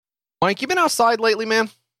Mike, you been outside lately, man?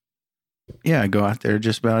 Yeah, I go out there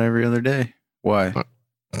just about every other day. Why?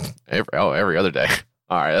 Every other day.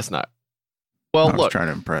 All right, that's not. Well, I was look. trying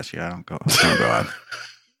to impress you. I don't go out.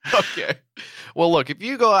 Okay. Well, look, if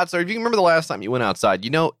you go outside, if you remember the last time you went outside,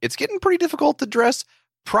 it's getting pretty difficult to dress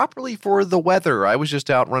properly for the weather. I was just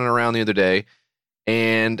out running around the other day,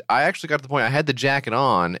 and I actually got to the point I had the jacket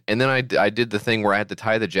on, and then I did the thing where I had to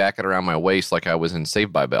tie the jacket around my waist like I was in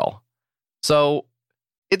Saved by Bell. So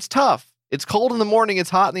it's tough. It's cold in the morning. It's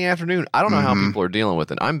hot in the afternoon. I don't know how people are dealing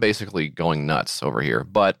with it. I'm basically going nuts over here,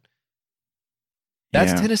 but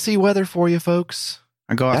that's Tennessee weather for you, folks.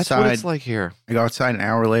 I go outside. That's what it's like here. I go outside an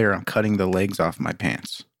hour later. I'm cutting the legs off my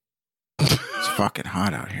pants. It's fucking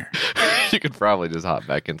hot out here. You could probably just hop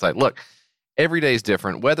back inside. Look, every day is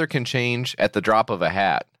different. Weather can change at the drop of a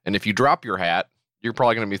hat. And if you drop your hat, you're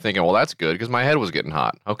probably going to be thinking, well, that's good because my head was getting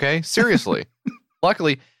hot. Okay? Seriously.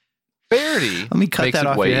 Luckily, Faraday Let me cut makes that it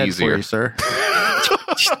off way your head easier. for you, sir.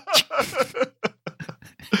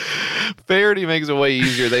 Faraday makes it way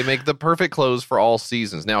easier. They make the perfect clothes for all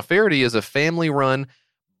seasons. Now, Faraday is a family-run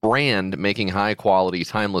brand making high-quality,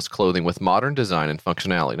 timeless clothing with modern design and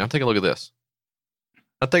functionality. Now, take a look at this.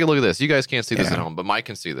 You guys can't see this at home, but Mike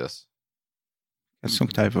can see this. Got some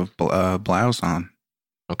type of blouse on.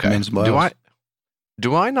 Okay. Men's blouse.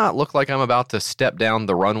 Do I not look like I'm about to step down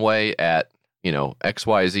the runway at,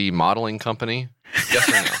 XYZ modeling company? Yes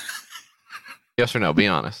or no? Yes or no? Be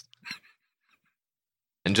honest.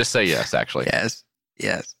 And just say yes, actually. Yes.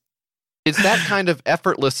 It's that kind of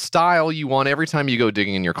effortless style you want every time you go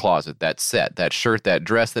digging in your closet. That set, that shirt, that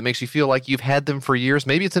dress that makes you feel like you've had them for years.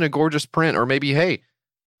 Maybe it's in a gorgeous print, or maybe, hey,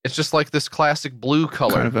 it's just like this classic blue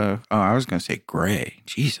color. I was going to say gray.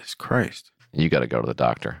 Jesus Christ. You got to go to the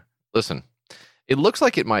doctor. Listen, it looks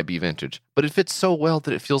like it might be vintage, but it fits so well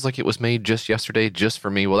that it feels like it was made just yesterday, just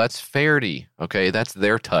for me. Well, that's Faraday, okay? That's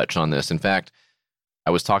their touch on this. In fact,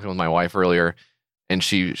 I was talking with my wife earlier, and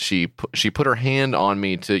she put her hand on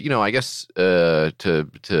me to, I guess, to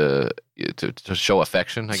show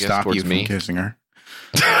affection, I guess, Stop towards you me. from kissing her.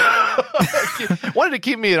 Wanted to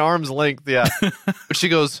keep me at arm's length, yeah. But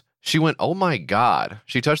she went, oh my God.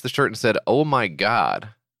 She touched the shirt and said, oh my God.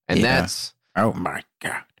 And that's... Oh my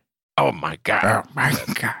God. Oh my God. Oh my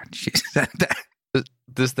God. She said that.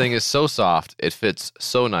 This thing is so soft. It fits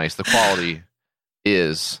so nice. The quality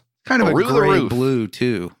is kind of a through the gray roof. blue,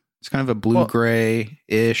 too. It's kind of a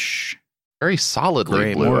blue-gray-ish. Very solidly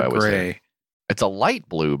Gray, blue, more I would gray. say. It's a light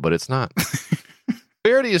blue, but it's not.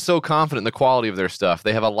 Faraday is so confident in the quality of their stuff.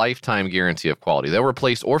 They have a lifetime guarantee of quality. They'll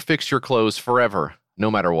replace or fix your clothes forever,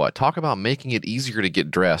 no matter what. Talk about making it easier to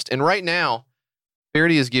get dressed. And right now,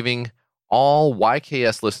 Faraday is giving all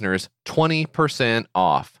YKS listeners 20%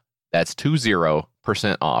 off. That's 20%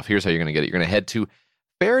 off. Here's how you're going to get it. You're going to head to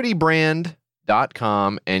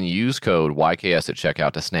FaradayBrand.com and use code YKS at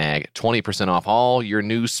checkout to snag 20% off all your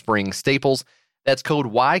new spring staples. That's code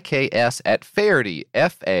YKS at Faraday,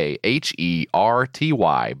 FAHERTY,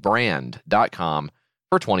 brand.com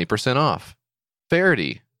for 20% off.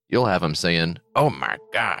 Faraday, you'll have them saying, oh my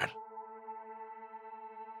God.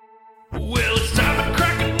 Well, it's time to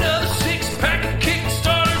crack another six-pack of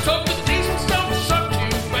Kickstarters. Hope that these ones don't suck too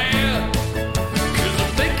bad. 'Cause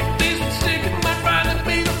I'm thinking these ones sticking might finally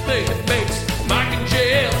be the thing that makes Mike and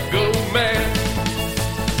JL go mad.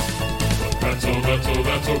 But that's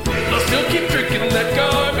okay. I'll still keep drinking that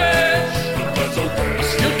garbage. But that's okay. I'll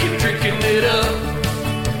still keep drinking it up.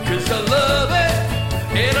 'Cause I love it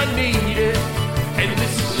and I need it. And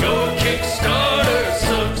this is your Kickstarter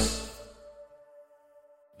sucks.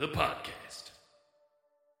 The podcast.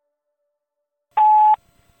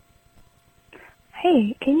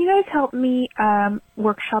 Hey, can you guys help me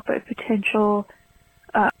workshop a potential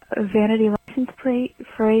vanity license plate,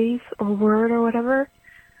 phrase, or word or whatever?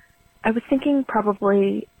 I was thinking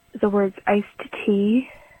probably the words iced tea,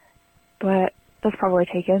 but that's probably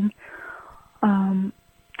taken. I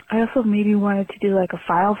also maybe wanted to do like a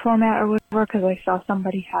file format or whatever because I saw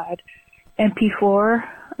somebody had MP4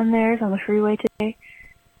 on theirs on the freeway today.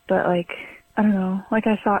 But I don't know, I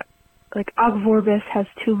thought, Ogvorbis has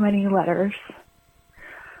too many letters.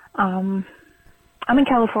 I'm in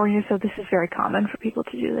California, so this is very common for people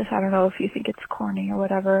to do this. I don't know if you think it's corny or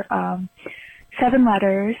whatever. 7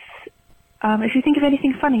 letters. If you think of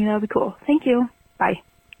anything funny, that would be cool. Thank you. Bye.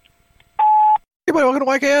 Hey, buddy, welcome to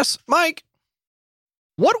YKS. Mike,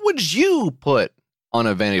 what would you put on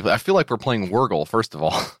a vanity plate? I feel like we're playing Wordle, first of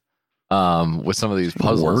all, with some of these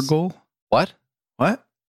puzzles. Wordle? What? What?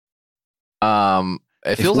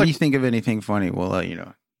 It feels like you think of anything funny, we'll let you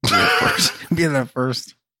know. Be the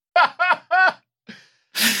first.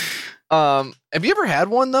 Have you ever had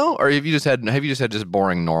one though, or have you just had just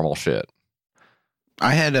boring normal shit?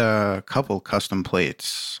 I had a couple custom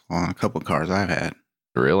plates on a couple cars I've had.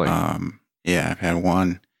 Really? Yeah, I've had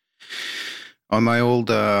one on my old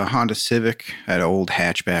Honda Civic. I had an old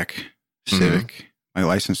hatchback Civic. My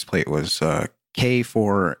license plate was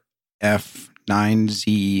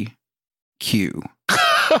K4F9ZQ.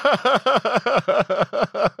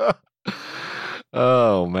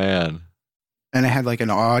 Oh man. And I had like an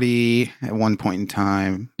Audi at one point in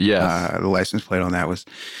time. Yes. The license plate on that was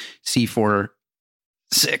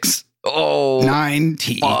C46 Oh,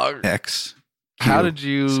 9TX. how did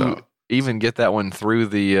you even get that one through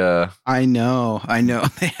the I know.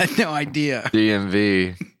 They had no idea.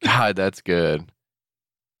 DMV? God, that's good.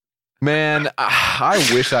 Man, I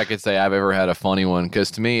wish I could say I've ever had a funny one, because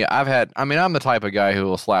to me, I'm the type of guy who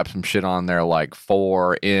will slap some shit on there like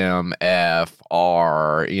 4, M, F,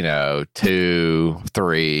 R, 2,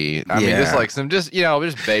 3. I mean, just like just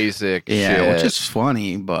basic shit. Which is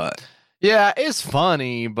funny, but... Yeah, it's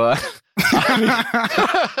funny, but...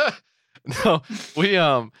 No,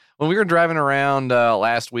 when we were driving around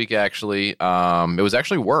last week, actually, it was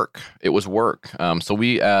actually work. It was work. So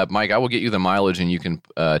we, Mike, I will get you the mileage, and you can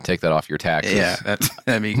take that off your taxes. Yeah,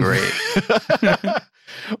 that'd be great.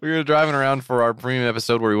 We were driving around for our premium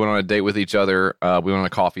episode where we went on a date with each other. We went on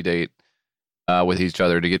a coffee date with each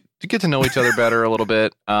other to get to know each other better a little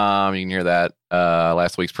bit. You can hear that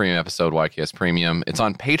last week's premium episode, YKS Premium. It's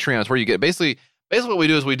on Patreon. It's where you get basically what we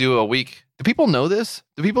do is we do a week. Do people know this?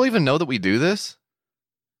 Do people even know that we do this?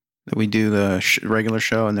 That we do the regular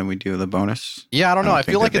show and then we do the bonus? Yeah, I don't know. I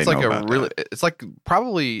feel like it's like I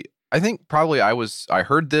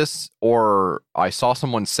heard this, or I saw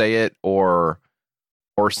someone say it, or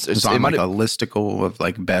it's on like a listicle of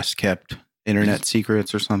like best kept internet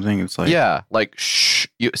secrets or something. It's like, yeah, like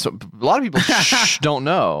so a lot of people don't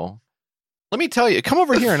know. Let me tell you, come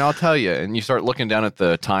over here and I'll tell you. And you start looking down at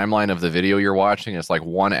the timeline of the video you're watching. It's like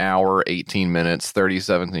 1 hour, 18 minutes,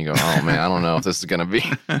 37. And you go, oh man, I don't know if this is going to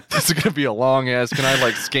be a long ass. Can I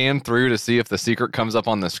like scan through to see if the secret comes up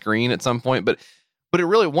on the screen at some point? But it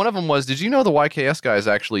really, one of them was, did you know the YKS guys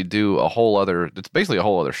actually do it's basically a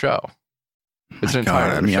whole other show. It's an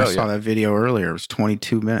entire other show. I saw that video earlier. It was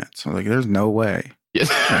 22 minutes. I was like, there's no way. Yes.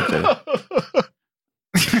 You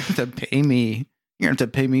have to pay me. You're going to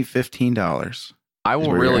have to pay me $15. I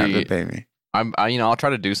will really have to pay me. I'll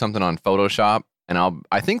try to do something on Photoshop, and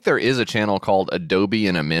I think there is a channel called Adobe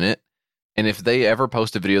in a Minute. And if they ever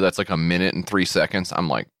post a video that's like 1 minute and 3 seconds, I'm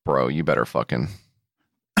like, bro, you better fucking.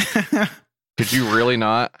 Could you really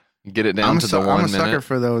not get it down to the 1 minute? I'm a sucker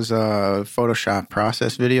for those Photoshop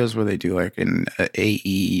process videos where they do like an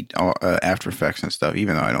AE After Effects and stuff.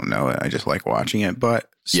 Even though I don't know it, I just like watching it. But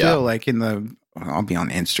still, like I'll be on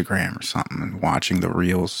Instagram or something and watching the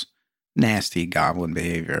reels. Nasty goblin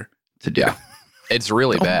behavior to do. Yeah. It's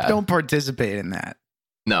really bad. Don't participate in that.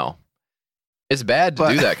 No. It's bad to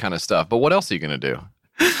do that kind of stuff. But what else are you going to do?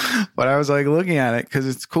 But I was like looking at it because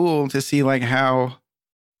it's cool to see like how,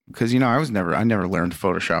 because I never learned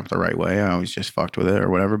Photoshop the right way. I always just fucked with it or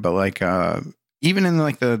whatever. But like even in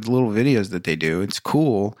like the little videos that they do, it's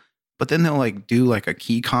cool. But then they'll like do like a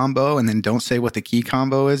key combo and then don't say what the key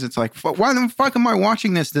combo is. It's like, why the fuck am I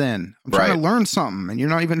watching this then? I'm trying to learn something and you're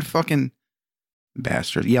not even fucking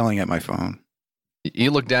bastard yelling at my phone. You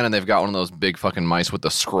look down and they've got one of those big fucking mice with the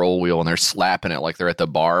scroll wheel and they're slapping it like they're at the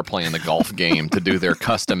bar playing the golf game to do their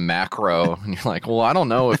custom macro. And you're like, well, I don't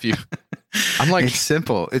know if you... I'm like... It's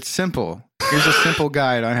simple. Here's a simple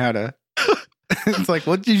guide on how to... It's like,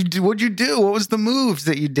 what'd you do? What was the moves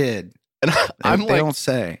that you did? And they don't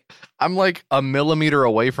say. I'm like a millimeter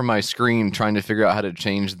away from my screen trying to figure out how to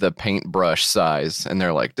change the paintbrush size. And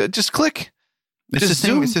they're like, just click. It's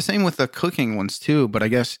the same with the cooking ones too, but I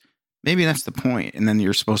guess maybe that's the point. And then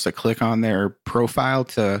you're supposed to click on their profile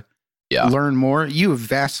to learn more. You have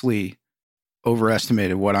vastly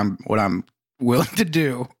overestimated what I'm willing to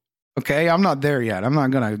do. Okay, I'm not there yet. I'm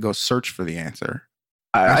not gonna go search for the answer.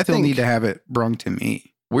 I still need to have it brung to me.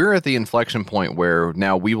 We're at the inflection point where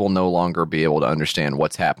now we will no longer be able to understand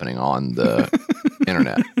what's happening on the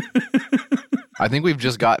internet. I think we've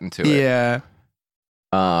just gotten to it. Yeah.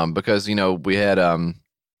 Because we had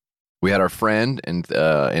our friend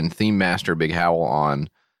and theme master Big Howl on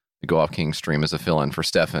the Go Off King stream as a fill-in for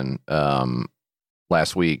Stefan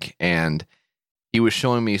last week, and he was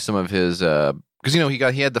showing me some of his because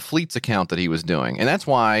he had the Fleets account that he was doing, and that's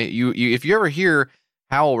why you if you ever hear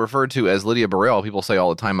Howell referred to as Lydia Burrell, people say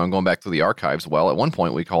all the time, I'm going back to the archives. Well, at one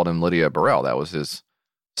point we called him Lydia Burrell. That was his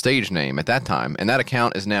stage name at that time. And that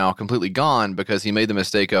account is now completely gone because he made the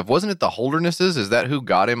mistake of, wasn't it the Holdernesses? Is that who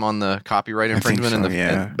got him on the copyright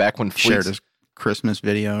infringement back when shared his Christmas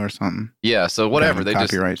video or something? Yeah, so whatever. They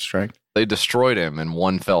copyright strike. They destroyed him in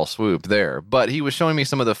one fell swoop there. But he was showing me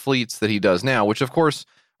some of the fleets that he does now, which of course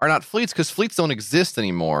are not fleets because fleets don't exist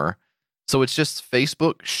anymore. So it's just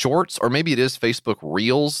Facebook Shorts, or maybe it is Facebook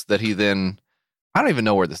Reels that he then... I don't even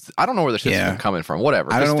know where this... I don't know where this shit's coming from.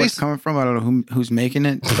 Whatever. I don't know where it's coming from. I don't know who's making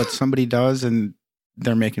it, but somebody does, and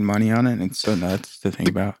they're making money on it, and it's so nuts to think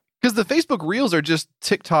about. Because the Facebook Reels are just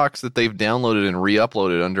TikToks that they've downloaded and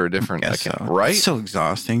re-uploaded under a different account, right? It's so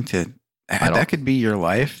exhausting to... That could be your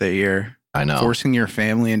life, that you're forcing your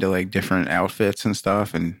family into like different outfits and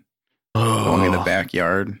stuff and going in the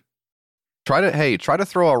backyard. Try to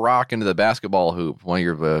throw a rock into the basketball hoop while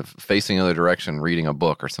you're facing the other direction, reading a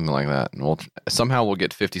book or something like that, and we'll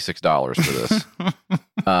get $56 for this.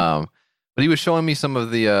 But he was showing me some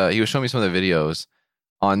of the videos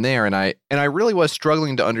on there, and I really was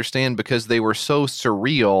struggling to understand because they were so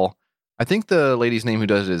surreal. I think the lady's name who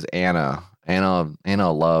does it is Anna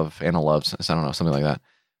loves, I don't know, something like that.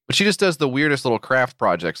 But she just does the weirdest little craft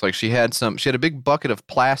projects. Like she had a big bucket of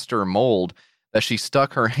plaster mold that she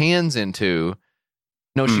stuck her hands into.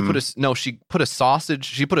 No, she put a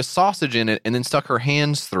sausage in it and then stuck her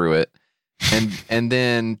hands through it and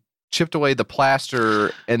then chipped away the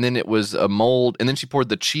plaster, and then it was a mold, and then she poured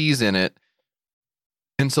the cheese in it.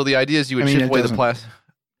 And so the idea is you would chip away the plaster.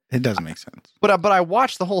 It doesn't make sense. But I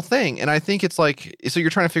watched the whole thing, and I think it's like, so you're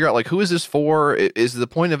trying to figure out like, who is this for? Is the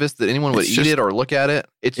point of this that anyone would eat it or look at it?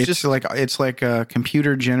 It's just like a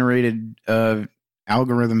computer generated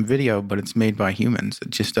algorithm video, but it's made by humans. It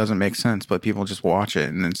just doesn't make sense. But people just watch it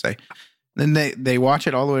and then they watch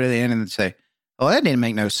it all the way to the end and then say, "Oh, that didn't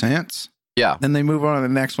make no sense." Yeah. Then they move on to the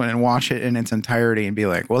next one and watch it in its entirety and be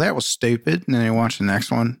like, "Well, that was stupid." And then they watch the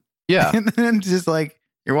next one. Yeah. And then it's just like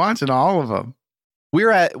you're watching all of them.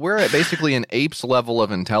 We're at basically an ape's level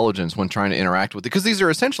of intelligence when trying to interact with it, because these are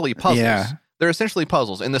essentially puzzles. Yeah. They're essentially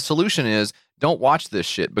puzzles, and the solution is don't watch this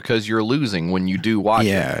shit because you're losing when you do watch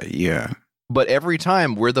it. Yeah. But every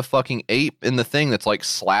time we're the fucking ape in the thing that's like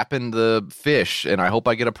slapping the fish, and I hope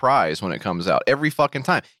I get a prize when it comes out. Every fucking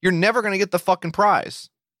time. You're never going to get the fucking prize.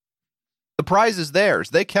 The prize is theirs.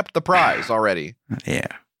 They kept the prize already. Yeah.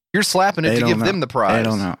 You're slapping it to give them the prize. I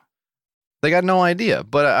don't know. They got no idea.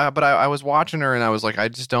 But I was watching her and I was like, I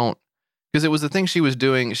just don't, because it was the thing she was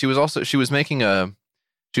doing. She was making a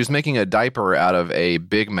diaper out of a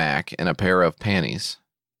Big Mac and a pair of panties.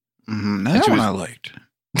 Mm-hmm. That one I liked.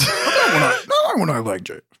 That one I liked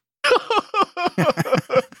it.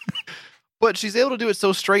 But she's able to do it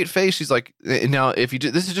so straight face. She's like, now if you do,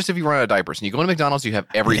 this is just if you run out of diapers and you go to McDonald's, you have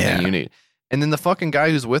everything you need. And then the fucking guy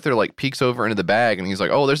who's with her like peeks over into the bag and he's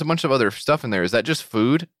like, "Oh, there's a bunch of other stuff in there. Is that just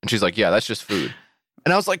food?" And she's like, "Yeah, that's just food."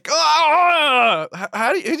 And I was like, "Oh,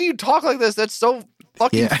 how do you talk like this? That's so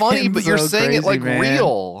fucking funny, but you're saying crazy, it like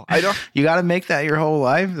real." I don't. You got to make that your whole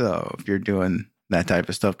life though, if you're doing that type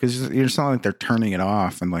of stuff, because it's not like they're turning it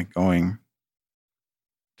off and like going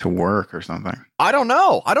to work or something. I don't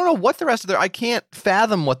know what the rest of I can't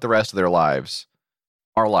fathom what the rest of their lives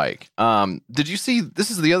are like. Did you see,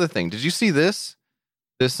 this is the other thing. Did you see this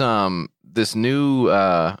new,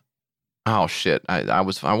 oh shit. I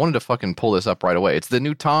wanted to fucking pull this up right away. It's the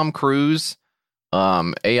new Tom Cruise,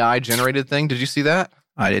 AI generated thing. Did you see that?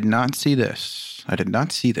 I did not see this.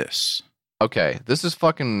 Okay. This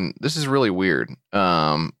is really weird.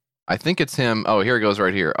 I think it's him. Oh, here it goes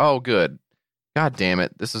right here. Oh, good. God damn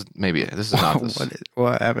it. This is not this.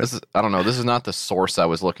 What happened? I don't know. This is not the source I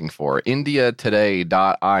was looking for.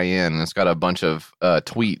 IndiaToday.in. It's got a bunch of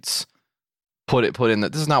tweets. Put in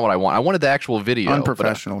that. This is not what I want. I wanted the actual video.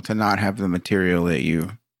 Unprofessional to not have the material that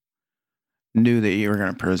you knew that you were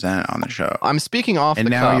going to present on the show. I'm speaking off the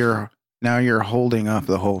cuff. Now you're holding up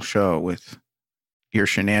the whole show with your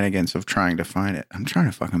shenanigans of trying to find it. I'm trying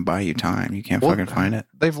to fucking buy you time. You can't fucking find it.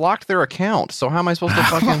 They've locked their account. So how am I supposed to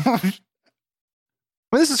fucking...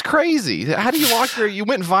 I mean, this is crazy. How do you lock you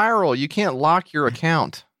went viral. You can't lock your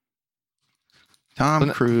account. Tom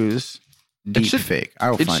Cruise deep fake.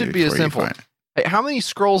 It should be as simple. Hey, how many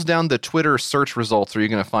scrolls down the Twitter search results are you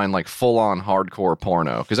going to find like full on hardcore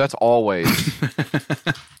porno? Because that's always.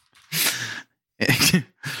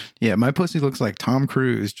 Yeah, my pussy looks like Tom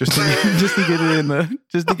Cruise just to get it in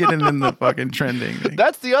the fucking trending thing.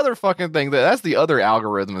 That's the other fucking thing. That's the other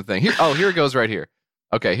algorithm thing. Here it goes right here.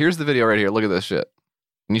 Okay, here's the video right here. Look at this shit.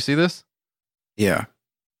 Can you see this? Yeah.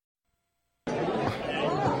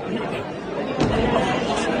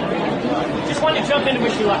 Just wanted to jump in and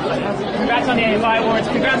wish you luck. Congrats on the AFI awards.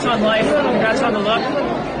 Congrats on life. Congrats on the look.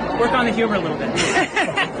 Work on the humor a little bit.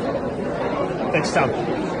 Thanks, Tom.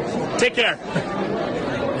 Take care.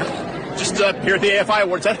 Just here at the AFI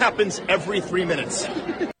Awards. That happens every 3 minutes.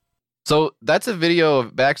 So that's a video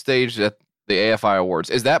of backstage at the AFI Awards.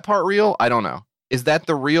 Is that part real? I don't know. Is that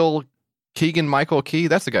the real Keegan Michael Key?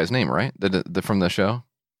 That's the guy's name, right? The from the show?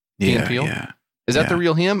 Key and Peele? Yeah. Is that the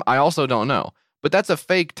real him? I also don't know. But that's a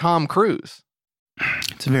fake Tom Cruise.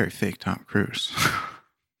 It's a very fake Tom Cruise.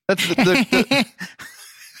 That's the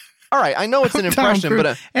All right, I know it's an impression,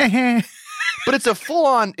 but it's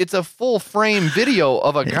a full frame video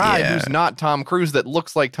of a guy who's not Tom Cruise that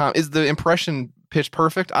looks like Tom. Is the impression pitch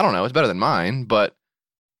perfect? I don't know. It's better than mine, but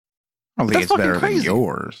I don't think it's better than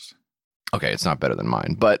yours. Okay, it's not better than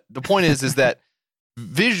mine, but the point is that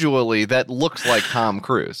visually that looks like Tom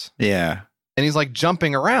Cruise. Yeah. And he's like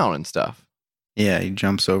jumping around and stuff. Yeah, he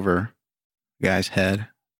jumps over the guy's head.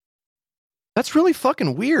 That's really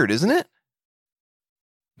fucking weird, isn't it?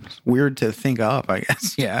 It's weird to think up, I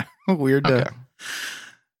guess. Yeah. Weird to... Okay.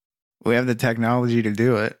 We have the technology to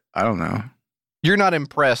do it. I don't know. You're not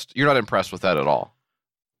impressed with that at all?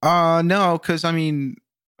 No, because, I mean,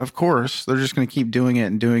 of course, they're just going to keep doing it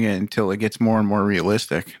until it gets more and more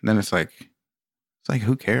realistic. And then it's like,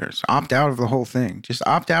 who cares? Opt out of the whole thing. Just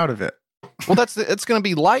opt out of it. Well, it's going to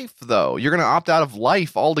be life, though. You're going to opt out of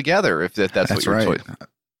life altogether if that's what your choice.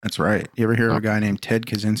 That's right. You ever hear of a guy named Ted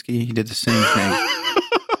Kaczynski? He did the same thing.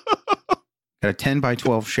 Got a 10 by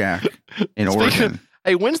 12 shack in Oregon.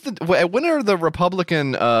 Hey, when are the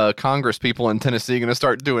Republican Congress people in Tennessee going to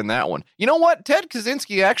start doing that one? You know what? Ted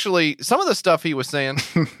Kaczynski actually, some of the stuff he was saying.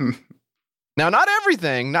 Now, not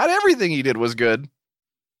everything he did was good.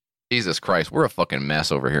 Jesus Christ, we're a fucking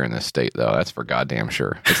mess over here in this state, though. That's for goddamn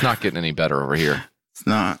sure. It's not getting any better over here. It's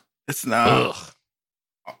not. Ugh.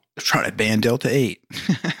 They're trying to ban Delta 8.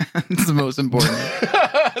 It's the most important.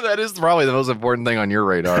 That is probably the most important thing on your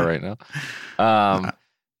radar right now.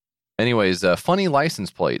 Anyways, funny license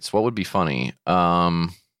plates. What would be funny? You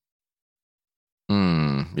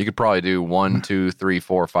could probably do 1, 2, 3,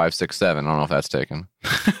 4, 5, 6, 7. I don't know if that's taken.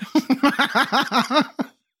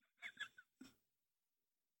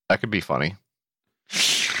 That could be funny.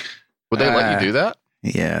 Would they let you do that?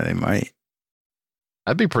 Yeah, they might.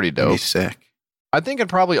 That'd be pretty dope. That'd be sick. I think it'd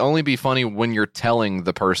probably only be funny when you're telling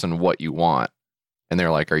the person what you want. And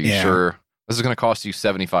they're like, are you sure? This is going to cost you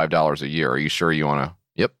 $75 a year. Are you sure you want to?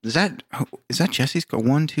 Yep. Is that Jesse's go?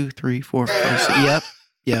 1, 2, 3, 4, 5, 6.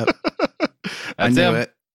 Yep. I knew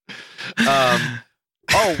it.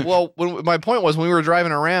 My point was when we were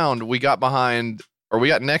driving around, we got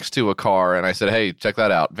next to a car and I said, hey, check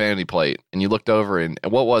that out. Vanity plate. And you looked over and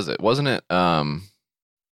what was it? Wasn't it awesome?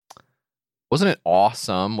 Wasn't it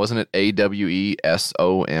AWESOM? Wasn't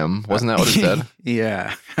that what it said?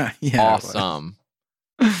 Yeah. Awesome.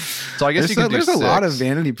 So I guess there's a lot of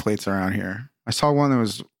vanity plates around here. I saw one that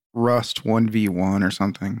was Rust 1v1 or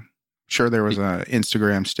something. Sure, there was an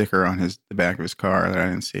Instagram sticker on the back of his car that I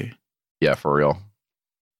didn't see. Yeah, for real.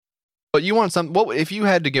 But you want some? What if you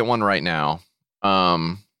had to get one right now?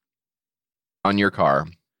 On your car?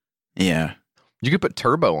 Yeah, you could put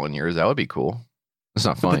turbo on yours. That would be cool. It's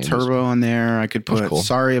not funny. Put turbo on there. I could put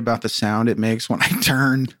sorry about the sound it makes when I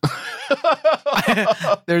turn.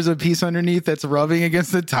 There's a piece underneath that's rubbing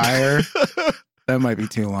against the tire. That might be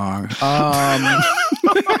too long. I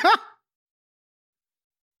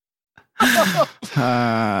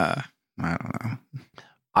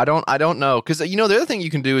don't know. I don't know. Because, the other thing you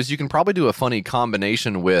can do is you can probably do a funny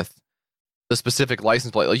combination with the specific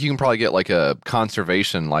license plate. Like you can probably get like a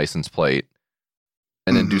conservation license plate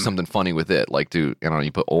and then do something funny with it. Like you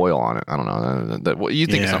put oil on it. I don't know. You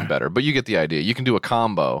think of something better, but you get the idea. You can do a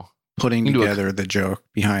combo. Putting together the joke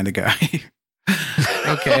behind the guy.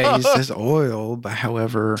 Okay, he says oil, but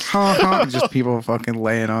however, just people fucking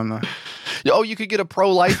laying on the... Oh, you could get a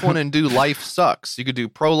pro-life one and do life sucks. You could do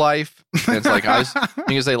pro-life, and it's like, you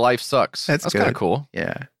can say life sucks. That's kind of cool.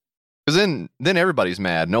 Yeah. Because then everybody's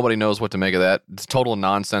mad. Nobody knows what to make of that. It's total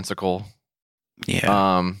nonsensical.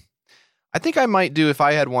 Yeah. I think I might do, if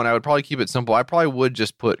I had one, I would probably keep it simple. I probably would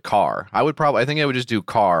just put car. I think I would just do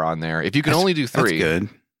car on there. If you can only do 3.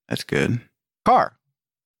 That's good. Car.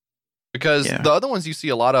 Because the other ones you see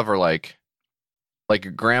a lot of are like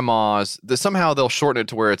grandma's. Somehow they'll shorten it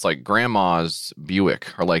to where it's like grandma's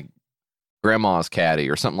Buick or like grandma's Caddy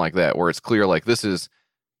or something like that, where it's clear like this is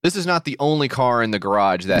not the only car in the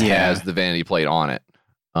garage that has the vanity plate on it.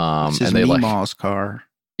 This is Meemaw's car.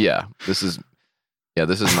 Yeah, this is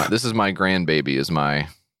my grandbaby is my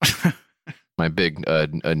big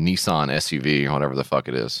Nissan SUV or whatever the fuck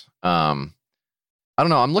it is. I don't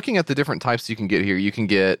know. I'm looking at the different types you can get here. You can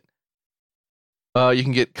get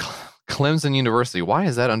Clemson University. Why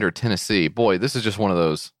is that under Tennessee? Boy, this is just one of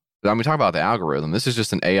those. I mean, talk about the algorithm. This is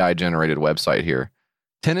just an AI-generated website here.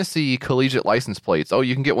 Tennessee collegiate license plates. Oh,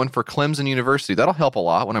 you can get one for Clemson University. That'll help a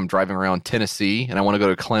lot when I'm driving around Tennessee and I want to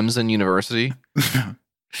go to Clemson University.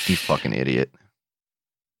 You fucking idiot.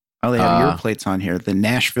 Oh, they have your plates on here. The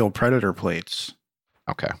Nashville Predator plates.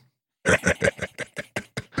 Okay.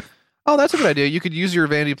 Oh, that's a good idea. You could use your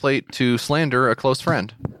vanity plate to slander a close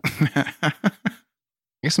friend. I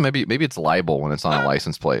guess maybe it's libel when it's on a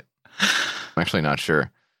license plate. I'm actually not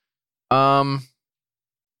sure. What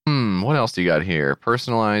else do you got here?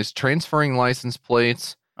 Personalized transferring license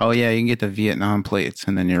plates. Oh yeah, you can get the Vietnam plates,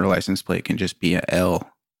 and then your license plate can just be a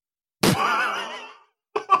L.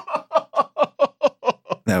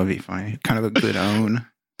 That would be funny. Kind of a good own.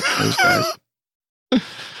 Those guys.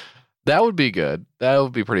 That would be good. That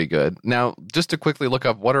would be pretty good. Now, just to quickly look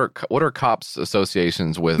up what are cops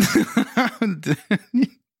associations with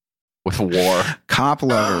with war. Cop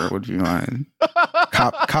lover would be mine.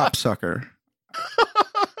 Cop sucker.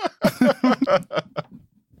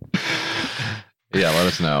 Yeah, let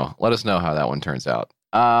us know. Let us know how that one turns out.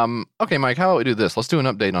 Okay, Mike, how about we do this? Let's do an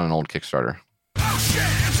update on an old Kickstarter. Oh shit,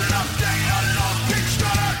 it's an update on an old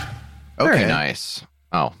Kickstarter. Okay. Very nice.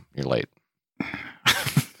 Oh, you're late.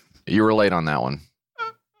 You were late on that one.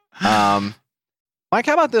 Mike,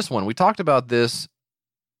 how about this one? We talked about this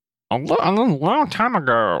a long time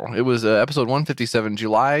ago. It was episode 157,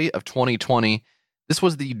 July of 2020. This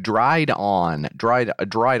was the dried on. I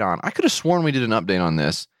could have sworn we did an update on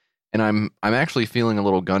this, and I'm actually feeling a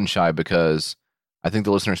little gun shy because I think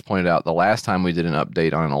the listeners pointed out the last time we did an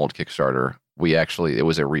update on an old Kickstarter, it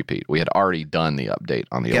was a repeat. We had already done the update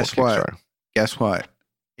on the old Kickstarter. Guess what?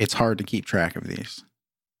 It's hard to keep track of these.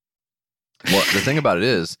 Well, the thing about it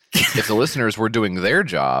is, if the listeners were doing their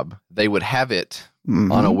job, they would have it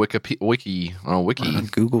on a wiki, on a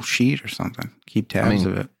Google Sheet or something. Keep tabs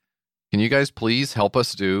of it. Can you guys please help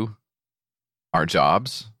us do our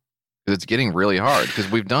jobs? Because it's getting really hard because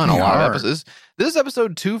we've done a lot of episodes. This is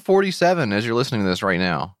episode 247 as you're listening to this right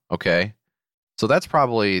now. Okay. So that's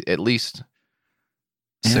probably at least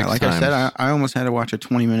six times. I said, I almost had to watch a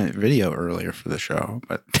 20-minute video earlier for the show,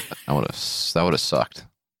 but that would have sucked.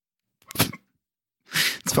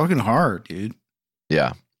 It's fucking hard, dude.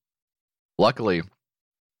 Yeah. Luckily,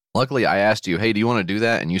 I asked you, hey, do you want to do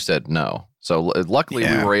that? And you said no. So luckily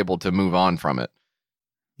we were able to move on from it.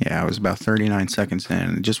 Yeah, I was about 39 seconds in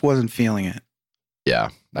and just wasn't feeling it. Yeah,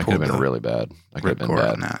 that could have been really bad. That could have been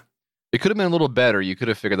bad. That. It could have been a little better. You could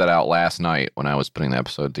have figured that out last night when I was putting the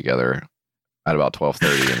episode together at about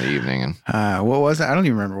 12:30 in the evening. And what was it? I don't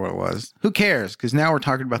even remember what it was. Who cares? Because now we're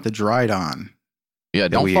talking about the dried on. Yeah,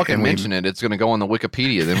 don't fucking mention it. It's going to go on the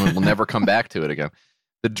Wikipedia. Then we'll never come back to it again.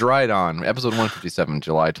 The dried on, episode 157,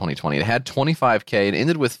 July 2020. It had 25K. It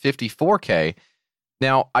ended with 54K.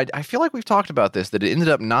 Now, I feel like we've talked about this, that it ended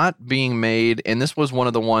up not being made, and this was one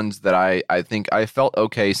of the ones that I think I felt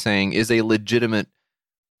okay saying is a legitimate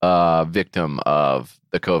victim of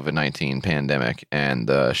the COVID-19 pandemic and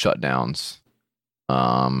the shutdowns,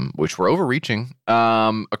 which were overreaching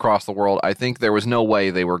across the world. I think there was no way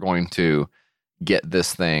they were going to get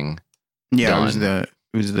this thing done.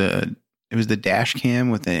 It was the dash cam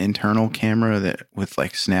with the internal camera that with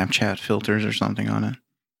like Snapchat filters or something on it.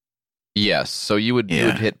 Yes. So you would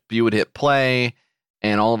hit play,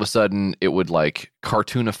 and all of a sudden it would like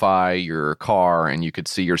cartoonify your car, and you could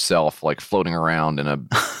see yourself like floating around in a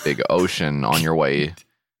big ocean on your way.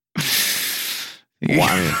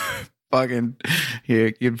 Fucking,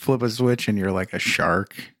 you'd flip a switch and you're like a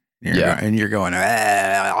shark. And you're going,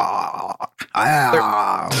 long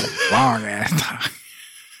ass time.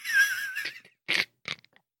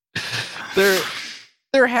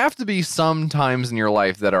 There have to be some times in your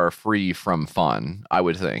life that are free from fun, I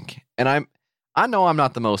would think. And I know I'm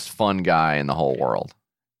not the most fun guy in the whole world.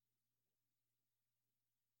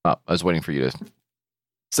 Oh, I was waiting for you to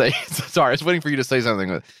say. Sorry, I was waiting for you to say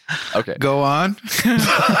something. Okay, go on.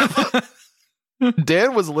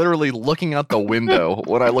 Dan was literally looking out the window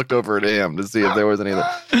when I looked over at him to see if there was anything.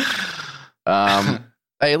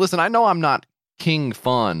 Hey, listen, I know I'm not king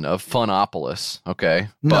fun of Funopolis, okay?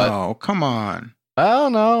 No, come on. Oh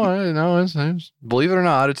no, it's believe it or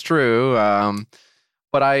not, it's true.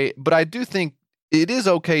 But I do think it is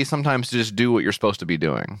okay sometimes to just do what you're supposed to be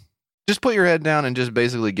doing. Just put your head down and just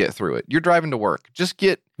basically get through it. You're driving to work. Just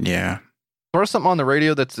throw something on the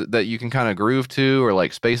radio that you can kind of groove to, or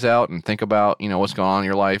like space out and think about, what's going on in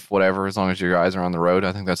your life, whatever, as long as your eyes are on the road.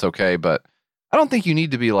 I think that's okay. But I don't think you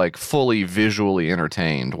need to be like fully visually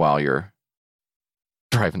entertained while you're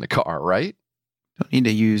driving the car, right? Don't need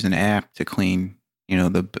to use an app to clean,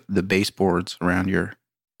 the baseboards around your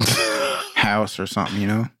house or something, you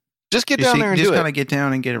know? Just get down there and do it. Just gotta get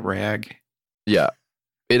down and get a rag. Yeah.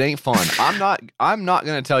 It ain't fun. I'm not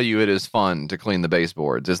going to tell you it is fun to clean the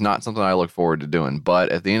baseboards. It's not something I look forward to doing. But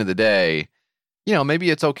at the end of the day, you know, maybe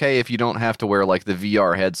it's okay if you don't have to wear like the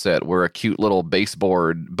VR headset where a cute little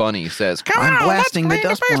baseboard bunny says, I'm blasting the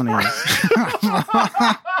dust bunnies.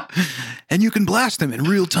 And you can blast them in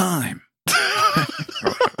real time.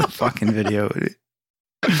 Fucking video.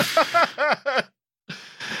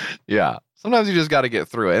 Yeah. Sometimes you just got to get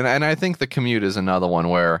through it. And I think the commute is another one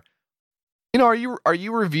where, you know, are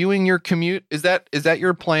you reviewing your commute? Is that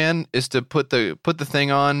your plan, is to put the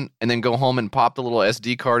thing on and then go home and pop the little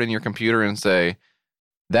SD card in your computer and say,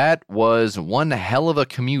 that was one hell of a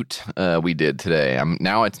commute we did today.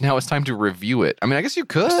 Now it's time to review it. I mean, I guess you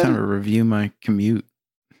could. It's time to review my commute.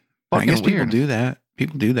 I guess weird.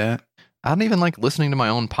 People do that. I don't even like listening to my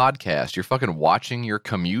own podcast. You're fucking watching your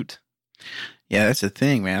commute. Yeah, that's the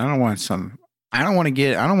thing, man. I don't want to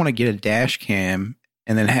get a dash cam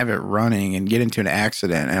and then have it running and get into an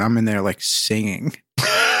accident and I'm in there like singing.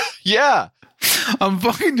 Yeah. I'm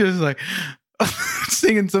fucking just like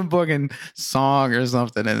singing some fucking song or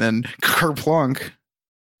something and then kerplunk.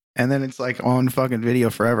 And then it's like on fucking video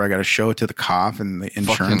forever. I got to show it to the cop and the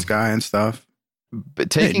insurance guy and stuff. But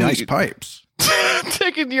taking nice pipes.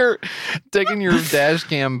 taking your dash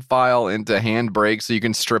cam file into Handbrake so you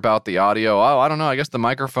can strip out the audio. Oh, I don't know. I guess the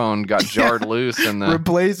microphone got jarred loose and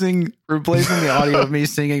replacing the audio of me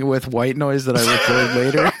singing with white noise that I record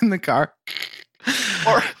later in the car.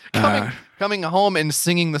 Or coming home and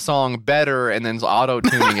singing the song better and then auto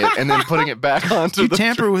tuning it and then putting it back onto the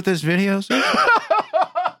tamper with this video, sir?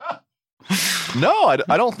 No,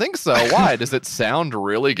 I don't think so. Why? Does it sound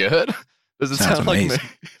really good? Does it sound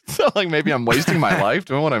like maybe I'm wasting my life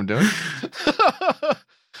doing what I'm doing?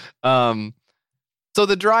 So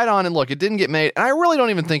the Dried On, and look, it didn't get made. And I really don't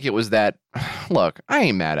even think it was that. Look, I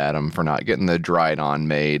ain't mad at him for not getting the Dried On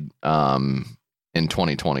made in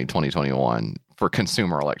 2020, 2021 for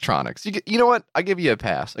consumer electronics. You know what? I give you a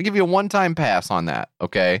pass. I give you a one-time pass on that,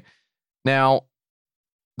 okay? Now,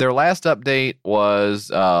 their last update was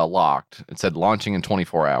locked. It said launching in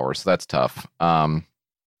 24 hours, so that's tough.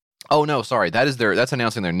 Oh, no, sorry. That's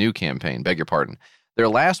announcing their new campaign. Beg your pardon. Their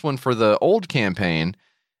last one for the old campaign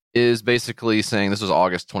is basically saying, this was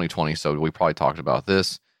August 2020, so we probably talked about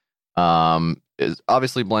this, is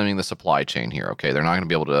obviously blaming the supply chain here. Okay, they're not going to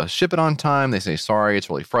be able to ship it on time. They say, sorry, it's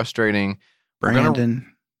really frustrating. Brandon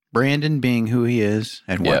being who he is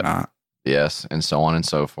and whatnot. Yes, and so on and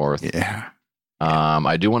so forth. Yeah.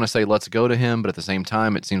 I do want to say let's go to him, but at the same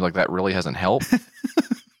time, it seems like that really hasn't helped.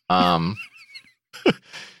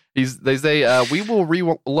 They say, we will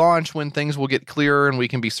relaunch when things will get clearer and we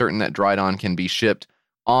can be certain that Dried On can be shipped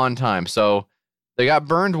on time. So they got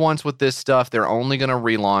burned once with this stuff. They're only going to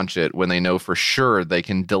relaunch it when they know for sure they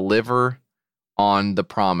can deliver on the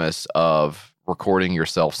promise of recording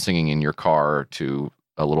yourself singing in your car to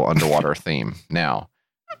a little underwater theme. Now,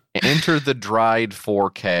 enter the Dried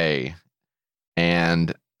 4K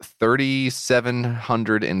and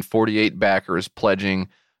 3,748 backers pledging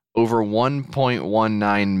over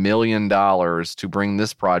 $1.19 million to bring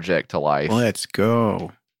this project to life. Let's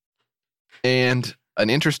go. And an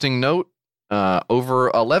interesting note, over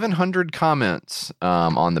 1,100 comments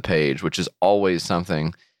on the page, which is always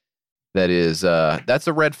something that is, that's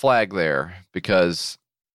a red flag there, because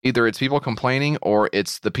either it's people complaining or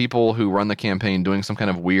it's the people who run the campaign doing some kind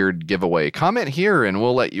of weird giveaway. Comment here and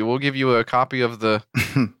we'll give you a copy of the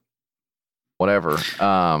whatever.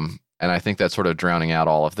 And I think that's sort of drowning out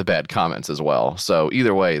all of the bad comments as well. So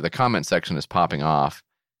either way, the comment section is popping off.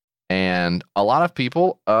 And a lot of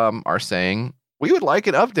people are saying, we would like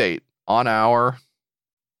an update on our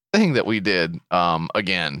thing that we did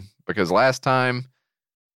again. Because last time,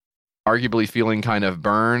 arguably feeling kind of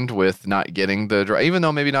burned with not getting the... Even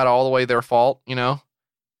though maybe not all the way their fault, you know?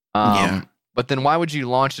 Yeah. But then why would you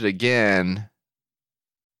launch it again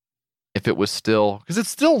if it was still... Because it's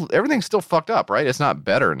still... Everything's still fucked up, right? It's not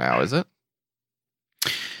better now, is it?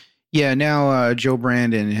 Yeah, now Joe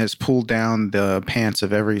Brandon has pulled down the pants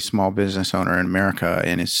of every small business owner in America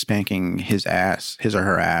and is spanking his or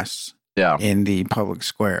her ass in the public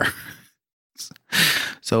square.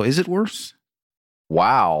 So is it worse?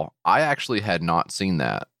 Wow. I actually had not seen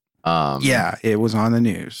that. Yeah, it was on the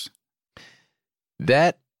news.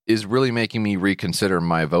 That is really making me reconsider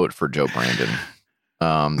my vote for Joe Brandon.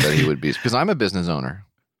 That he would be, because I'm a business owner,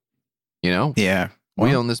 you know? Yeah.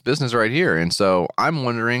 We own this business right here. And so I'm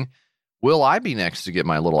wondering, will I be next to get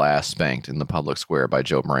my little ass spanked in the public square by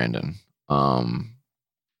Joe Brandon? And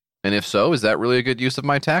if so, is that really a good use of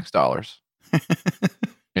my tax dollars?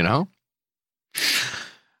 You know?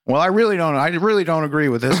 Well, I really don't agree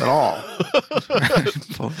with this at all.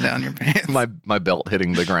 Pull down your pants. My belt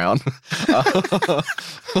hitting the ground.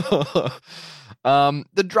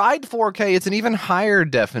 The dried 4K, it's an even higher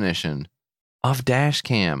definition of dash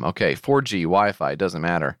cam. Okay, 4G, Wi-Fi, doesn't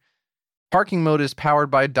matter. Parking mode is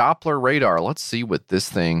powered by Doppler radar. Let's see what this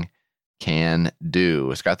thing can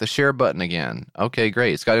do. It's got the share button again. Okay,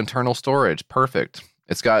 great. It's got internal storage. Perfect.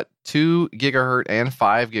 It's got 2 gigahertz and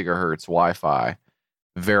 5 gigahertz Wi-Fi.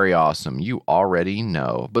 Very awesome. You already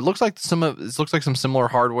know. But looks like some similar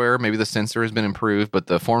hardware. Maybe the sensor has been improved, but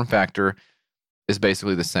the form factor is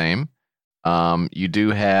basically the same. You do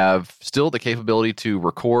have still the capability to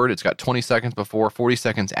record. It's got 20 seconds before, 40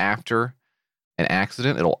 seconds after an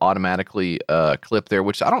accident. It'll automatically clip there,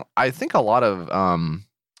 which I think a lot of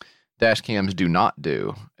dash cams do not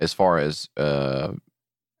do as far as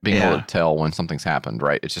being able to tell when something's happened,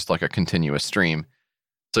 right? It's just like a continuous stream.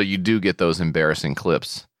 So you do get those embarrassing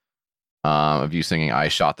clips of you singing "I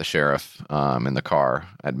Shot the Sheriff" in the car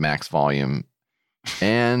at max volume,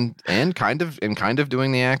 and kind of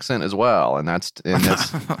doing the accent as well. And that's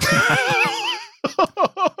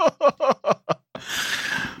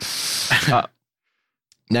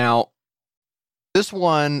now this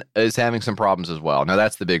one is having some problems as well. Now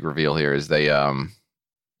that's the big reveal here is they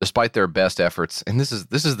despite their best efforts, and this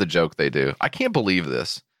is the joke they do. I can't believe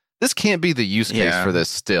this. This can't be the use case for this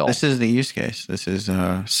still. This is the use case. This is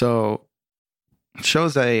so it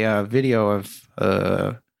shows a video of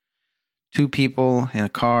 2 people in a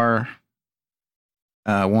car.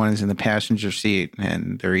 One is in the passenger seat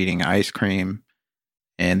and they're eating ice cream,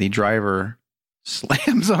 and the driver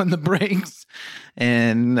slams on the brakes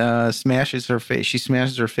and smashes her face. She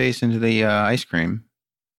smashes her face into the ice cream,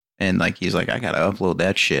 and he's like, I gotta upload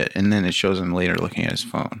that shit. And then it shows him later looking at his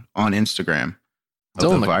phone on Instagram.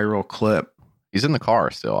 Still in the viral clip. He's in the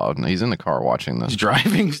car still. He's in the car watching this. He's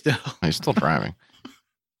driving still. He's still driving.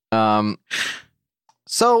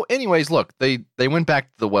 So anyways, look, they went back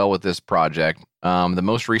to the well with this project. The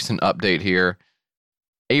most recent update here,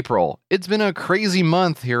 April. It's been a crazy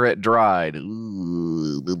month here at Dried.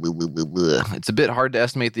 It's a bit hard to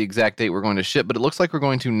estimate the exact date we're going to ship, but it looks like we're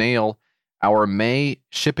going to nail our May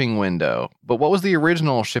shipping window. But what was the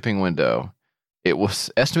original shipping window? It was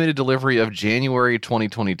estimated delivery of January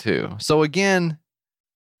 2022. So again,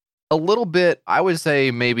 a little bit, I would say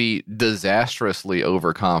maybe disastrously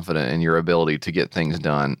overconfident in your ability to get things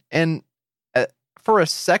done. And for a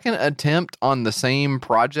second attempt on the same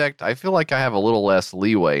project, I feel like I have a little less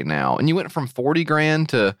leeway now. And you went from 40 grand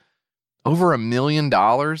to over $1 million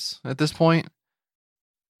at this point.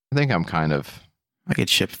 I think I'm kind of... I could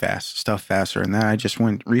ship stuff faster than that. I just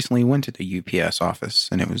recently went to the UPS office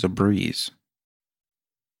and it was a breeze.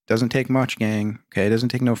 Doesn't take much, gang. Okay, it doesn't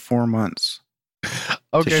take no 4 months.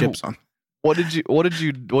 Okay, to ship some. What did you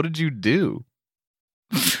do?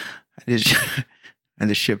 I just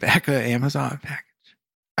ship back an Amazon package.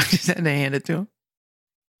 I just had to hand it to him.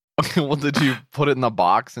 Okay, well, did you put it in the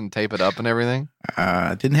box and tape it up and everything?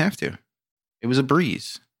 Didn't have to. It was a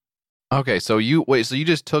breeze. Okay, so you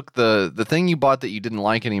just took the thing you bought that you didn't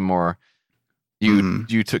like anymore. You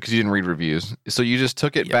took because you didn't read reviews. So you just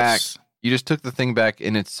took it back. You just took the thing back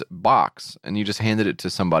in its box and you just handed it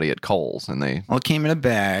to somebody at Kohl's, and they... Well, it came in a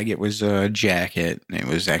bag. It was a jacket. And it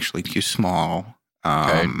was actually too small.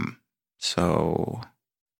 Okay. So,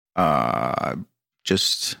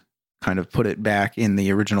 just kind of put it back in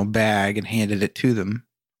the original bag and handed it to them.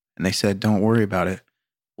 And they said, "Don't worry about it.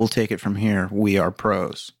 We'll take it from here. We are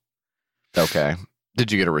pros." Okay.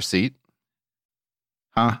 Did you get a receipt?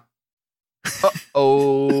 Huh?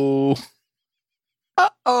 Uh-oh.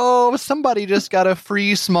 Uh-oh, somebody just got a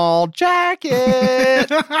free small jacket.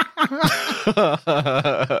 That's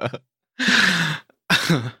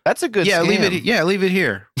a good scam. Leave it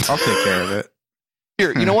here. I'll take care of it.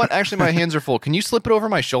 Here, you know what? Actually, my hands are full. Can you slip it over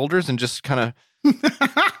my shoulders and just kind of...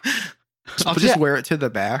 I'll just wear it to the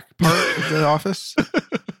back part of the office.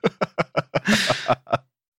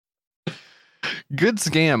 Good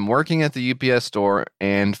scam, working at the UPS store.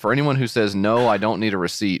 And for anyone who says, no, I don't need a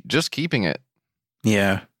receipt, just keeping it.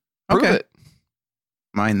 Yeah. Prove it.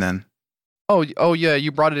 Mine then. Oh yeah,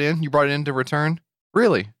 you brought it in? You brought it in to return?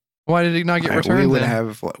 Really? Why did it not get returned? We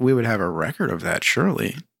would have a record of that,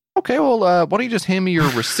 surely. Okay, well, why don't you just hand me your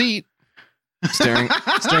receipt? staring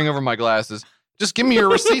over my glasses. Just give me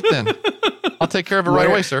your receipt then. I'll take care of it right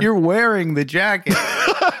away, sir. You're wearing the jacket.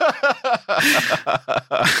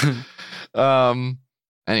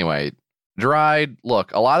 Anyway, Dried.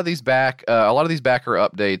 Look, a lot of these backer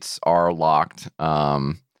updates are locked.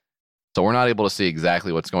 So we're not able to see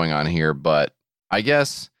exactly what's going on here, but I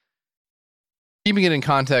guess Keeping it in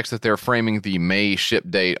context that they're framing the May ship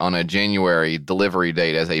date on a January delivery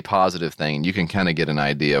date as a positive thing, you can kind of get an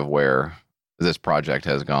idea of where this project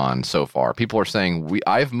has gone so far. People are saying,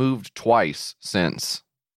 I've moved twice since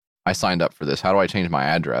I signed up for this. How do I change my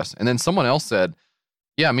address? And then someone else said,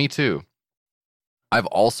 yeah, me too. I've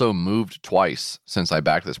also moved twice since I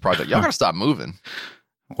backed this project. Y'all gotta stop moving.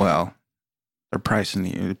 Well, they're pricing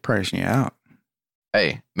you out.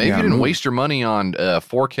 Hey, maybe you didn't waste your money on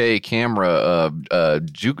 4K camera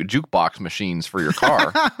jukebox machines for your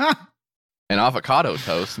car and avocado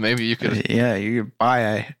toast. Maybe you could. Yeah, you could buy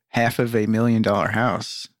a $500,000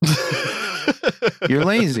 house. You're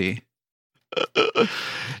lazy.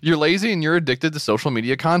 You're lazy and you're addicted to social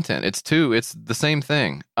media content. It's the same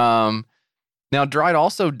thing. Now, Dried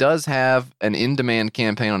also does have an in-demand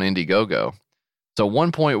campaign on Indiegogo. So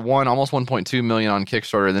 1.1, almost 1.2 million on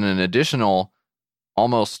Kickstarter, then an additional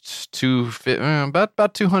almost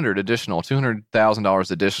about 200 additional,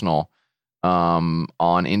 $200,000 additional on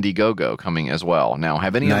Indiegogo coming as well. Now,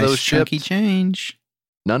 have any of those shipped? Chunky change.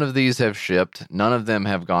 None of these have shipped. None of them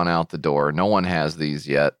have gone out the door. No one has these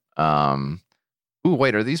yet. Ooh,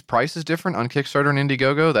 wait, are these prices different on Kickstarter and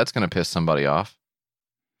Indiegogo? That's going to piss somebody off.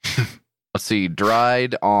 Let's see,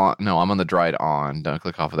 Dried on. No, I'm on the Dried on. Don't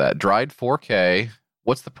click off of that. Dried 4K.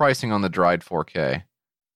 What's the pricing on the Dried 4K?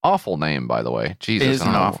 Awful name, by the way. Jesus, it is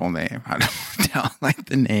an awful name. I don't like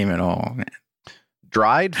the name at all, man.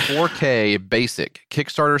 Dried 4K Basic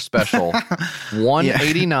Kickstarter Special,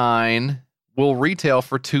 $189 will retail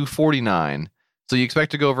for $249. So you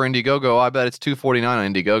expect to go over Indiegogo? I bet it's $249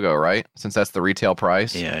 on Indiegogo, right? Since that's the retail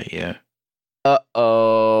price. Yeah.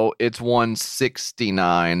 Uh-oh, it's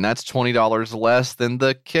 $169. That's $20 less than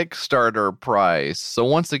the Kickstarter price. So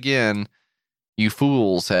once again, you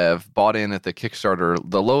fools have bought in at the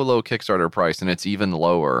low Kickstarter price, and it's even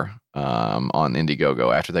lower on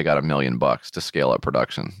Indiegogo after they got $1 million to scale up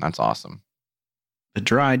production. That's awesome. The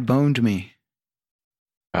Dried boned me.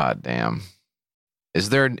 God damn. Is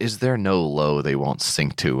there no low they won't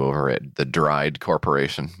sink to over at the Dried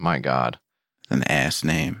Corporation? My God. An ass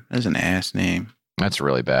name. That's an ass name. That's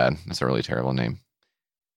really bad. That's a really terrible name.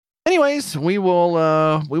 Anyways, we will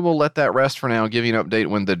let that rest for now. Give you an update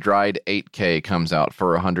when the Dried 8K comes out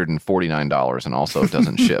for $149 and also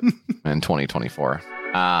doesn't ship in 2024.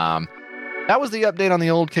 That was the update on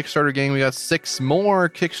the old Kickstarter game. We got 6 more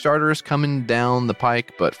Kickstarters coming down the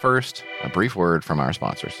pike, but first, a brief word from our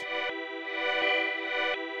sponsors.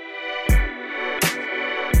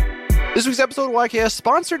 This week's episode of YKS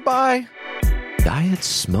sponsored by Diet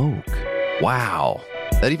Smoke. Wow.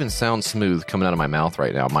 That even sounds smooth coming out of my mouth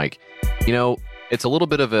right now, Mike. You know, it's a little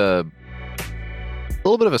bit of a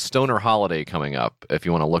stoner holiday coming up. If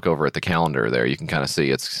you want to look over at the calendar there, you can kind of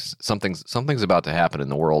see it's something's about to happen in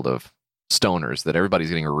the world of stoners that everybody's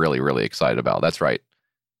getting really, really excited about. That's right.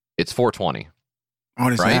 It's 420.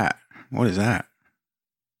 What is right? that? What is that?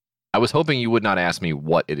 I was hoping you would not ask me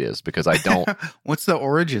what it is because I don't. What's the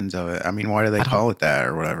origins of it? I mean, why do they call it that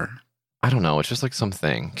or whatever? I don't know. It's just like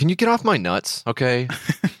something. Can you get off my nuts? Okay.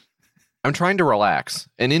 I'm trying to relax.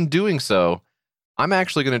 And in doing so, I'm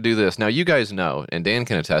actually going to do this. Now, you guys know, and Dan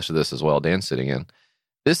can attest to this as well. Dan's sitting in.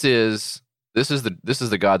 This is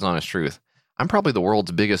the God's honest truth. I'm probably the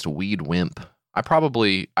world's biggest weed wimp. I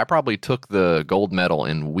probably took the gold medal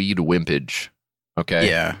in weed wimpage.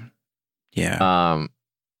 Okay. Yeah.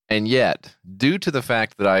 And yet, due to the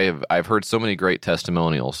fact that I've heard so many great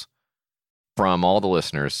testimonials from all the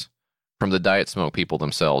listeners, from the Diet Smoke people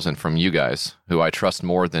themselves, and from you guys, who I trust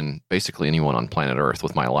more than basically anyone on planet Earth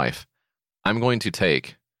with my life, I'm going to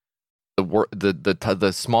take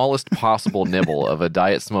the smallest possible nibble of a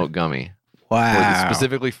Diet Smoke gummy. Wow.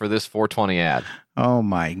 Specifically for this 420 ad. Oh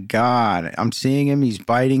my God. I'm seeing him. He's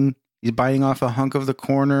biting off a hunk of the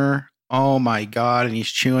corner. Oh my God. And he's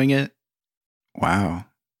chewing it. Wow.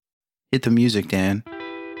 Hit the music, Dan.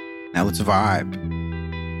 Now let's vibe.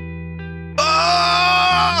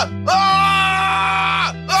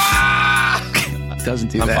 It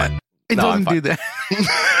doesn't do that. Fine. It doesn't do that.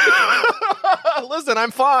 Listen,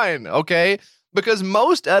 I'm fine, okay? Because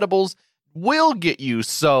most edibles will get you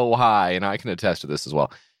so high, and I can attest to this as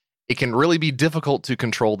well. It can really be difficult to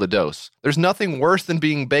control the dose. There's nothing worse than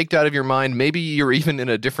being baked out of your mind. Maybe you're even in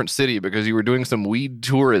a different city because you were doing some weed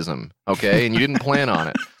tourism, okay? And you didn't plan on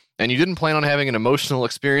it. And you didn't plan on having an emotional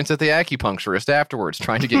experience at the acupuncturist afterwards,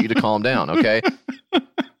 trying to get you to calm down, okay?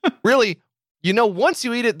 Really, you know, once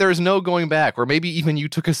you eat it, there's no going back. Or maybe even you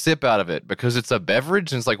took a sip out of it because it's a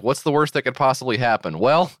beverage, and it's like, what's the worst that could possibly happen?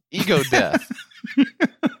 Well, ego death.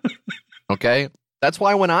 Okay? That's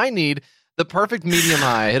why when I need the perfect medium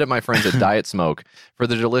high, I hit up my friends at Diet Smoke for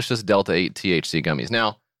the delicious Delta 8 THC gummies.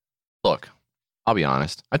 Now, look, I'll be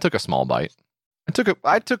honest. I took a small bite.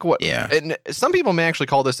 I took what? Yeah. And some people may actually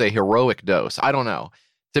call this a heroic dose. I don't know.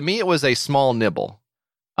 To me, it was a small nibble.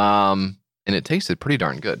 And it tasted pretty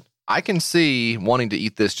darn good. I can see wanting to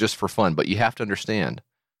eat this just for fun, but you have to understand,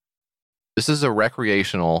 this is a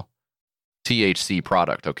recreational THC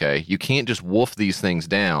product, okay? You can't just wolf these things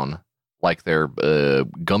down like they're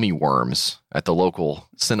gummy worms at the local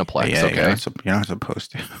Cineplex, Yeah, okay? you're not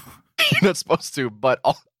supposed to. You're not supposed to, but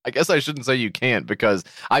I guess I shouldn't say you can't because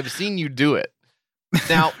I've seen you do it.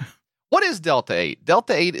 Now, what is Delta 8?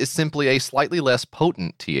 Delta 8 is simply a slightly less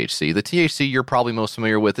potent THC. The THC you're probably most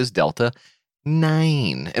familiar with is Delta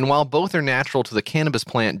 9. And while both are natural to the cannabis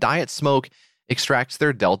plant, Diet Smoke extracts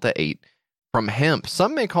their Delta 8 from hemp.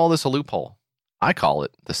 Some may call this a loophole. I call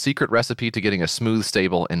it the secret recipe to getting a smooth,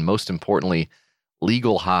 stable, and most importantly,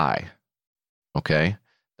 legal high. Okay?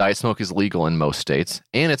 Diet Smoke is legal in most states,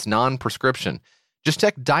 and it's non-prescription. Just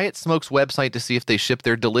check Diet Smoke's website to see if they ship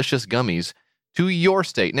their delicious gummies to your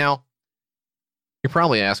state. Now, you're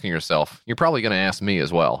probably asking yourself, you're probably going to ask me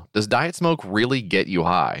as well, does Diet Smoke really get you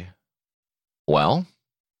high? Well,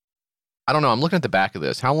 I don't know. I'm looking at the back of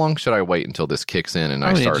this. How long should I wait until this kicks in and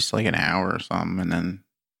Probably I start? just like an hour or something, and then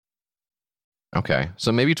Okay.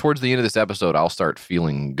 So maybe towards the end of this episode, I'll start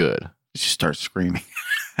feeling good. just start screaming.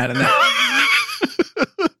 I don't know.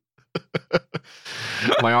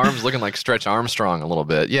 My arm's looking like Stretch Armstrong a little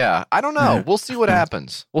bit. Yeah. I don't know. We'll see what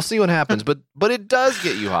happens. But it does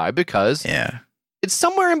get you high because Yeah. it's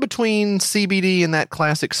somewhere in between CBD and that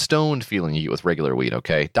classic stoned feeling you get with regular weed,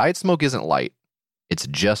 okay? Diet Smoke isn't light. It's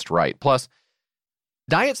just right. Plus,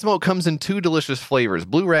 Diet Smoke comes in 2 delicious flavors,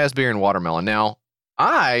 blue raspberry and watermelon. Now,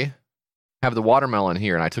 I have the watermelon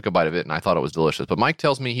here, and I took a bite of it, and I thought it was delicious. But Mike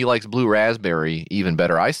tells me he likes blue raspberry even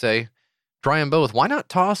better. I say, try them both. Why not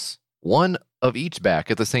toss one of each back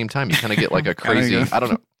at the same time? You kind of get like a crazy, I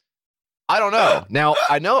don't know. Now,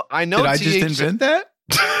 I know. Did I just invent that?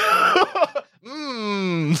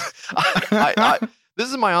 This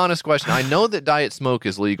is my honest question. I know that Diet Smoke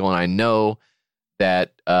is legal, and I know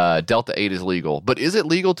that Delta 8 is legal. But is it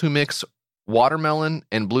legal to mix watermelon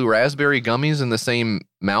and blue raspberry gummies in the same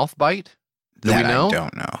mouth bite? Do we know? I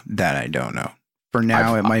don't know. That I don't know. For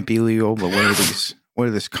now, it might be legal, but what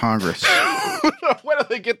are this Congress? When do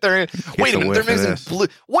they get their... Wait a minute, they're mixing blue...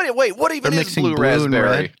 What even is blue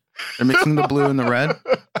raspberry? They're mixing the blue and the red?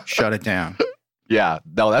 Shut it down. Yeah,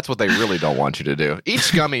 no, that's what they really don't want you to do.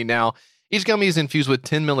 Each gummy is infused with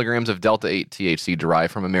 10 milligrams of Delta 8 THC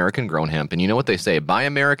derived from American-grown hemp. And you know what they say? Buy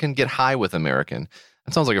American, get high with American.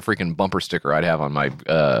 That sounds like a freaking bumper sticker I'd have on my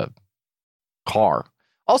car.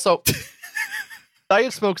 Also,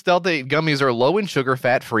 Diet Smoke's Delta 8 gummies are low in sugar,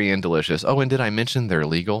 fat-free, and delicious. Oh, and did I mention they're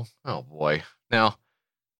legal? Oh, boy. Now,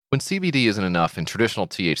 when CBD isn't enough and traditional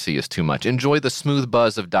THC is too much, enjoy the smooth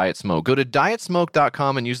buzz of Diet Smoke. Go to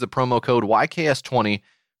dietsmoke.com and use the promo code YKS20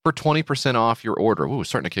 for 20% off your order. Ooh,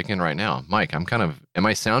 starting to kick in right now. Mike, am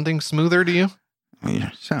I sounding smoother to you? You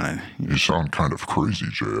sound kind of crazy,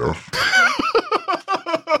 JF.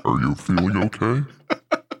 Are you feeling okay?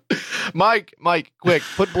 Mike, quick,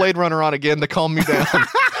 put Blade Runner on again to calm me down.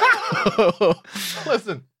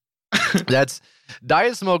 Listen, that's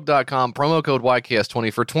dietsmoke.com, promo code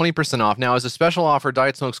YKS20 for 20% off. Now, as a special offer,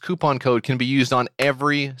 Diet Smoke's coupon code can be used on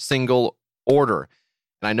every single order.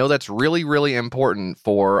 And I know that's really, really important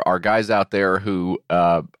for our guys out there who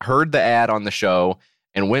heard the ad on the show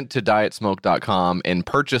and went to dietsmoke.com and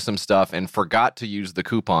purchased some stuff and forgot to use the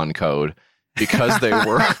coupon code because they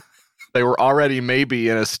were already maybe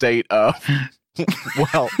in a state of,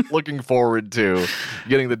 well, looking forward to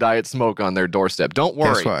getting the Diet Smoke on their doorstep. Don't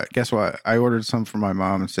worry. Guess what? I ordered some for my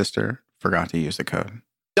mom and sister. Forgot to use the code.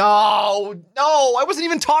 No, I wasn't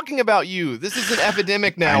even talking about you. This is an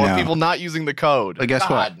epidemic now of people not using the code. But guess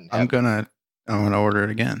what? I'm gonna order it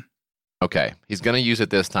again. Okay, he's gonna use it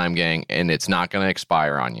this time, gang, and it's not gonna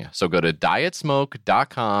expire on you. So go to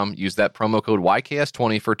dietsmoke.com, use that promo code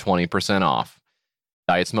YKS20 for 20% off.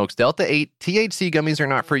 Diet Smoke's Delta 8 THC gummies are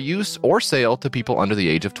not for use or sale to people under the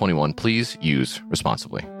age of 21. Please use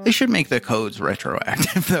responsibly. They should make the codes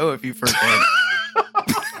retroactive, though, if you forget.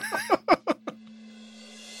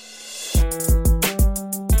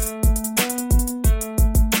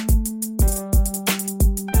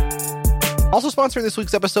 Also sponsoring this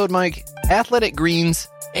week's episode, Mike, Athletic Greens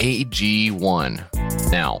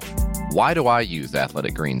AG1. Now, why do I use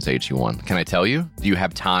Athletic Greens AG1? Can I tell you? Do you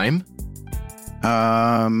have time?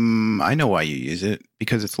 I know why you use it.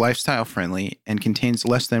 Because it's lifestyle friendly and contains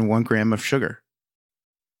less than 1 gram of sugar.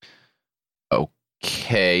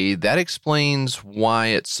 Okay, that explains why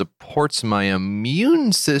it supports my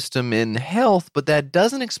immune system in health, but that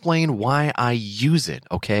doesn't explain why I use it,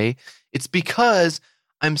 okay? It's because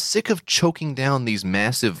I'm sick of choking down these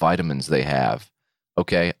massive vitamins they have.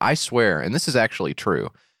 Okay, I swear, and this is actually true.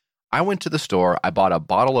 I went to the store, I bought a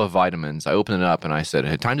bottle of vitamins, I opened it up, and I said,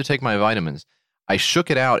 hey, time to take my vitamins. I shook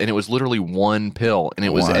it out, and it was literally one pill, and it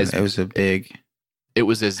was as big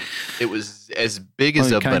as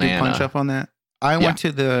a can banana. I do punch up on that? I went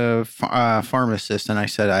to the pharmacist, and I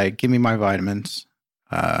said, give me my vitamins.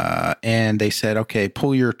 And they said, okay,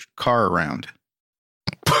 pull your car around.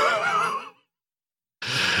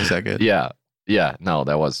 Is that good? Yeah. No,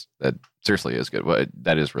 that seriously is good. But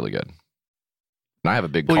that is really good. And I have a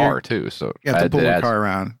big car too, so you have to pull your car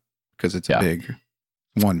around because it's a big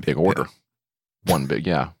order. One big,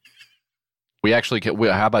 yeah. We actually can.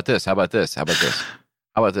 How about this?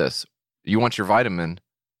 You want your vitamin?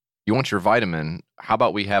 How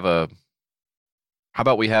about we have the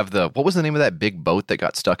what was the name of that big boat that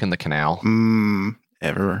got stuck in the canal?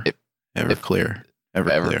 Everclear.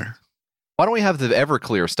 Why don't we have the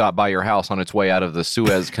Everclear stop by your house on its way out of the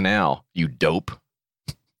Suez Canal? You dope.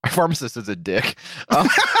 My pharmacist is a dick.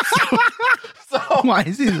 Why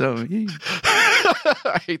is he so mean?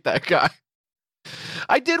 I hate that guy.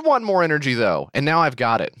 I did want more energy, though, and now I've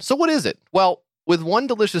got it. So what is it? Well, with one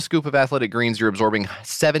delicious scoop of Athletic Greens, you're absorbing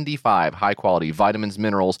 75 high-quality vitamins,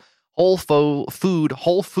 minerals, whole food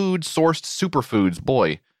sourced superfoods.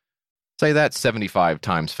 Boy, say that 75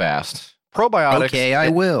 times fast. Probiotics. Okay, I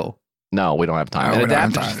will. No, we don't have time. We don't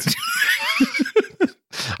have time.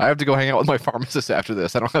 I have to go hang out with my pharmacist after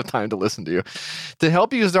this. I don't have time to listen to you. To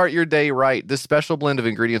help you start your day right, this special blend of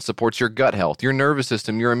ingredients supports your gut health, your nervous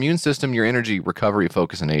system, your immune system, your energy, recovery,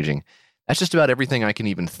 focus, and aging. That's just about everything I can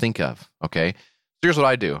even think of, okay? Here's what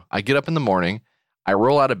I do. I get up in the morning, I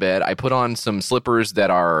roll out of bed, I put on some slippers that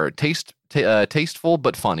are tasteful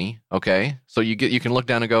but funny, okay? So you can look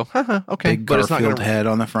down and go, okay. Big Garfield head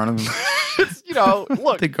on the front of him. It's,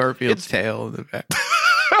 look. The Garfield's tail in the back.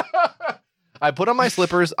 I put on my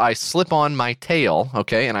slippers, I slip on my tail,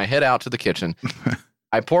 okay, and I head out to the kitchen.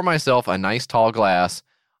 I pour myself a nice tall glass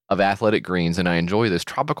of Athletic Greens, and I enjoy this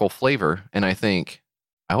tropical flavor, and I think,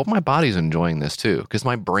 I hope my body's enjoying this too, because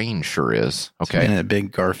my brain sure is, okay? In a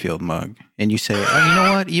big Garfield mug. And you say, oh, you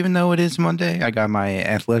know what? Even though it is Monday, I got my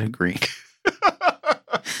Athletic Green.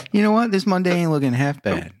 You know what? This Monday ain't looking half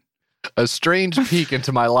bad. A strange peek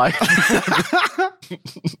into my life.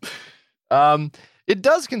 It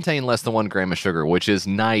does contain less than 1 gram of sugar, which is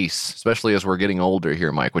nice, especially as we're getting older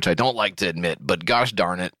here, Mike, which I don't like to admit, but gosh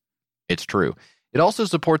darn it, it's true. It also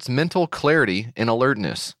supports mental clarity and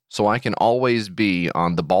alertness, so I can always be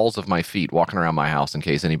on the balls of my feet walking around my house in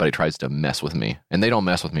case anybody tries to mess with me. And they don't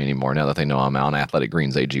mess with me anymore now that they know I'm on Athletic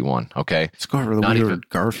Greens AG1, okay? Let's go over to the weird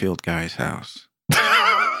Garfield guy's house.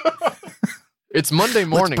 It's Monday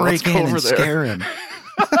morning. Let's break in over and there. Scare him.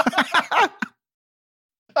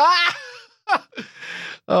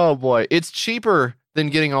 Oh, boy. It's cheaper than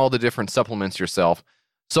getting all the different supplements yourself.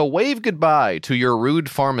 So wave goodbye to your rude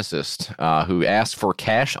pharmacist who asked for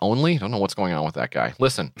cash only. Don't know what's going on with that guy.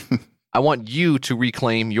 Listen, I want you to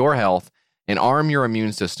reclaim your health and arm your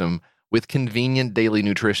immune system with convenient daily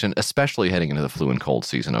nutrition, especially heading into the flu and cold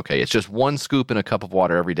season, okay? It's just 1 scoop in a cup of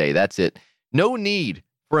water every day. That's it. No need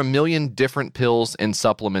for a million different pills and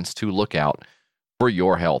supplements to look out for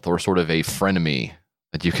your health, or sort of a frenemy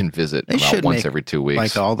that you can visit about once every 2 weeks.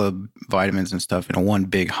 Like all the vitamins and stuff in one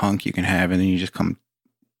big hunk you can have, and then you just come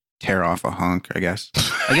tear off a hunk, I guess.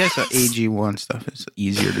 I guess the AG1 stuff is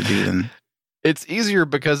easier to do than... It's easier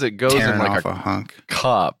because it goes in like a hunk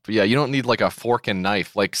cup. Yeah, you don't need like a fork and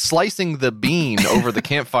knife. Like slicing the bean over the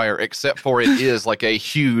campfire, except for it is like a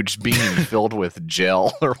huge bean filled with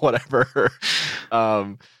gel or whatever.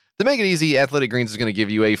 To make it easy, Athletic Greens is going to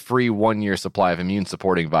give you a free 1-year supply of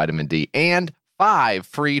immune-supporting vitamin D and 5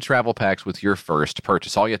 free travel packs with your first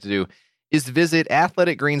purchase. All you have to do is visit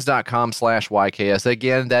athleticgreens.com/YKS.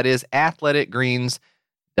 Again, that is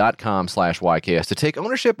athleticgreens.com/YKS to take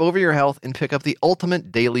ownership over your health and pick up the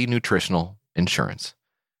ultimate daily nutritional insurance.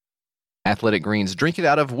 Athletic Greens, drink it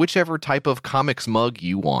out of whichever type of comics mug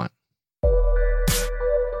you want.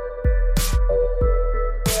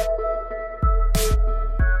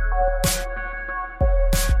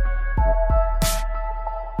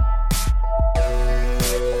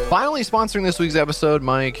 Finally sponsoring this week's episode,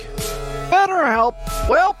 Mike, BetterHelp.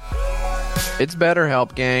 Well, it's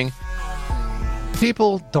BetterHelp, gang.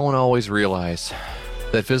 People don't always realize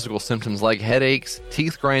that physical symptoms like headaches,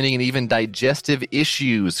 teeth grinding, and even digestive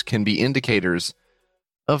issues can be indicators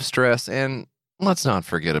of stress. And let's not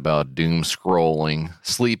forget about doom scrolling,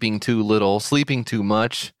 sleeping too little, sleeping too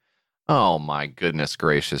much. Oh my goodness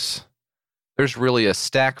gracious. There's really a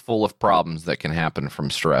stack full of problems that can happen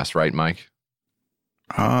from stress, right, Mike?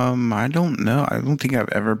 I don't know. I don't think I've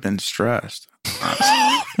ever been stressed.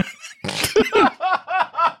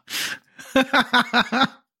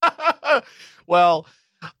 Well,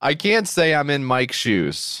 I can't say I'm in Mike's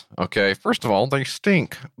shoes. Okay. First of all, they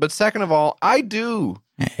stink. But second of all, I do.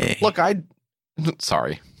 Hey. Look,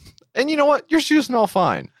 sorry. And you know what? Your shoes smell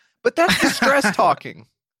fine. But that's the stress talking.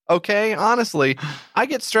 Okay. Honestly, I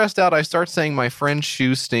get stressed out. I start saying my friend's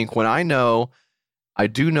shoes stink when I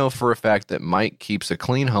do know for a fact that Mike keeps a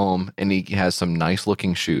clean home and he has some nice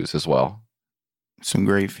looking shoes as well. Some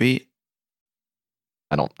great feet.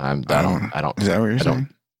 I don't. Is that what you're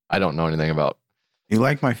saying? I don't know anything about. You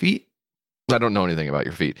like my feet? I don't know anything about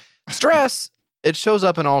your feet. Stress, it shows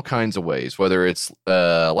up in all kinds of ways, whether it's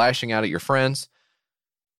lashing out at your friends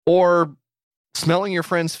or smelling your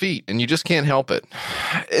friend's feet, and you just can't help it.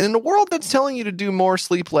 In a world that's telling you to do more,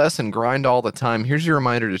 sleep less, and grind all the time, here's your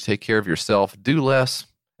reminder to take care of yourself, do less,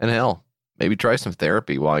 and hell, maybe try some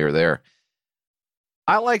therapy while you're there.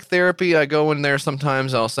 I like therapy. I go in there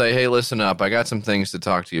sometimes. I'll say, hey, listen up. I got some things to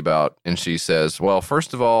talk to you about. And she says, well,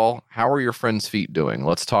 first of all, how are your friend's feet doing?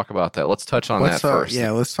 Let's talk about that. Let's touch on that first.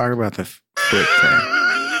 Yeah, let's talk about the foot thing.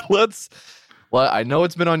 I know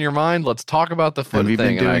it's been on your mind. Let's talk about the foot thing. You've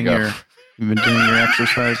been doing your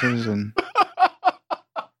exercises and...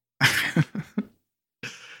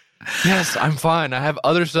 Yes, I'm fine. I have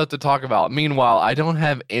other stuff to talk about. Meanwhile, I don't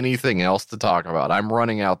have anything else to talk about. I'm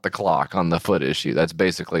running out the clock on the foot issue. That's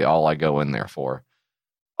basically all I go in there for.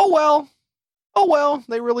 Oh, well,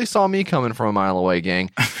 they really saw me coming from a mile away, gang.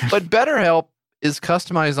 But BetterHelp is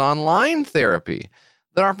customized online therapy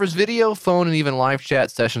that offers video, phone, and even live chat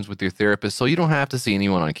sessions with your therapist, so you don't have to see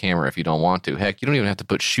anyone on camera if you don't want to. Heck, you don't even have to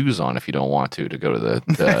put shoes on if you don't want to go to the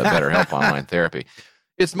BetterHelp online therapy.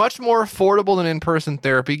 It's much more affordable than in-person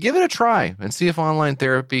therapy. Give it a try and see if online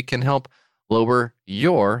therapy can help lower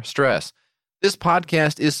your stress. This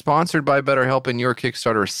podcast is sponsored by BetterHelp, and your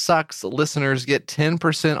Kickstarter sucks. Listeners get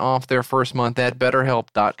 10% off their first month at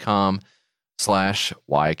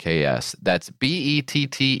betterhelp.com/YKS. That's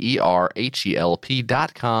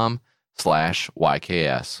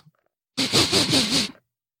BETTERHELP.com/YKS.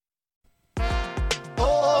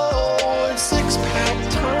 Oh, it's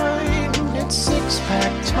six-pack time. It's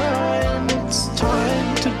six-pack time. It's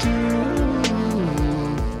time to do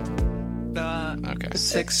Okay.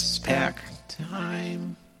 Six-pack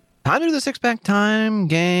time. Time to do the six-pack time,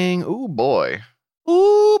 gang. Ooh, boy.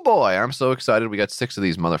 I'm so excited. We got 6 of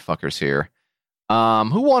these motherfuckers here.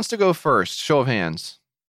 Who wants to go first? Show of hands.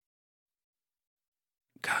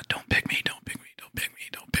 God, don't pick me. Don't pick me. Don't pick me.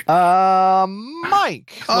 Don't pick me.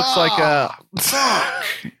 Mike. Looks like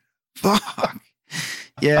Fuck.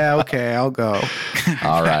 Yeah, okay, I'll go.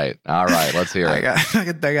 All right. Let's hear it.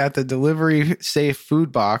 I got the delivery safe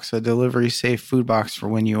food box, a delivery safe food box for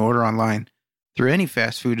when you order online through any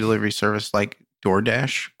fast food delivery service like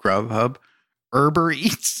DoorDash, Grubhub, Urber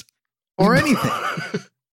Eats, or anything.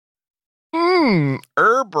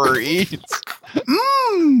 Urber Eats.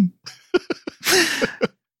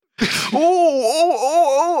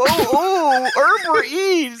 Urber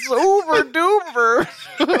Eats. Uber Duber.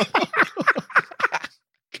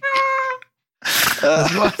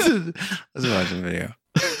 Let's watch the video.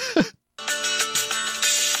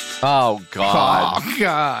 Oh, God. Oh,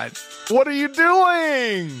 God. What are you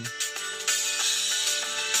doing?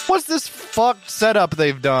 What's this fucked setup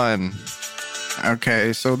they've done?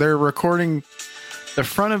 Okay, so they're recording the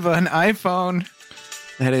front of an iPhone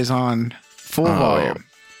that is on full volume.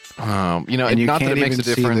 You know, and not that it makes a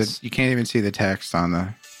difference. You can't even see the text on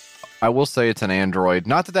the... I will say it's an Android.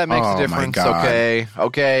 Not that makes a difference. My God.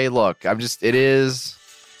 Okay. Look, it is.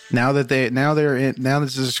 Now this is a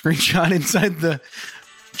screenshot inside the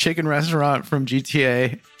chicken restaurant from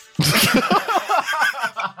GTA.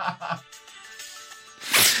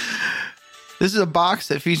 This is a box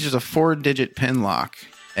that features a 4-digit pin lock,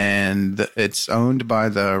 and it's owned by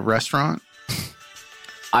the restaurant.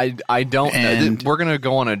 I don't know. We're going to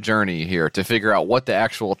go on a journey here to figure out what the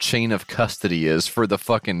actual chain of custody is for the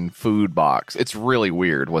fucking food box. It's really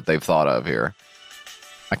weird what they've thought of here.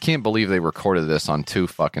 I can't believe they recorded this on 2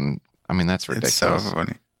 fucking... I mean, that's ridiculous. It's so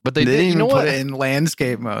funny. But they didn't even put it in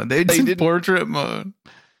landscape mode. They did portrait mode.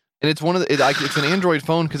 And it's it's an Android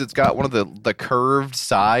phone because it's got one of the curved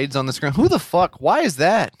sides on the screen. Who the fuck? Why is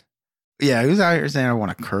that? Yeah, who's out here saying I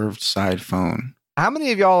want a curved side phone? How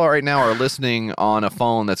many of y'all right now are listening on a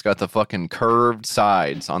phone that's got the fucking curved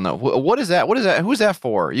sides on the... What is that? Who's that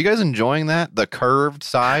for? Are you guys enjoying that? The curved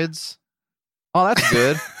sides? Oh, that's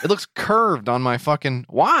good. It looks curved on my fucking...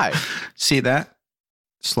 Why? See that?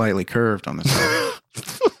 Slightly curved on the side.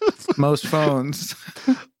 Most phones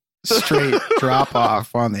straight drop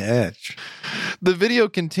off on the edge. The video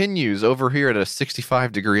continues over here at a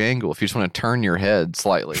 65-degree angle if you just want to turn your head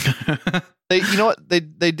slightly. You know what?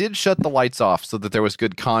 They did shut the lights off so that there was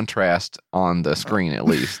good contrast on the screen at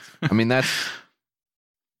least. I mean, that's...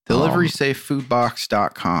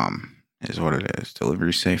 DeliverySafeFoodBox.com is what it is.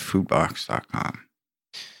 DeliverySafeFoodBox.com.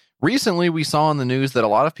 Recently, we saw in the news that a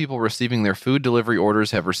lot of people receiving their food delivery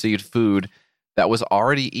orders have received food that was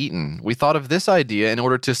already eaten. We thought of this idea in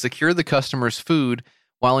order to secure the customer's food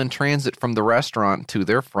while in transit from the restaurant to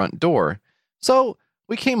their front door. So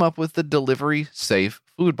we came up with the Delivery Safe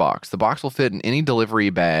Food Box. The box will fit in any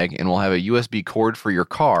delivery bag and will have a USB cord for your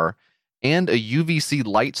car and a UVC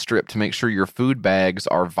light strip to make sure your food bags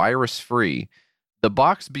are virus-free. The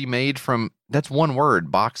box be made from, that's one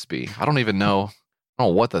word, box be. I don't even know.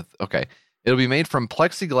 Okay. It'll be made from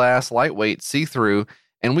plexiglass, lightweight, see-through,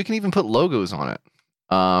 and we can even put logos on it.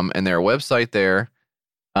 And their website there,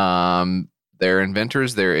 their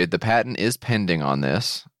inventors, the patent is pending on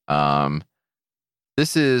this.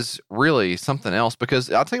 This is really something else because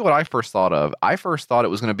I'll tell you what I first thought of. I first thought it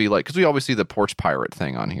was going to be like, because we always see the porch pirate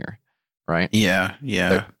thing on here, right? Yeah.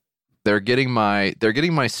 They're getting my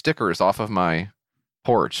stickers off of my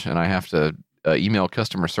porch, and I have to email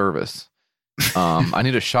customer service. I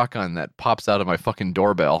need a shotgun that pops out of my fucking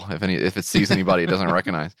doorbell if it sees anybody it doesn't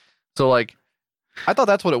recognize. So like, I thought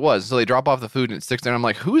that's what it was. So they drop off the food and it sticks there. And I'm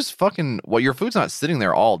like, your food's not sitting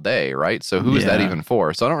there all day, right? So who is that even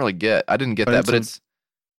for? So I didn't get that, but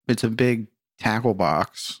it's a big tackle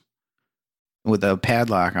box with a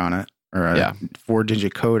padlock on it or a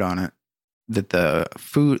 4-digit code on it that the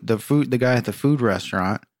guy at the food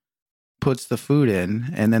restaurant puts the food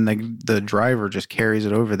in, and then the driver just carries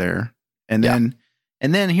it over there. And then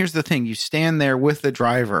here's the thing. You stand there with the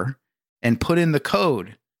driver and put in the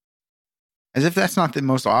code. As if that's not the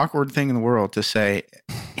most awkward thing in the world to say,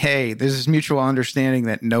 hey, there's this mutual understanding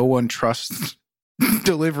that no one trusts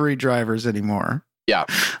delivery drivers anymore. Yeah.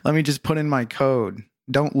 Let me just put in my code.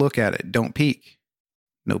 Don't look at it. Don't peek.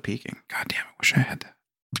 No peeking. God damn it. Wish I had that.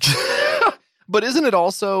 But isn't it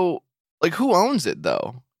also, like, who owns it,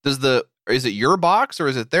 though? Is it your box or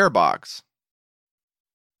is it their box?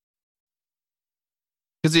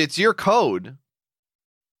 Because it's your code,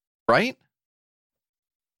 right?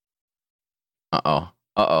 Uh-oh.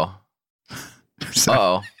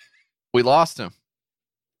 We lost him.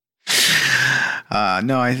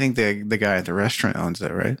 No, I think the guy at the restaurant owns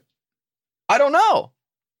it, right? I don't know.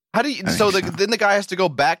 How do you? Then the guy has to go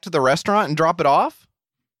back to the restaurant and drop it off?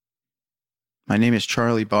 My name is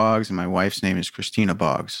Charlie Boggs, and my wife's name is Christina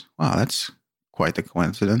Boggs. Wow, that's quite the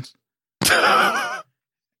coincidence.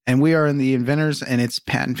 And we are in the inventors, and it's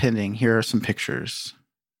patent pending. Here are some pictures.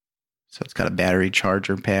 So it's got a battery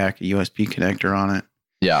charger pack, a USB connector on it.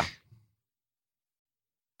 Yeah.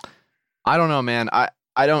 I don't know, man. I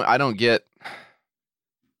don't get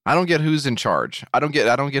who's in charge. I don't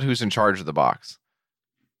get who's in charge of the box.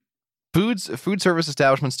 Food service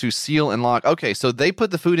establishments to seal and lock. Okay, so they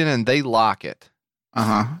put the food in and they lock it.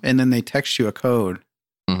 And then they text you a code.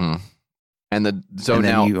 Mm-hmm. And then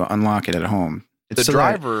you unlock it at home. It's the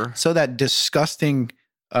driver. So that disgusting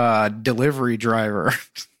delivery driver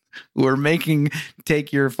who are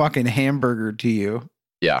take your fucking hamburger to you.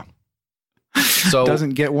 Yeah. So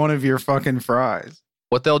doesn't get one of your fucking fries.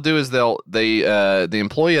 What they'll do is the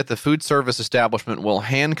employee at the food service establishment will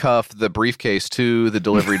handcuff the briefcase to the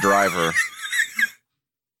delivery driver.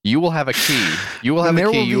 You will have a key. You will have a key.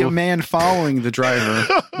 There will be a man following the driver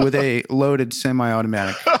with a loaded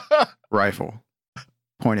semi-automatic rifle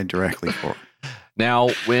pointed directly for. Now,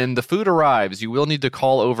 when the food arrives, you will need to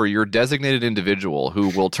call over your designated individual who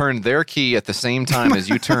will turn their key at the same time as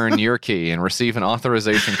you turn your key and receive an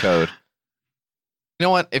authorization code. You know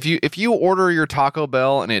what? If you order your Taco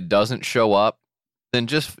Bell and it doesn't show up, then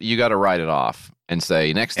you got to write it off and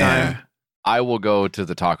say, next time I will go to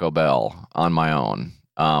the Taco Bell on my own.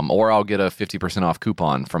 Or I'll get a 50% off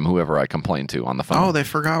coupon from whoever I complained to on the phone. Oh, they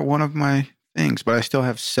forgot one of my things, but I still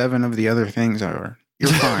have 7 of the other things I ordered.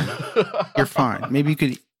 You're fine. You're fine. Maybe you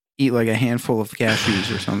could eat like a handful of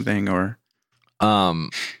cashews or something, or I'm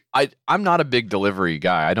not a big delivery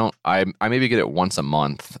guy. I maybe get it once a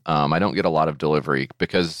month. I don't get a lot of delivery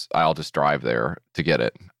because I'll just drive there to get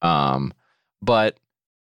it. But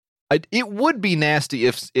it would be nasty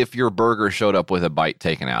if your burger showed up with a bite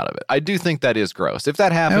taken out of it. I do think that is gross. If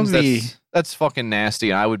that happens, that's fucking nasty,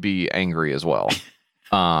 and I would be angry as well.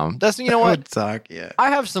 That's you know what? Would suck, yeah. I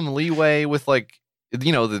have some leeway with like,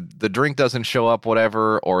 you know, the drink doesn't show up,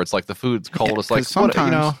 whatever, or it's like the food's cold. It's like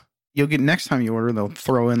sometimes, you'll get next time you order, they'll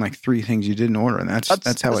throw in like 3 things you didn't order, and that's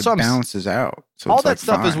how it balances out. So all it's that like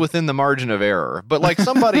stuff is fine. within the margin of error. But like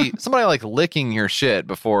somebody like licking your shit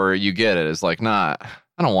before you get it is like, nah,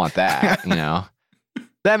 I don't want that. You know,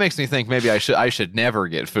 that makes me think maybe I should never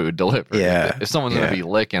get food delivered. Yeah. If someone's gonna be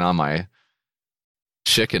licking on my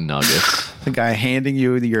chicken nuggets, The guy handing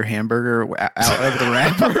you your hamburger out of the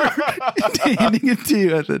wrapper, handing it to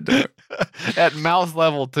you at the door. at mouth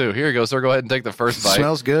level too. Here you go, sir. Go ahead and take the first bite.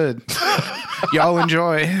 Smells good. Y'all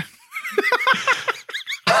enjoy.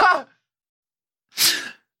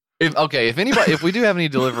 If we do have any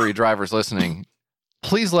delivery drivers listening,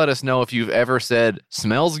 please let us know if you've ever said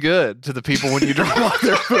 "smells good" to the people when you drop off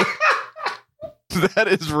their food. That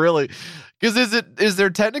is really, because is there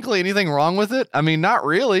technically anything wrong with it? I mean, not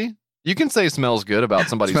really. You can say "smells good" about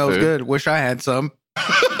somebody's Smells food. good. Wish I had some.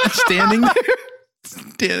 Standing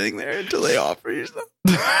there until they offer you some.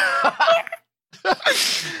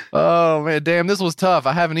 Oh man, damn, this was tough.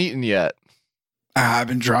 I haven't eaten yet. I've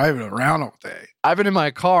been driving around all day. I've been in my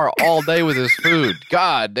car all day with this food.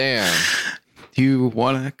 God damn. Do you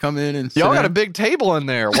want to come in and sit Y'all got a down? big table in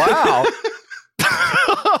there. Wow.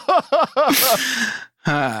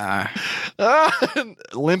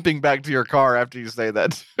 Limping back to your car after you say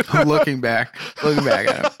that. looking back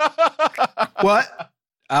at him. What?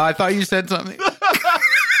 I thought you said something.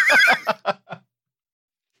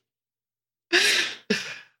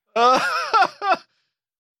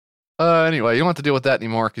 Anyway, you don't have to deal with that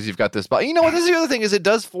anymore because you've got this. But you know what? This is the other thing is it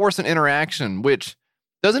does force an interaction, which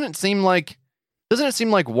doesn't it seem like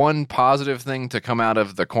one positive thing to come out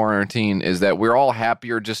of the quarantine is that we're all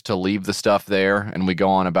happier just to leave the stuff there and we go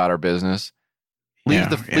on about our business. Leave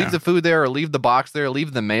the food there, or leave the box there,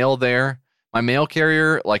 leave the mail there. My mail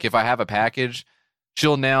carrier, like if I have a package,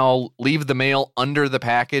 she'll now leave the mail under the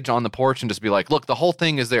package on the porch and just be like, "Look, the whole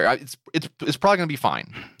thing is there. It's probably gonna be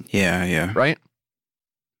fine." Yeah. Right?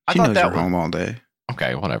 She knows you're home all day.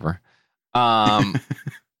 Okay, whatever. I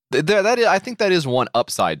think that is one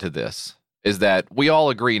upside to this, is that we all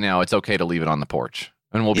agree now it's okay to leave it on the porch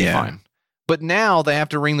and we'll be fine. But now they have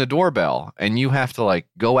to ring the doorbell and you have to like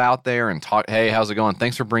go out there and talk. Hey, how's it going?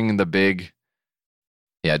 Thanks for bringing the big.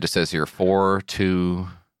 Yeah, it just says here 4, 2,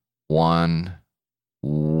 1,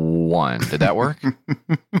 1. Did that work?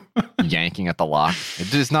 Yanking at the lock.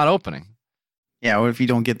 It's not opening. Yeah, what if you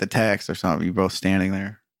don't get the text or something? You're both standing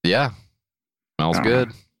there. Yeah. Smells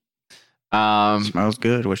good. Smells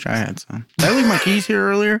good. Wish I had some. Did I leave my keys here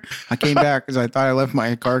earlier? I came back because I thought I left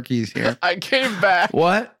my car keys here. I came back.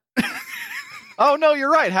 What? Oh, no, you're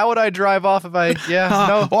right. How would I drive off if I... Yeah,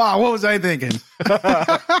 no. Wow, what was I thinking?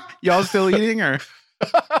 Y'all still eating or...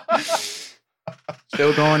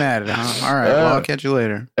 Still going at it, huh? All right, well, I'll catch you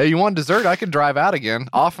later. Hey, you want dessert? I could drive out again.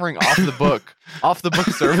 Offering off the book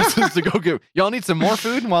services to go get... Y'all need some more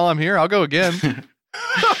food while I'm here? I'll go again.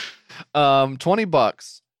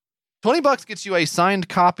 $20. $20 gets you a signed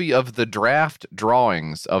copy of the draft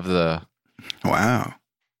drawings of the... Wow.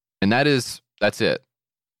 And that's it.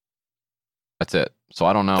 That's it. So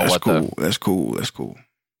I don't know That's cool.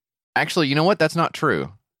 Actually, you know what? That's not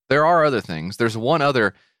true. There are other things. There's one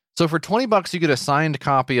other. So for $20, you get a signed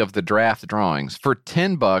copy of the draft drawings. For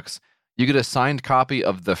 $10, you get a signed copy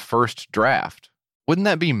of the first draft. Wouldn't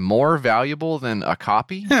that be more valuable than a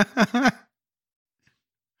copy?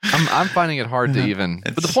 I'm finding it hard to even.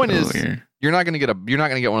 But the point is, weird. you're not going to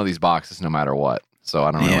get one of these boxes no matter what. So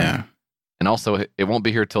I don't know. Yeah. And also, it won't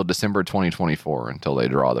be here till December 2024 until they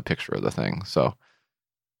draw the picture of the thing. So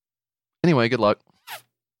anyway, good luck.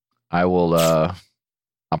 I will.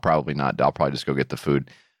 I'll probably not. I'll probably just go get the food.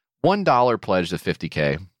 $1 pledge to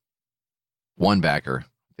 50K. One backer.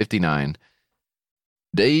 59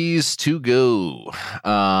 days to go.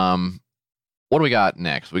 What do we got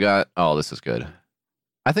next? Oh, this is good.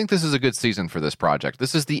 I think this is a good season for this project.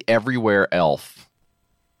 This is the Everywhere Elf.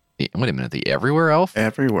 Wait a minute, the Everywhere Elf?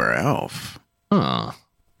 Everywhere Elf. Huh.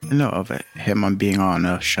 I know of him on being on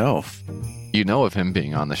a shelf. You know of him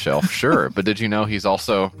being on the shelf, sure. But did you know he's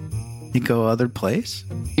also... He go other place?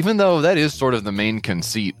 Even though that is sort of the main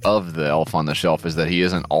conceit of the Elf on the Shelf is that he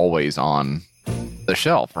isn't always on the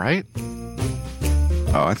shelf, right?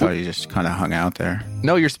 Oh, I thought he just kind of hung out there.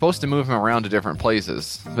 No, you're supposed to move him around to different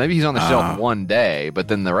places. Maybe he's on the shelf one day, but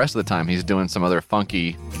then the rest of the time he's doing some other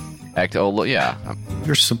funky act. Oh, yeah.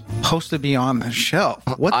 You're supposed to be on the shelf.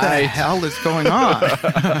 What the hell is going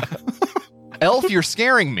on? Elf, you're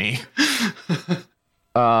scaring me.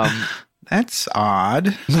 That's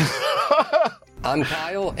odd. I'm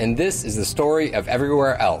Kyle, and this is the story of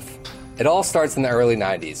Everywhere Elf. It all starts in the early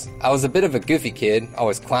 90s. I was a bit of a goofy kid,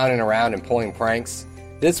 always clowning around and pulling pranks.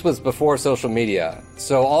 This was before social media,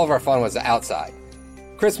 so all of our fun was outside.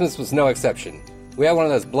 Christmas was no exception. We had one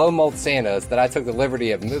of those blow mold Santas that I took the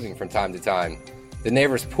liberty of moving from time to time. The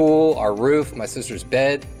neighbor's pool, our roof, my sister's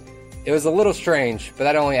bed. It was a little strange, but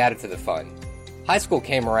that only added to the fun. High school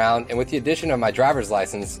came around, and with the addition of my driver's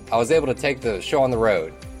license, I was able to take the show on the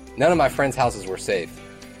road. None of my friends' houses were safe.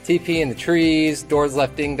 TP in the trees, doors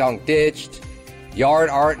left ding-dong ditched,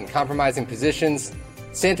 yard art in compromising positions.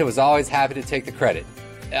 Santa was always happy to take the credit.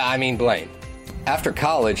 I mean blame. After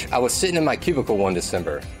college, I was sitting in my cubicle one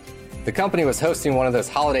December. The company was hosting one of those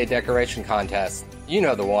holiday decoration contests. You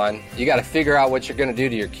know the one. You gotta figure out what you're gonna do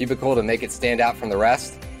to your cubicle to make it stand out from the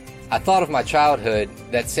rest. I thought of my childhood,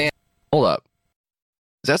 that Santa... Hold up.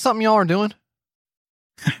 Is that something y'all are doing?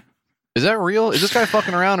 Is that real? Is this guy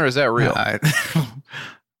fucking around or is that real?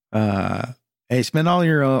 Hey, spend all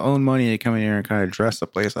your own money to come in here and kind of dress the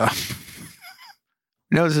place up.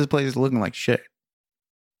 Notice this place is looking like shit.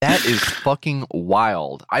 That is fucking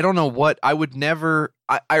wild. I don't know what I would never.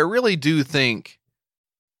 I really do think.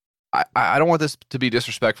 I don't want this to be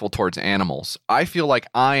disrespectful towards animals. I feel like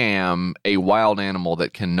I am a wild animal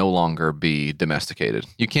that can no longer be domesticated.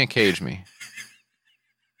 You can't cage me.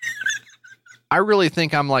 I really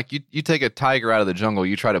think I'm like you take a tiger out of the jungle,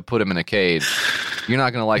 you try to put him in a cage, you're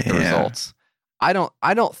not going to like the results. I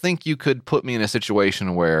don't think you could put me in a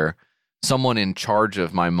situation where someone in charge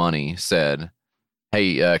of my money said,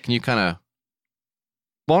 "Hey, can you kind of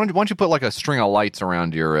why don't you put like a string of lights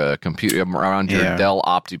around your computer, around your Dell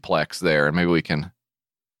Optiplex there, and maybe we can."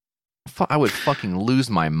 I would fucking lose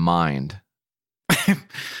my mind.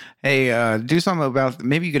 Hey, do something about,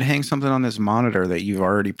 maybe you could hang something on this monitor that you've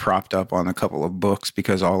already propped up on a couple of books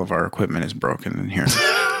because all of our equipment is broken in here.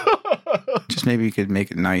 Just maybe you could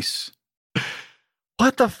make it nice.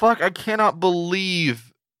 What the fuck? I cannot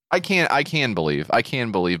believe. I can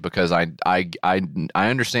believe because I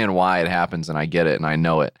understand why it happens and I get it and I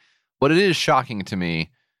know it. But it is shocking to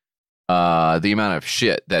me the amount of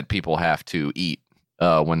shit that people have to eat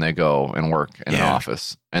when they go and work in an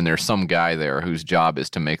office, and there's some guy there whose job is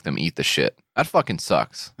to make them eat the shit. That fucking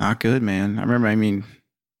sucks. Not good, man. I remember,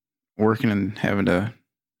 working and having to,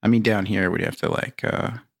 down here we'd have to like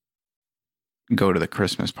go to the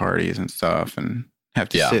Christmas parties and stuff and have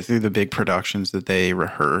to sit through the big productions that they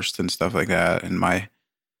rehearsed and stuff like that. And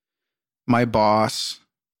my boss,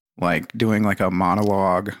 like doing like a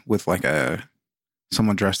monologue with like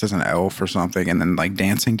someone dressed as an elf or something, and then like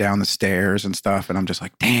dancing down the stairs and stuff. And I'm just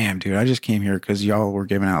like, damn, dude, I just came here because y'all were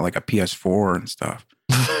giving out like a PS4 and stuff.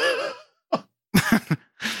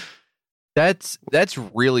 That's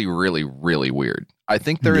really, really, really weird. I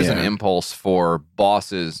think there is an impulse for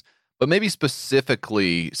bosses, but maybe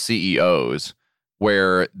specifically CEOs,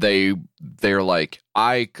 where they're like,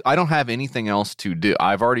 I don't have anything else to do.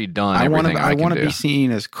 I've already done everything I want to be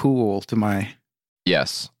seen as cool to my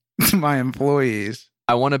to my employees.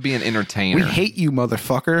 I want to be an entertainer. We hate you,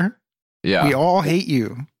 motherfucker. Yeah. We all hate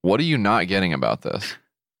you. What are you not getting about this?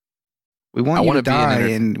 We want you to die,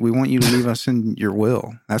 and we want you to leave us in your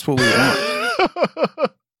will. That's what we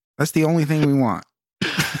want. That's the only thing we want.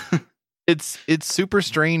 It's super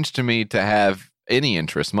strange to me to have any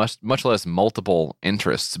interest, much less multiple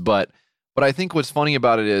interests. But I think what's funny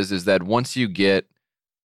about it is that once you get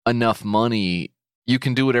enough money, you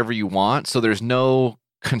can do whatever you want. So there's no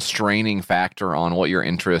constraining factor on what your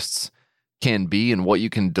interests can be and what you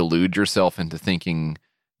can delude yourself into thinking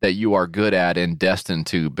that you are good at and destined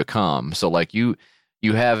to become. So like you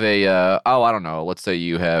have a, I don't know, let's say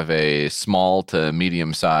you have a small to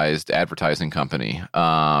medium sized advertising company.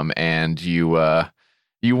 And you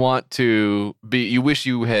want to be, you wish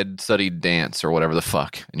you had studied dance or whatever the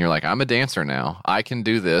fuck. And you're like, I'm a dancer now. I can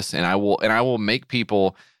do this. And I will make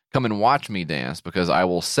people come and watch me dance because I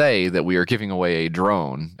will say that we are giving away a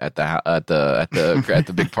drone at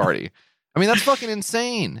the big party. I mean, that's fucking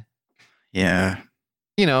insane. Yeah.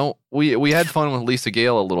 We had fun with Lisa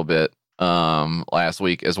Gale a little bit last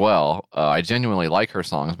week as well. I genuinely like her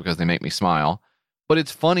songs because they make me smile. But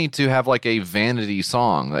it's funny to have like a vanity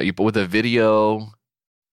song that you put with a video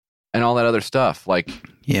and all that other stuff. Like,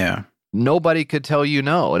 nobody could tell you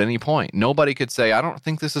no at any point. Nobody could say, I don't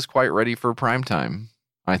think this is quite ready for prime time.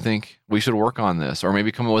 I think we should work on this, or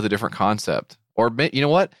maybe come up with a different concept, or you know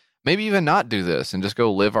what? Maybe even not do this and just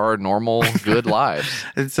go live our normal good lives.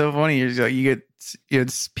 It's so funny. You get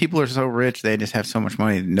people are so rich, they just have so much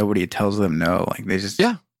money that nobody tells them no. Like they just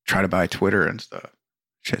try to buy Twitter and stuff.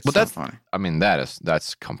 Shit's but that's funny. I mean,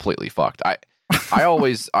 that's completely fucked. I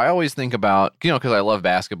always think about, because I love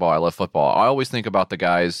basketball, I love football. I always think about the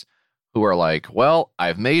guys who are like, well,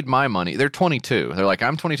 I've made my money. They're 22. They're like,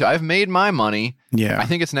 I'm 22. I've made my money. Yeah. I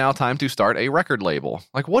think it's now time to start a record label.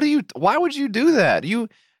 Like, why would you do that?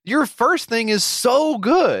 your first thing is so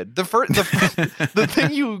good. The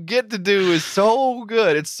thing you get to do is so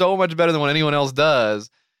good. It's so much better than what anyone else does.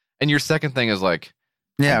 And your second thing is like,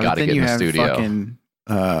 Yeah, I but gotta then get you in the have studio. fucking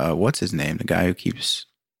what's his name? The guy who keeps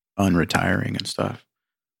unretiring and stuff.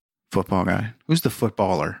 Football guy. Who's the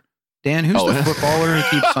footballer? Dan, who's the footballer who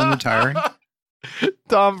keeps unretiring?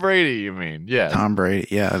 Tom Brady, you mean? Yeah. Tom Brady.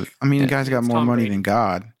 Yeah. I mean, the guy's got more Tom money Brady. than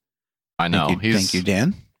God. I know. Thank you,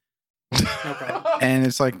 Dan. No problem. And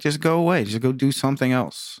it's like, just go away. Just go do something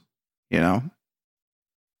else. You know?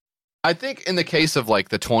 I think in the case of like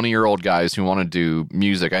the 20-year-old guys who want to do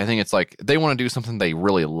music, I think it's like they want to do something they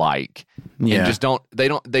really like. Yeah. And just don't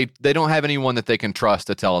have anyone that they can trust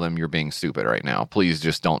to tell them you're being stupid right now.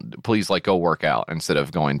 Please like go work out instead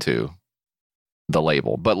of going to the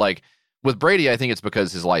label. But like with Brady, I think it's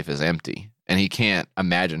because his life is empty and he can't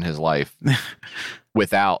imagine his life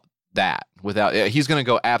without that. He's going to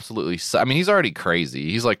go absolutely. I mean, he's already crazy.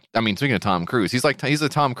 He's like, I mean, speaking of Tom Cruise, he's a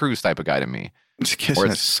Tom Cruise type of guy to me. Just kissing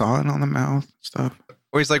his son on the mouth and stuff.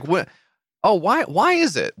 Where he's like, what? Oh, why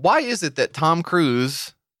is it? Why is it that Tom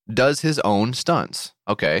Cruise does his own stunts?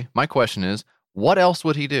 Okay. My question is, what else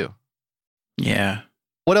would he do? Yeah.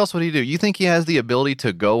 What else would he do? You think he has the ability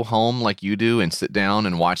to go home like you do and sit down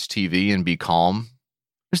and watch TV and be calm?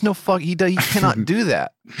 There's no fuck. He cannot do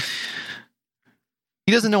that.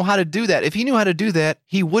 He doesn't know how to do that. If he knew how to do that,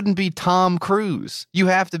 he wouldn't be Tom Cruise. You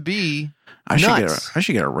have to be nuts. I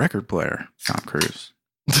should get a record player, Tom Cruise.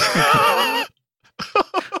 I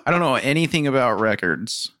don't know anything about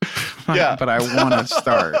records. Yeah. But I want to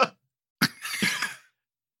start.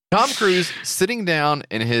 Tom Cruise sitting down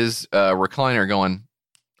in his recliner going,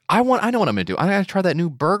 I know what I'm gonna do. I'm gonna try that new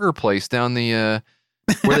burger place down the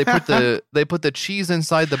where they put the cheese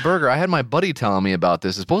inside the burger. I had my buddy telling me about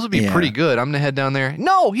this. It's supposed to be pretty good. I'm gonna head down there.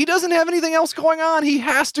 No, he doesn't have anything else going on. He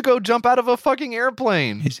has to go jump out of a fucking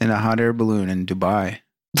airplane. He's in a hot air balloon in Dubai.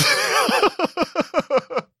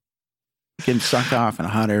 Getting sucked off in a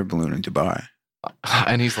hot air balloon in Dubai.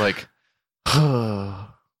 And he's like, I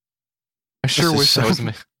sure wish I was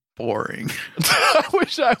boring. I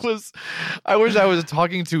wish I was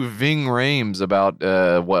talking to Ving Rhames about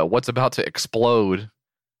what's about to explode.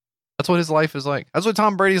 That's what his life is like. That's what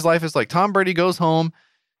Tom Brady's life is like. Tom Brady goes home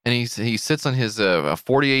and he sits on his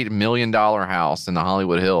 $48 million house in the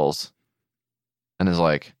Hollywood Hills and is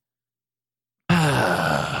like,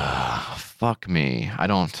 fuck me. I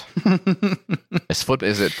don't.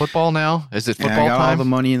 Is it football now? Is it football I got time? all the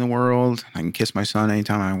money in the world. I can kiss my son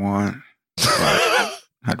anytime I want. But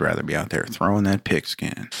I'd rather be out there throwing that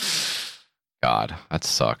pigskin. God, that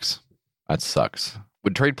sucks. That sucks.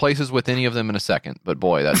 Would trade places with any of them in a second, but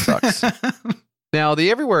boy, that sucks. Now, the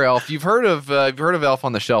Everywhere Elf, you've heard of Elf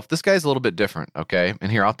on the Shelf. This guy's a little bit different, okay?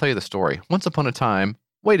 And here, I'll tell you the story. Once upon a time,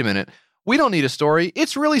 wait a minute, we don't need a story.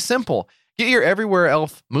 It's really simple. Get your Everywhere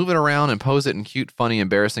Elf, move it around, and pose it in cute, funny,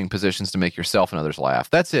 embarrassing positions to make yourself and others laugh.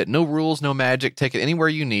 That's it. No rules, no magic. Take it anywhere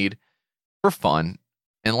you need for fun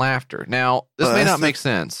and laughter. Now, this may not make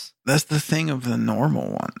sense. That's the thing of the normal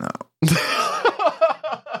one, though.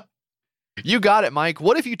 You got it, Mike.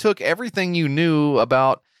 What if you took everything you knew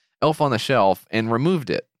about Elf on the Shelf and removed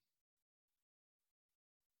it?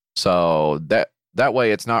 So that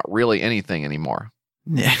way it's not really anything anymore.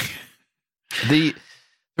 Yeah.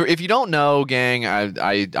 If you don't know, gang,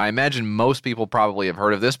 I imagine most people probably have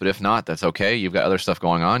heard of this, but if not, that's okay. You've got other stuff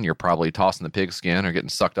going on. You're probably tossing the pigskin or getting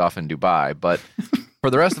sucked off in Dubai. But for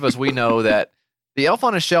the rest of us, we know that the Elf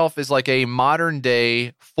on a Shelf is like a modern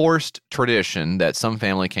day forced tradition that some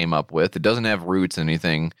family came up with. It doesn't have roots in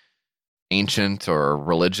anything ancient or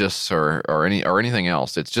religious or anything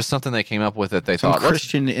else. It's just something they came up with that they Some thought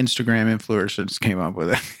Christian Instagram influencers came up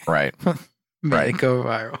with it. Right. Right. Go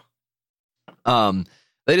viral.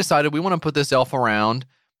 They decided we want to put this elf around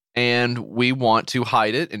and we want to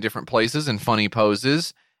hide it in different places in funny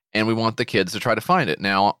poses, and we want the kids to try to find it.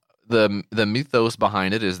 Now, the mythos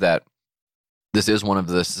behind it is that this is one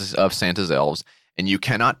of Santa's elves, and you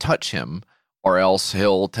cannot touch him or else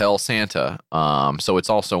he'll tell Santa. So it's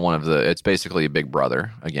also it's basically a big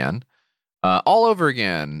brother again, all over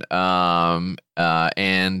again.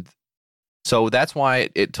 And so that's why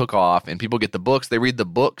it took off, and people get the books. They read the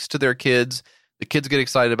books to their kids. The kids get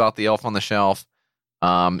excited about the Elf on the Shelf.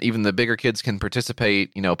 Even the bigger kids can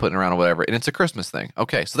participate, putting around or whatever. And it's a Christmas thing.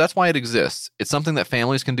 Okay, so that's why it exists. It's something that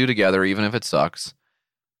families can do together, even if it sucks.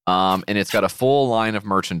 And it's got a full line of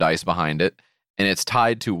merchandise behind it, and it's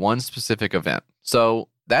tied to one specific event. So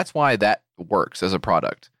that's why that works as a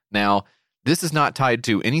product. Now, this is not tied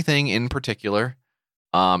to anything in particular.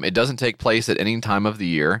 It doesn't take place at any time of the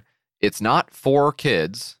year. It's not for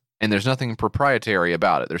kids, and there's nothing proprietary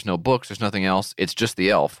about it. There's no books, there's nothing else. It's just the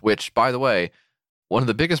elf, which, by the way, one of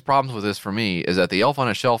the biggest problems with this for me is that the elf on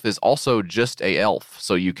a shelf is also just a elf,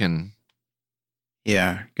 so you can...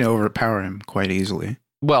 Yeah, you can overpower him quite easily.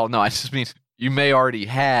 Well, no, I just mean you may already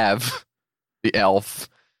have the elf.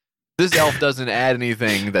 This elf doesn't add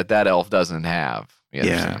anything that elf doesn't have. You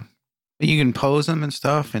understand? You can pose him and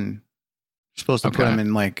stuff, and you're supposed to put him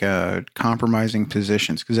in like compromising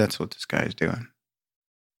positions because that's what this guy's doing.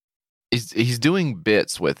 He's doing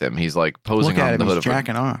bits with him. He's like posing on the hood of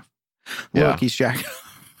jacking off. Yeah. Look, he's jacking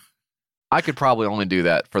off. I could probably only do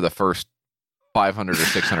that for the first 500 or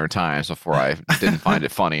 600 times before I didn't find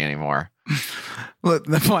it funny anymore. Look,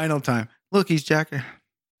 the final time. Look, he's jacking.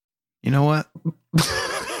 You know what?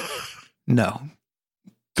 No.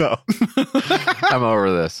 Go. I'm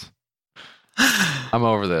over this. I'm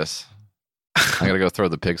over this. I gotta go throw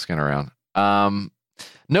the pigskin around.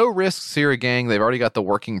 No risks here, gang. They've already got the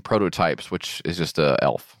working prototypes, which is just a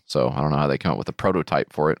elf. So I don't know how they come up with a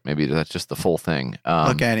prototype for it. Maybe that's just the full thing.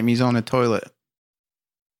 Look at him. He's on a toilet.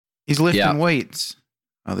 He's lifting weights.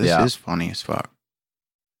 Oh, this is funny as fuck.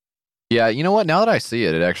 Yeah, you know what? Now that I see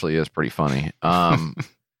it, it actually is pretty funny.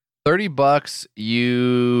 $30,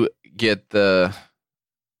 you get the...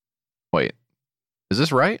 Wait, is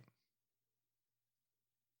this right?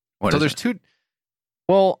 What so is there's it? two...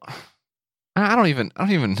 Well... I don't even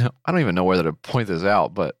know whether to point this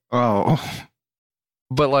out, but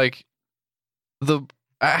like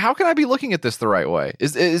how can I be looking at this the right way?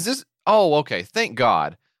 Is this? Oh, okay. Thank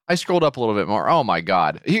God. I scrolled up a little bit more. Oh my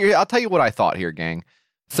God. Here, I'll tell you what I thought here, gang.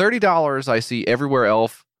 $30. I see everywhere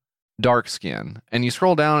elf dark skin, and you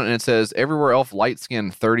scroll down and it says everywhere elf light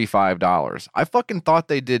skin $35. I fucking thought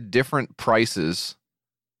they did different prices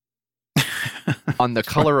on the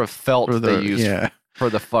color of felt they used. Yeah. For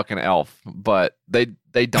the fucking elf, but they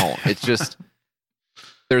don't. It's just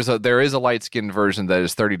there is a light skinned version that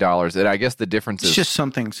is $30, and I guess the difference is just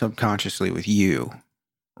something subconsciously with you.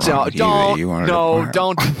 Don't.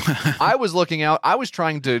 I was looking out. I was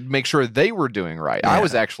trying to make sure they were doing right. Yeah. I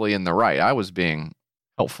was actually in the right. I was being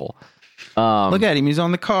helpful. Look at him. He's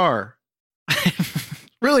on the car.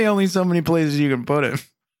 Really, only so many places you can put him.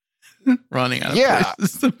 Running out of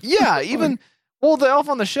places. Yeah. Even. Well, the elf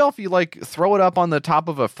on the shelf, you like throw it up on the top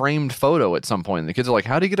of a framed photo at some point. And the kids are like,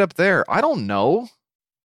 how do you get up there? I don't know.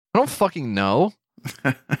 I don't fucking know.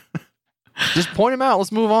 Just point him out.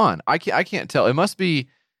 Let's move on. I can't tell. It must be,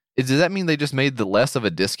 does that mean they just made the less of a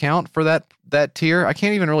discount for that tier? I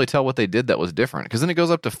can't even really tell what they did that was different. Because then it goes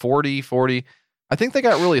up to 40. I think they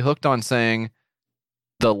got really hooked on saying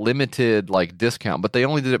the limited like discount, but they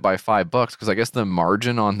only did it by $5 because I guess the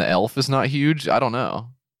margin on the elf is not huge. I don't know.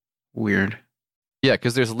 Weird. Yeah,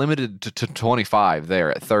 because there's limited to 25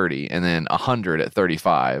 there at 30, and then 100 at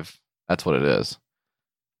 35. That's what it is.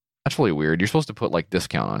 That's really weird. You're supposed to put like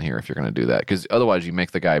discount on here if you're going to do that, because otherwise you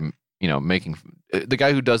make the guy, making the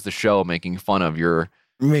guy who does the show making fun of your.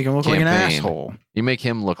 You make him look campaign. Like an asshole. You make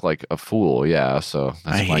him look like a fool. Yeah, so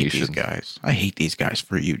that's why you should. Guys. I hate these guys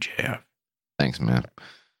for you, JF. Thanks, man.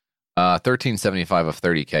 1375 of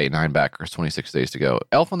 30K, 9 backers, 26 days to go.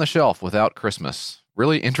 Elf on the Shelf without Christmas.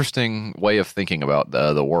 Really interesting way of thinking about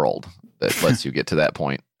the world that lets you get to that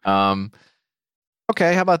point.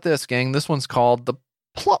 Okay, how about this, gang? This one's called the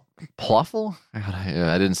Pluffle?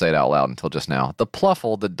 I didn't say it out loud until just now. The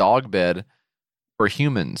Pluffle, the dog bed for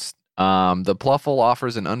humans. The Pluffle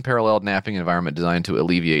offers an unparalleled napping environment designed to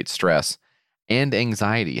alleviate stress and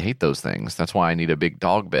anxiety. I hate those things. That's why I need a big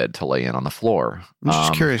dog bed to lay in on the floor. I'm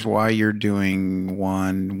just curious why you're doing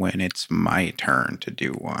one when it's my turn to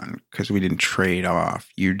do one, because we didn't trade off.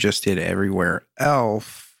 You just did everywhere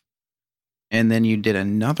elf, and then you did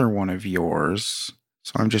another one of yours.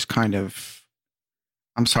 So I'm just I'm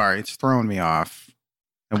sorry, it's throwing me off.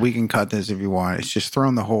 And we can cut this if you want. It's just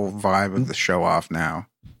throwing the whole vibe of the show off now.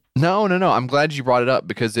 No. I'm glad you brought it up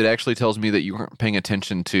because it actually tells me that you weren't paying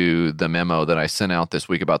attention to the memo that I sent out this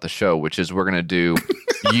week about the show, which is we're going to do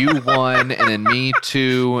you 1 and then me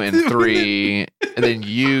 2 and 3 and then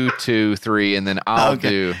you 2, 3 and then I'll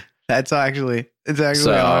do. It's actually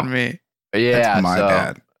on me. Yeah. That's my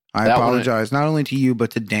bad. I apologize not only to you,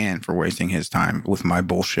 but to Dan for wasting his time with my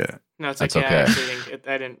bullshit. No, it's that's okay. okay.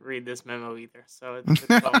 I didn't read this memo either. So it's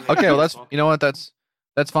okay. Well, you know what? That's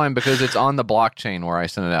fine because it's on the blockchain where I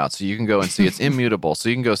sent it out. So you can go and see it's immutable. So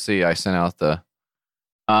you can go see I sent out the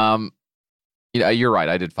you're right,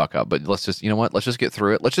 I did fuck up, but let's just let's just get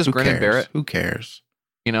through it. Let's just grin and bear it. Who cares?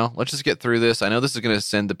 Let's just get through this. I know this is gonna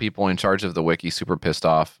send the people in charge of the wiki super pissed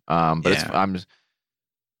off. But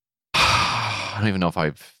I don't even know if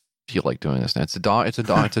I feel like doing this now. It's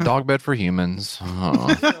a dog bed for humans.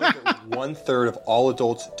 Oh. 1/3 of all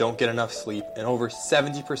adults don't get enough sleep, and over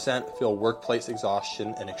 70% feel workplace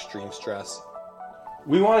exhaustion and extreme stress.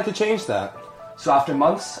 We wanted to change that. So after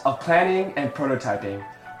months of planning and prototyping,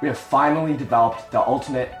 we have finally developed the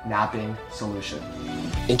ultimate napping solution.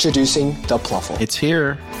 Introducing the Pluffle. It's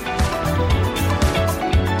here.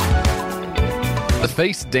 The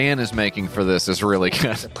face Dan is making for this is really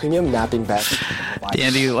good. The premium napping bed.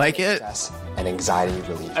 Dan, do you like it? Stress and anxiety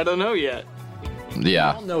relief. I don't know yet.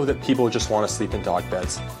 Yeah. We all know that people just want to sleep in dog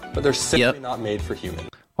beds, but they're simply not made for humans.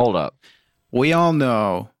 Hold up. We all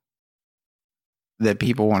know that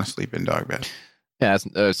people want to sleep in dog beds. Yeah,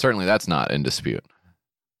 certainly that's not in dispute.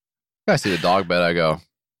 I see the dog bed, I go,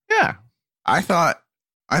 yeah. I thought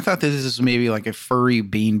this is maybe like a furry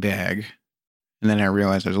beanbag, and then I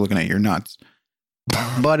realized I was looking at your nuts.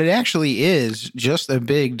 But it actually is just a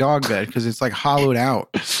big dog bed because it's like hollowed out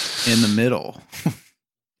in the middle.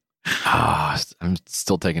 I'm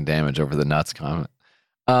still taking damage over the nuts comment.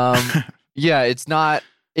 Yeah, it's not.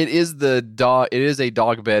 It is the dog. It is a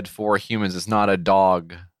dog bed for humans. It's not a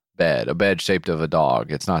dog bed, a bed shaped of a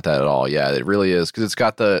dog. It's not that at all. Yeah, it really is because it's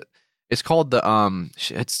got the. It's called the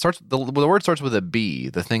It starts the word starts with a B.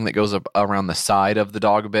 The thing that goes up around the side of the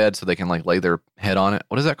dog bed so they can like lay their head on it.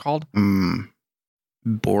 What is that called?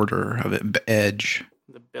 Border of it, edge.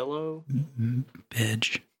 The billow?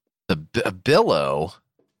 Edge. A billow?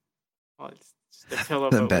 Well, it's just a pillow.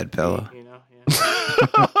 The but bed with pillow. feet, you know?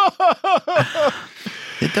 Yeah.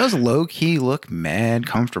 It does low key look mad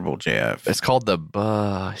comfortable, JF. It's called the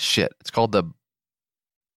It's called the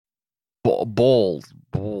bolter.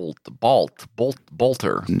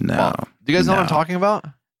 No. Do you guys know what I'm talking about?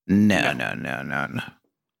 No.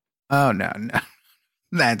 Oh no.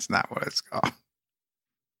 That's not what it's called.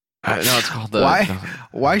 No, it's called the.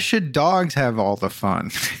 Why should dogs have all the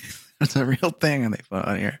fun? It's a real thing, and they put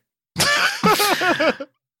on here.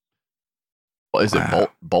 Well, is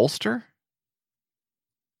it bolster?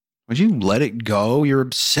 Would you let it go? You're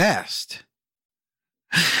obsessed.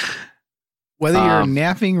 Whether you're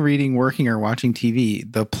napping, reading, working, or watching TV,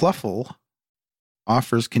 the Pluffle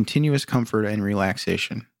offers continuous comfort and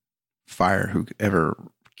relaxation. Fire whoever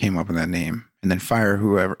came up with that name, and then fire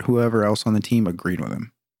whoever else on the team agreed with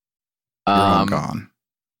him. You're all gone.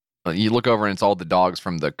 You look over and it's all the dogs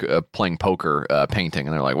from the playing poker painting,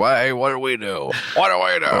 and they're like, "Hey, what do we do? What do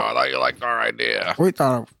we do? I thought you liked our idea." We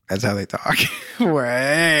thought that's how they talk.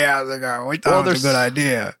 Hey, how's it going? We thought it was a good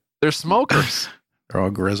idea. They're smokers. They're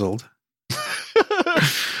all grizzled.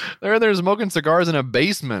 They're smoking cigars in a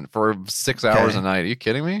basement for 6 hours a night. Are you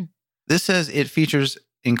kidding me? This says it features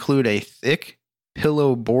include a thick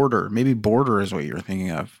pillow border. Maybe border is what you're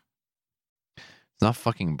thinking of. It's not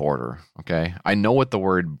fucking border, okay? I know what the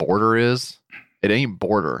word border is. It ain't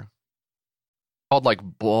border. It's called like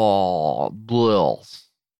bills.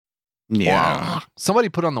 Yeah. Somebody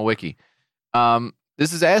put on the wiki.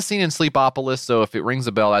 This is as seen in Sleepopolis, so if it rings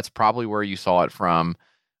a bell, that's probably where you saw it from.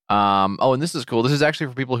 And this is cool. This is actually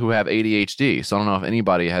for people who have ADHD. So I don't know if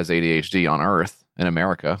anybody has ADHD on Earth in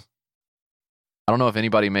America. I don't know if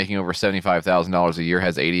anybody making over $75,000 a year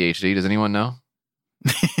has ADHD. Does anyone know?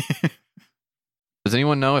 Does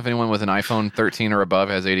anyone know if anyone with an iPhone 13 or above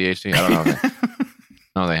has ADHD? I don't know.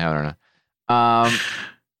 No, they have it or not.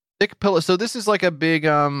 Thick pillow. So this is like a big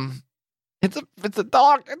it's a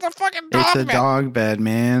dog. It's a fucking dog. It's a dog bed,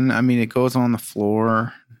 man. I mean, it goes on the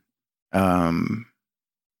floor.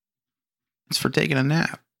 It's for taking a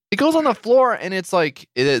nap. It goes on the floor, and it's like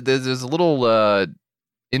there's a little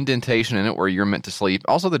indentation in it where you're meant to sleep.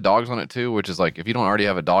 Also, the dog's on it too, which is like, if you don't already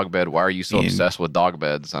have a dog bed, why are you so obsessed with dog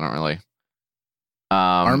beds? I don't really.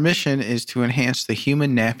 Our mission is to enhance the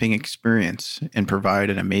human napping experience and provide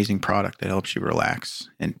an amazing product that helps you relax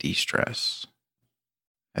and de-stress.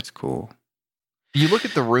 That's cool. You look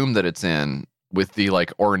at the room that it's in with the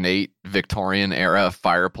like ornate Victorian era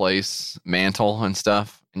fireplace mantle and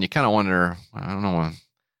stuff, and you kind of wonder, I don't know, I'm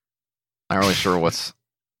not really sure I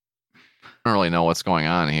don't really know what's going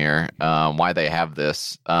on here. Why they have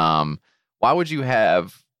this? Why would you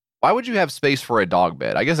have space for a dog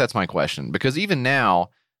bed? I guess that's my question. Because even now,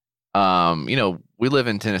 we live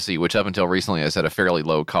in Tennessee, which up until recently has had a fairly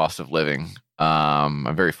low cost of living.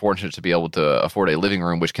 I'm very fortunate to be able to afford a living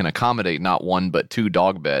room which can accommodate not one but two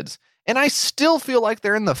dog beds. And I still feel like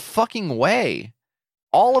they're in the fucking way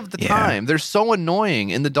all of the time. They're so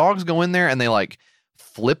annoying. And the dogs go in there and they like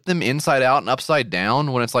flip them inside out and upside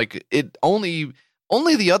down when it's like it only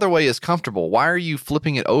the other way is comfortable. Why are you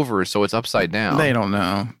flipping it over so it's upside down? They don't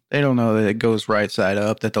know. They don't know that it goes right side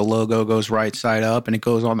up, that the logo goes right side up and it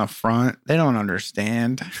goes on the front. They don't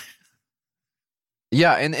understand.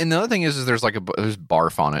 Yeah, and the other thing is there's like there's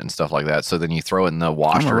barf on it and stuff like that. So then you throw it in the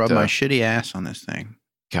washer. I'm gonna rub my shitty ass on this thing.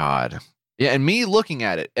 God. Yeah, and me looking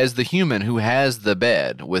at it as the human who has the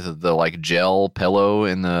bed with the like gel pillow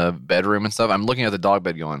in the bedroom and stuff, I'm looking at the dog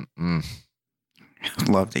bed going, I'd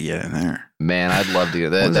love to get in there. Man, I'd love to get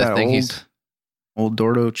that thing. Old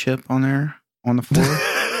Dordo chip on there on the floor.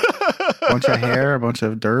 Bunch of hair, a bunch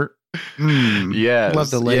of dirt. Yeah, I'd love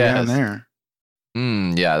to lay down there.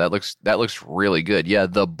 Yeah, that looks really good. Yeah,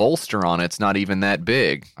 the bolster on it's not even that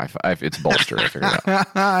big. It's bolster. I figured it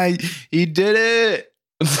out. He did it.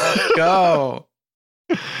 Go.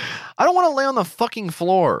 I don't want to lay on the fucking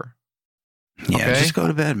floor. Yeah, okay? Just go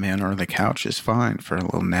to bed, man, or the couch is fine for a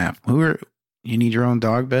little nap. You need your own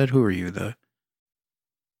dog bed? Who are you, the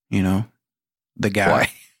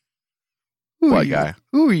guy? What guy?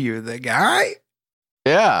 Who are you, the guy?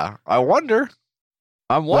 Yeah, I wonder.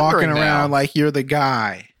 I'm wondering walking around now. like you're the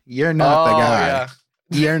guy. You're not the guy. Yeah.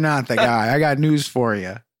 You're not the guy. I got news for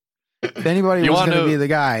you. If anybody was going to be the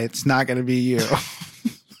guy, it's not going to be you.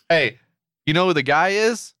 Hey, you know who the guy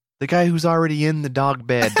is? The guy who's already in the dog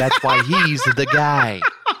bed. That's why he's the guy.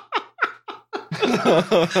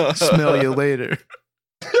 Smell you later.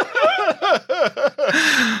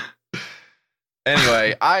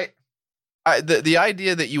 Anyway, the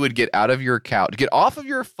idea that you would get out of your couch, get off of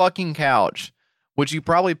your fucking couch, which you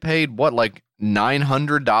probably paid what, like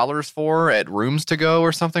 $900 for at Rooms to Go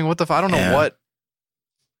or something. What the I don't know what.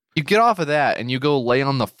 You get off of that and you go lay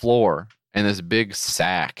on the floor in this big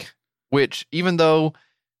sack, which even though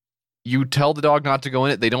you tell the dog not to go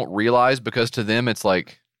in it, they don't realize because to them it's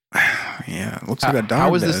like, yeah, it looks like a dog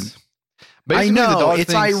how is bed. This? I know,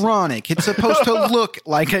 it's ironic. It's supposed to look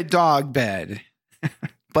like a dog bed,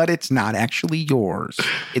 but it's not actually yours.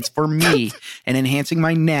 It's for me and enhancing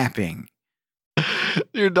my napping.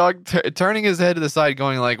 Your dog turning his head to the side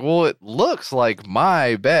going like, well, it looks like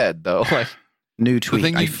my bed, though. Like, new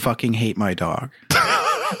tweet, I fucking hate my dog.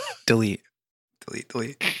 Delete.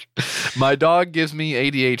 My dog gives me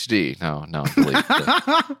ADHD. No, delete.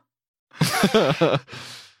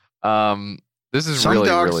 This is really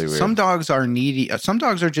weird. Some dogs are needy. Some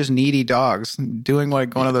dogs are just needy dogs doing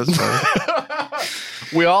like one of those things.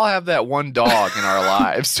 We all have that one dog in our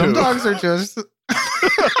lives. Some dogs are just...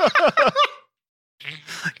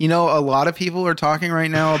 a lot of people are talking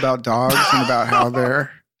right now about dogs and about how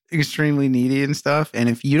they're extremely needy and stuff. And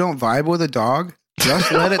if you don't vibe with a dog,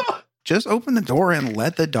 just open the door and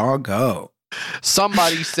let the dog go.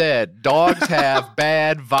 Somebody said dogs have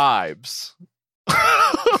bad vibes.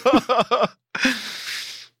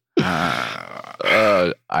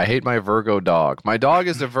 I hate my Virgo dog. My dog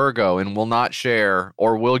is a Virgo and will not share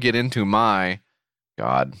or will get into my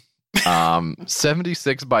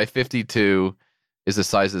 76 by 52 is the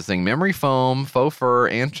size of this thing. Memory foam, faux fur,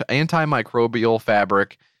 antimicrobial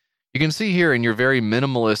fabric. You can see here in your very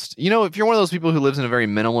minimalist, if you're one of those people who lives in a very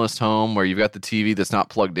minimalist home where you've got the TV that's not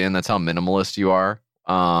plugged in, that's how minimalist you are.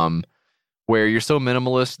 Where you're so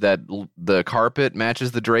minimalist that the carpet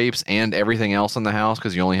matches the drapes and everything else in the house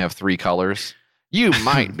because you only have 3 colors. You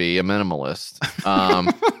might be a minimalist.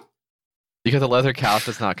 You got the leather couch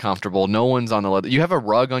that's not comfortable. No one's on the leather. You have a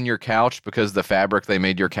rug on your couch because the fabric they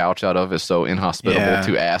made your couch out of is so inhospitable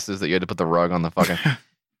to asses that you had to put the rug on the fucking...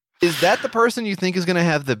 Is that the person you think is going to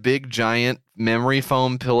have the big, giant memory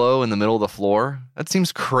foam pillow in the middle of the floor? That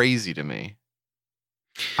seems crazy to me.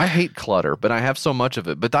 I hate clutter, but I have so much of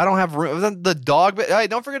it. But I don't have room. The dog bed. Hey,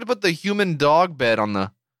 don't forget to put the human dog bed on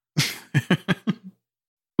the...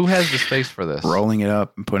 Who has the space for this? Rolling it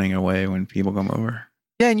up and putting it away when people come over.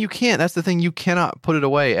 Yeah, and you can't. That's the thing. You cannot put it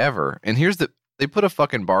away ever. And they put a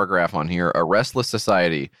fucking bar graph on here. A restless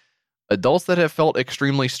society. Adults that have felt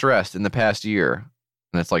extremely stressed in the past year.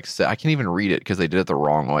 And it's like, I can't even read it because they did it the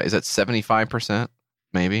wrong way. Is that 75%?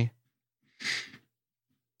 Maybe?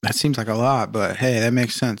 That seems like a lot, but hey, that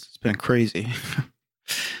makes sense. It's been crazy.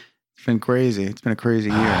 It's been crazy. It's been a crazy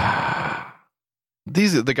year.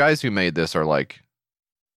 The guys who made this are like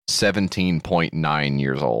 17.9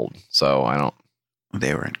 years old. So I don't...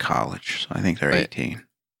 They were in college, so I think they're 18.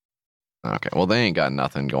 Okay, well, they ain't got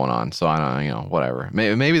nothing going on. So I don't, whatever.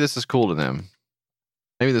 Maybe this is cool to them.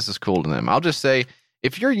 I'll just say,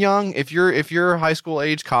 if you're young, if you're high school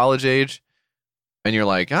age, college age, and you're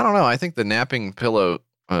like, I don't know, I think the napping pillow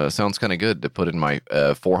sounds kind of good to put in my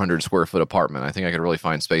 400 square foot apartment. I think I could really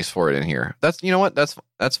find space for it in here. That's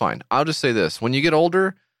fine. I'll just say this. When you get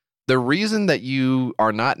older, the reason that you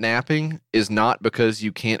are not napping is not because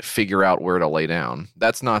you can't figure out where to lay down.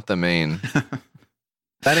 That's not the main.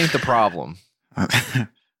 That ain't the problem.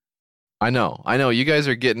 I know. You guys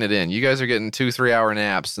are getting it in. You guys are getting 2-3 hour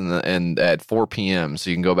naps and at 4 p.m.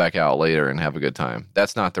 so you can go back out later and have a good time.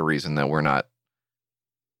 That's not the reason that we're not.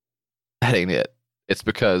 That ain't it. It's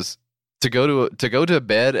because to go to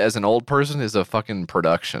bed as an old person is a fucking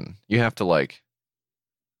production. You have to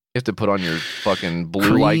put on your fucking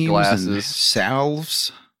blue light glasses,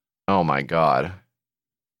 salves. Oh my god.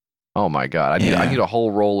 I need a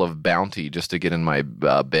whole roll of Bounty just to get in my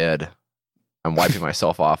bed. I'm wiping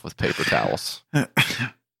myself off with paper towels.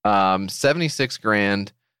 76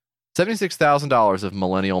 grand, $76,000 of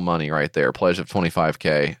millennial money right there. Pledge of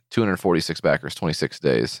 25K, 246 backers, 26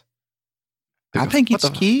 days. I think it's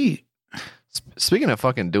key. Speaking of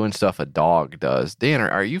fucking doing stuff a dog does, Dan,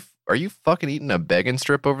 are you fucking eating a bacon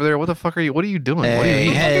strip over there? What the fuck are you? What are you doing? Hey, what are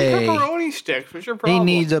you Fucking pepperoni sticks. What's your problem?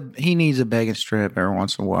 He needs a bacon strip every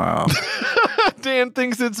once in a while. Dan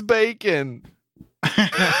thinks it's bacon.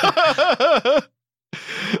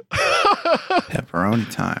 Pepperoni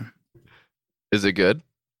time. Is it good?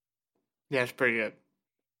 Yeah, it's pretty good.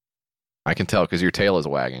 I can tell because your tail is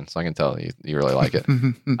wagging, so I can tell you really like it.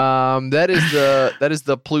 That is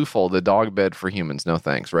the Pluful, the dog bed for humans. No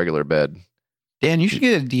thanks, regular bed. Dan, you should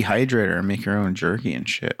get a dehydrator and make your own jerky and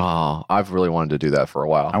shit. Oh, I've really wanted to do that for a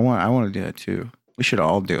while. I want to do that too. We should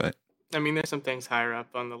all do it. I mean, there's some things higher up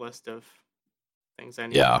on the list of things I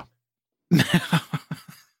need. Yeah.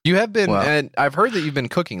 You have been, and I've heard that you've been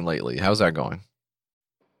cooking lately. How's that going?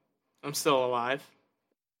 I'm still alive.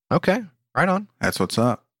 Okay, right on. That's what's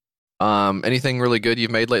up. Anything really good you've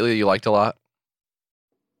made lately that you liked a lot?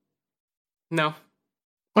 No.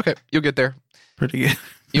 Okay, you'll get there. Pretty good.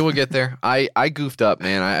 You will get there. I goofed up,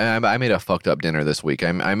 man. I made a fucked up dinner this week.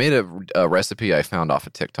 I made a recipe I found off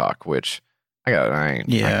of TikTok, which I'm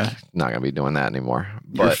not gonna be doing that anymore.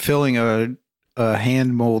 But you're filling a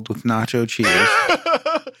hand mold with nacho cheese.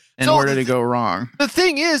 And where did it go wrong? The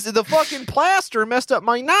thing is, the fucking plaster messed up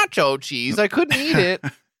my nacho cheese. I couldn't eat it.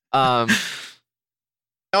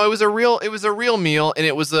 No, it was a real meal, and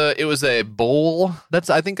it was a bowl.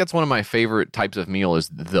 I think that's one of my favorite types of meal is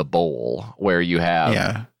the bowl, where you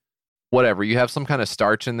have whatever, you have some kind of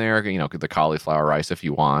starch in there, the cauliflower rice if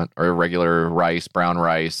you want, or regular rice, brown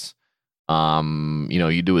rice.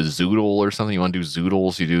 You do a zoodle or something. You want to do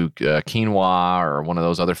zoodles, you do quinoa or one of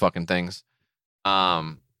those other fucking things.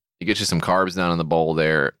 You get you some carbs down in the bowl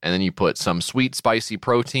there, and then you put some sweet, spicy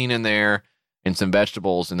protein in there and some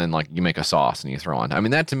vegetables, and then you make a sauce and you throw on. I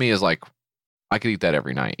mean, that to me is I could eat that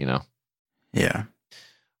every night, Yeah.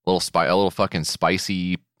 A little fucking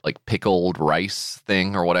spicy, pickled rice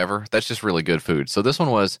thing or whatever. That's just really good food. So this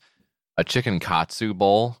one was a chicken katsu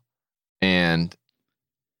bowl, and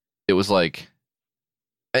it was the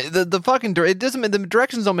fucking the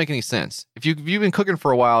directions don't make any sense. If you've been cooking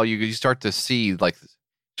for a while, you start to see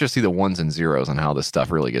just see the ones and zeros on how this stuff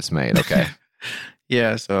really gets made. Okay.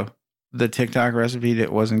 Yeah. So the TikTok recipe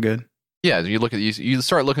that wasn't good. Yeah. You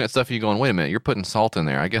start looking at stuff and you're going, wait a minute, you're putting salt in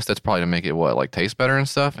there. I guess that's probably to make it taste better and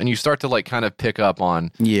stuff. And you start to kind of pick up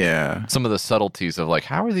on some of the subtleties of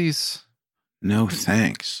how are these? No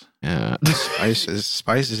thanks. Yeah.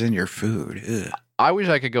 Spices in your food. Ugh. I wish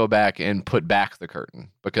I could go back and put back the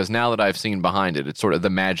curtain, because now that I've seen behind it, it's sort of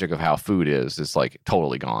the magic of how food is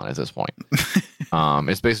totally gone at this point.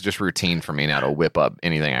 It's basically just routine for me now to whip up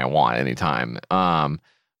anything I want anytime.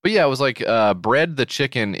 But yeah, it was bread the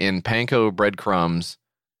chicken in panko breadcrumbs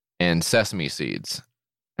and sesame seeds.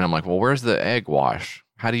 And I'm like, well, where's the egg wash?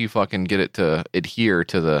 How do you fucking get it to adhere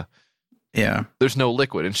to the... Yeah. There's no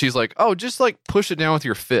liquid. And she's like, oh, just push it down with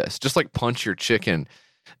your fist. Just punch your chicken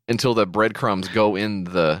until the breadcrumbs go in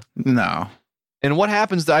the... No. And what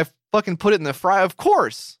happens? I fucking put it in the fry. Of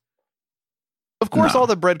course, all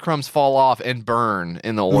the breadcrumbs fall off and burn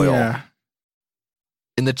in the oil. Yeah.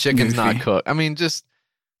 And the chicken's not cooked. I mean, just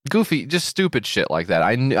goofy, just stupid shit like that.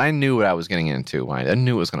 I knew what I was getting into. I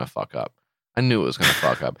knew it was going to fuck up.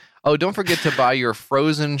 Oh, don't forget to buy your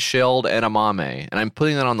frozen shelled edamame. And I'm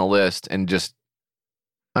putting that on the list, and just...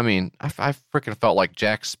 I mean, I freaking felt like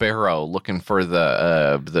Jack Sparrow looking for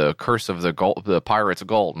the curse of the pirate's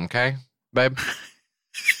gold. Okay, babe.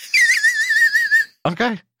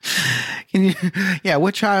 Okay. Can you? Yeah.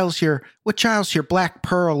 Which aisle's your black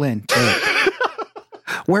pearl in?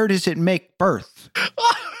 Where does it make birth?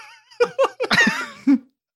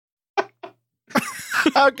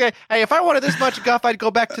 Okay. Hey, if I wanted this much guff, I'd go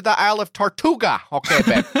back to the Isle of Tortuga. Okay,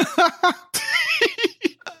 babe.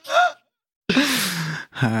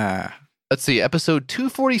 Let's see. Episode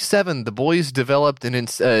 247. The boys developed an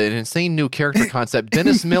insane new character concept.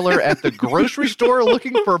 Dennis Miller at the grocery store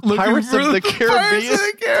looking for Pirates of the Caribbean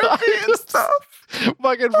stuff.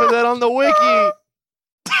 Fucking put that on the wiki.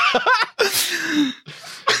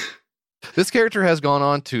 This character has gone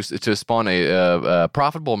on to spawn a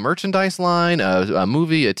profitable merchandise line, a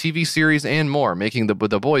movie, a TV series, and more, making the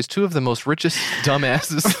boys two of the most richest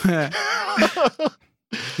dumbasses.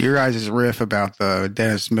 Your guys' riff about the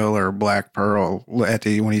Dennis Miller Black Pearl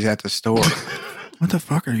when he's at the store. What the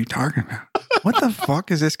fuck are you talking about? What the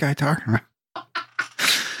fuck is this guy talking about?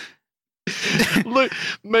 Look,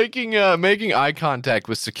 making eye contact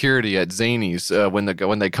with security at Zany's when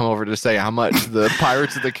they come over to say how much the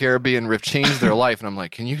Pirates of the Caribbean riff changed their life, and I'm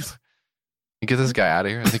like, can you get this guy out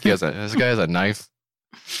of here? I think this guy has a knife.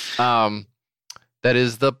 That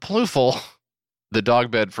is the Ploofle, the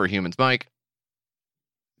dog bed for humans, Mike.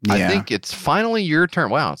 Yeah. I think it's finally your turn.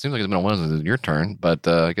 Wow, it seems like it's been a while since it's your turn, but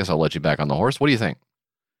I guess I'll let you back on the horse. What do you think?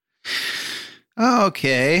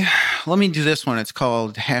 Okay, let me do this one. It's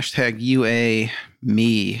called #UAMe,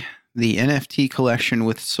 the NFT collection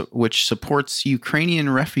which supports Ukrainian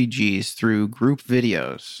refugees through group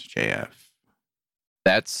videos. JF.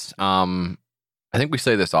 That's I think we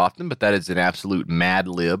say this often, but that is an absolute mad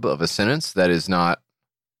lib of a sentence that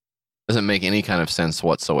doesn't make any kind of sense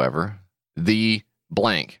whatsoever. The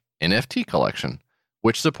blank NFT collection,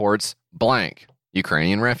 which supports blank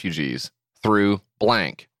Ukrainian refugees through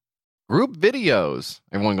blank group videos.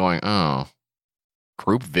 Everyone going, oh,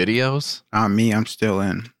 group videos? Me, I'm still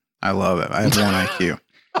in. I love it. I have 1 IQ.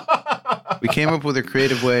 We came up with a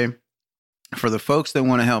creative way for the folks that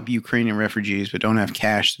want to help Ukrainian refugees but don't have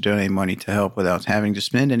cash to donate money to help without having to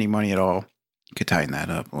spend any money at all. You could tighten that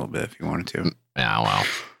up a little bit if you wanted to. Yeah, well.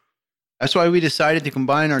 That's why we decided to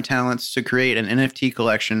combine our talents to create an NFT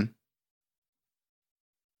collection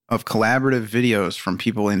of collaborative videos from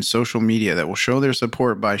people in social media that will show their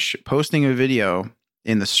support by posting a video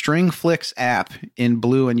in the Stringflix app in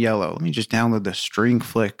blue and yellow. Let me just download the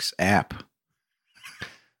Stringflix app.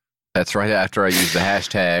 That's right after I use the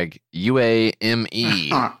hashtag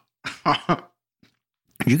UAME.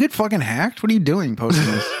 You get fucking hacked? What are you doing posting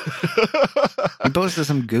this? You posted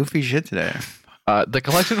some goofy shit today. The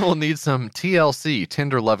collection will need some TLC,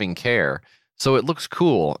 tender loving care, so it looks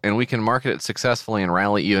cool, and we can market it successfully and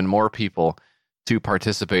rally even more people to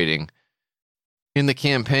participating in the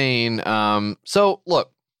campaign. So,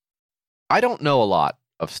 look, I don't know a lot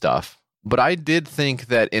of stuff, but I did think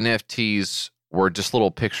that NFTs were just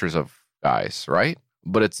little pictures of guys, right?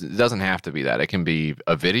 But it doesn't have to be that. It can be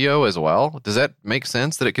a video as well. Does that make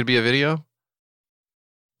sense that it could be a video?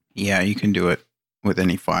 Yeah, you can do it with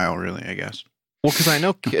any file, really, I guess. Well, because I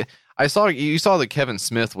know you saw that Kevin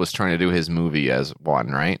Smith was trying to do his movie as one,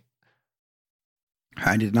 right?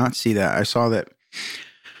 I did not see that. I saw that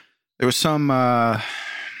there was some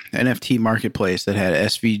NFT marketplace that had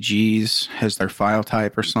SVGs as their file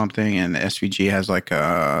type or something, and the SVG has like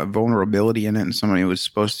a vulnerability in it, and somebody was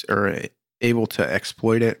supposed to, or able to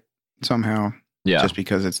exploit it somehow. Yeah, just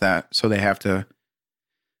because it's that. So they have to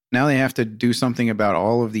do something about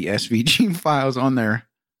all of the SVG files on their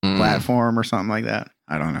platform or something like that.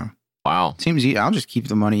 I don't know. Wow. Seems easy. I'll just keep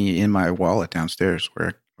the money in my wallet downstairs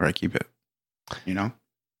where I keep it. You know?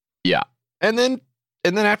 Yeah. And then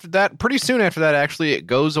after that, pretty soon after that, actually, it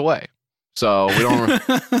goes away. So we don't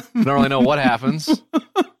really know what happens.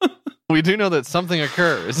 We do know that something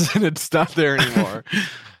occurs and it's not there anymore.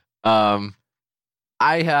 I'm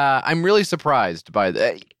really surprised by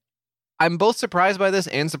that. I'm both surprised by this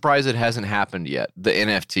and surprised it hasn't happened yet. The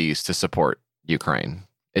NFTs to support Ukraine.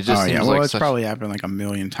 It just seems like it's probably happened like a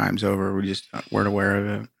million times over. We just weren't aware of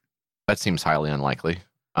it. That seems highly unlikely.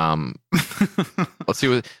 Let's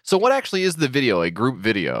see. So what actually is the video? A group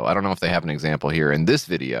video? I don't know if they have an example here in this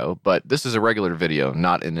video, but this is a regular video,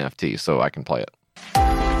 not NFT, so I can play it.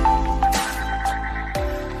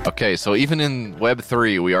 Okay, so even in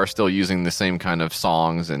Web3, we are still using the same kind of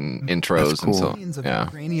songs and intros. Cool. And so, yeah.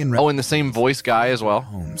 And the same voice guy as well.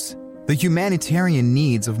 Homes. The humanitarian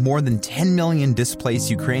needs of more than 10 million displaced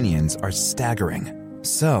Ukrainians are staggering.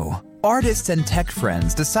 So, artists and tech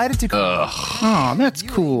friends decided to Oh, that's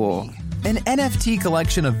cool. An NFT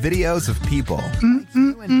collection of videos of people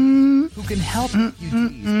who can help refugees by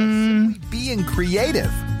simply being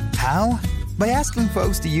creative. How? By asking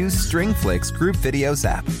folks to use Stringflix Group Videos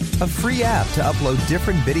app, a free app to upload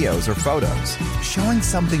different videos or photos, showing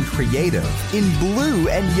something creative in blue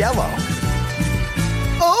and yellow.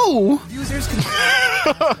 Oh! Users can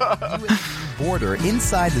border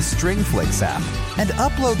inside the Stringflix app and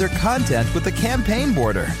upload their content with the campaign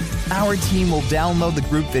border. Our team will download the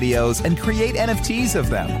group videos and create NFTs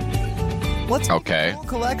of them. Let's make a whole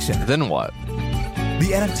collection. Then what?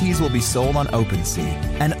 The NFTs will be sold on OpenSea,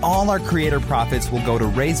 and all our creator profits will go to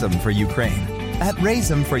Raise 'em for Ukraine at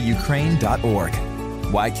raiseemforukraine.org.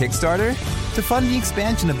 Why Kickstarter? to fund the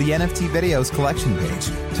expansion of the NFT videos collection page,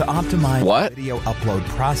 to optimize the video upload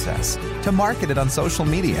process, to market it on social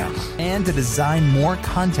media, and to design more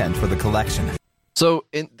content for the collection. So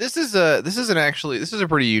this is a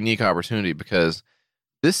pretty unique opportunity because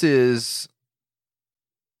this is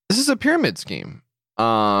a pyramid scheme.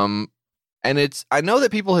 And I know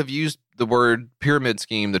that people have used the word pyramid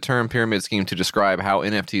scheme, the term pyramid scheme, to describe how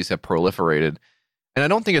NFTs have proliferated. And I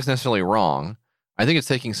don't think it's necessarily wrong. I think it's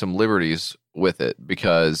taking some liberties with it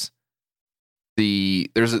because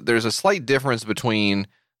there's a slight difference between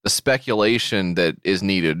the speculation that is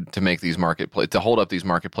needed to make these to hold up these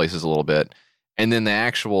marketplaces a little bit, and then the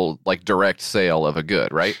actual like direct sale of a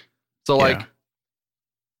good, right? So like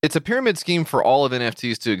it's a pyramid scheme for all of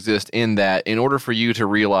NFTs to exist in that in order for you to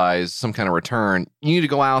realize some kind of return, you need to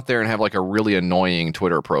go out there and have like a really annoying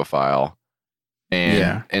Twitter profile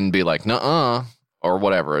and be like, nuh-uh, or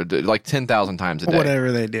whatever, like 10,000 times a day.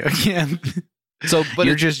 Whatever they do. Yeah. So, but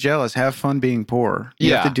you're just jealous. Have fun being poor.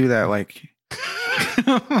 You have to do that like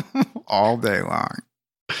all day long.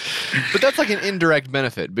 But that's like an indirect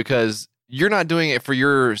benefit because you're not doing it for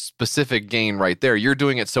your specific gain right there. You're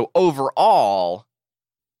doing it so overall,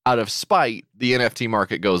 out of spite, the NFT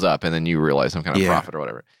market goes up and then you realize some kind of profit or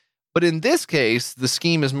whatever. But in this case, the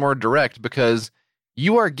scheme is more direct because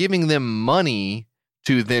you are giving them money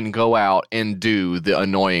to then go out and do the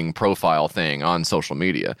annoying profile thing on social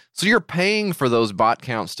media. So you're paying for those bot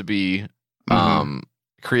counts to be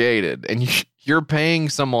created, and you're paying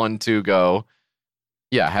someone to go,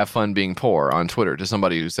 have fun being poor on Twitter to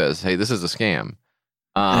somebody who says, hey, this is a scam.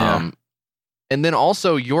 And then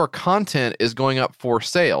also your content is going up for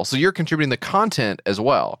sale. So you're contributing the content as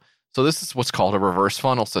well. So this is what's called a reverse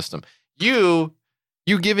funnel system. You're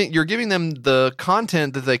giving them the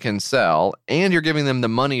content that they can sell, and you're giving them the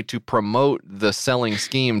money to promote the selling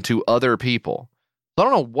scheme to other people. So I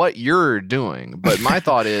don't know what you're doing, but my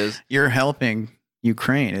thought is you're helping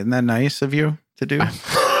Ukraine. Isn't that nice of you to do?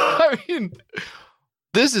 I mean,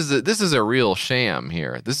 this is a real sham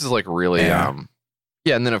here. This is like really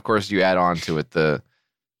and then of course you add on to it the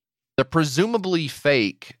presumably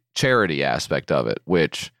fake charity aspect of it,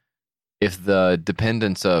 which if the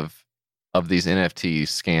dependence of these NFT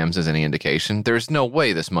scams is any indication, there's no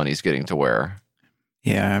way this money's getting to where.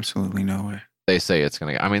 Yeah, absolutely no way. They say it's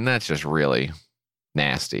going to. I mean, that's just really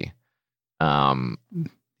nasty.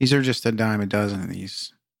 These are just a dime a dozen of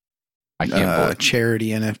these. I can't believe charity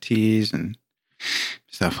NFTs and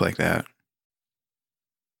stuff like that.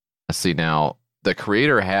 Let's see now. The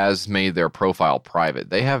creator has made their profile private.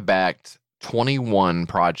 They have backed 21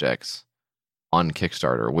 projects on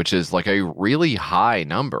Kickstarter, which is like a really high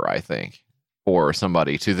number, I think, for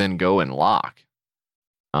somebody to then go and lock.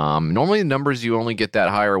 Normally the numbers you only get that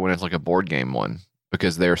higher when it's like a board game one,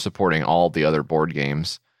 because they're supporting all the other board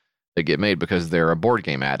games that get made because they're a board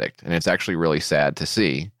game addict. And it's actually really sad to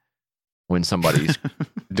see when somebody's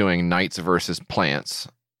doing Knights versus Plants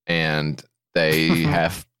and they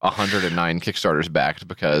have 109 Kickstarters backed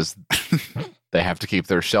because they have to keep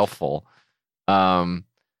their shelf full.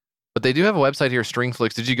 But they do have a website here,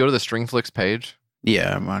 Stringflix. Did you go to the Stringflix page?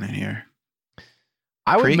 Yeah, I'm on it here.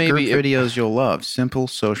 I would create videos you'll love. Simple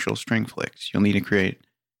social Stringflix. You need to create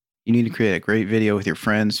a great video with your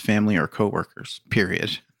friends, family, or coworkers.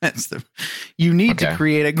 Period. You need to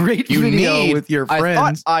create a great video with your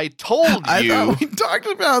friends. I thought we talked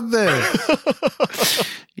about this.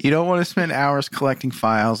 You don't want to spend hours collecting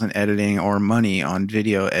files and editing or money on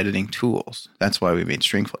video editing tools. That's why we made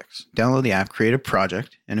Stringflix. Download the app, create a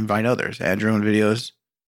project, and invite others. Add your own videos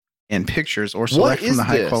and pictures or select from the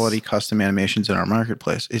high-quality custom animations in our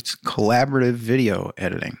marketplace. It's collaborative video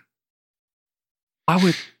editing. Why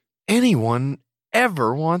would anyone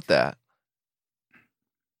ever want that?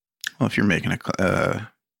 Well, if you're making a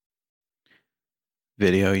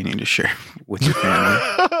video, you need to share with your family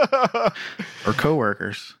or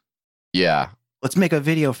coworkers. Yeah. Let's make a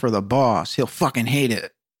video for the boss. He'll fucking hate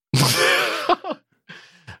it.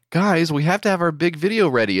 Guys, we have to have our big video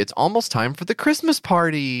ready. It's almost time for the Christmas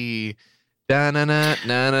party. Hey, fat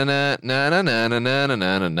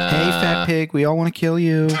pig, we all want to kill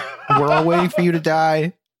you. We're all waiting for you to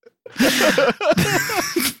die.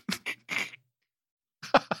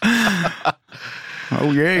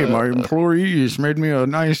 Oh, yay, my employees made me a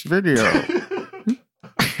nice video.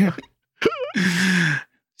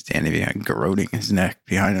 Standing behind, garroting his neck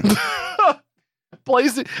behind him.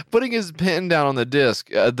 Putting his pen down on the desk.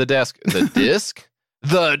 The disc?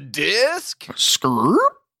 The disc? Screw?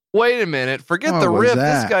 Wait a minute. Forget the riff.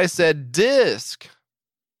 This guy said disc.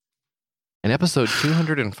 In episode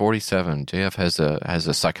 247, JF has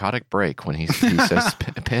a psychotic break when he says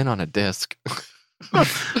pen on a disc.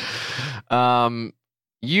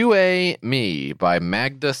 You A Me by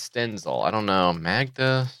Magda Stenzel. I don't know.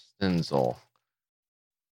 Magda Stenzel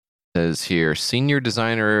says here, senior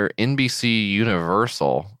designer, NBC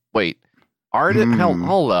Universal. Wait,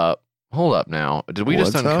 hold up now. Did we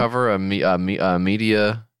just uncover a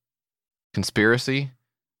media conspiracy?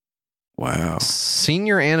 Wow.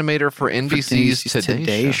 Senior animator for NBC's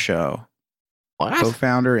Today Show. What?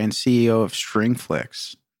 Co-founder and CEO of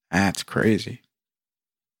Stringflix. That's crazy.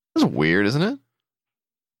 That's weird, isn't it?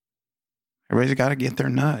 Everybody's got to get their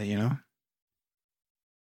nut, you know?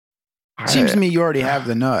 Seems to me you already have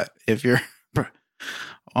the nut if you're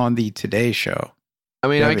on the Today Show. I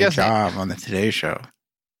mean, I guess job on the Today Show.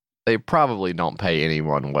 They probably don't pay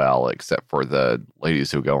anyone well, except for the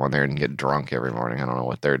ladies who go on there and get drunk every morning. I don't know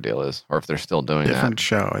what their deal is, or if they're still doing different that.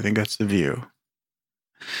 Show. I think that's The View.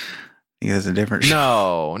 I think that's a different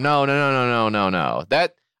show. No.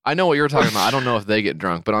 That I know what you're talking about. I don't know if they get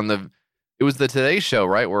drunk, but it was the Today Show,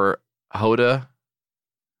 right, where Hoda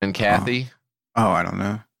and Kathy. Oh, I don't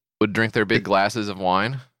know. Would drink their big glasses of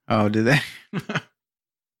wine. Oh, did they?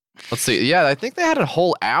 Let's see. Yeah, I think they had a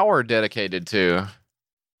whole hour dedicated to.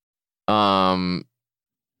 Yeah,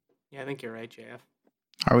 I think you're right, JF.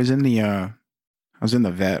 I was in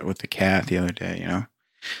the vet with the cat the other day, you know.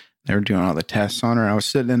 They were doing all the tests on her. I was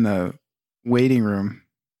sitting in the waiting room.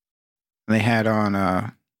 And they had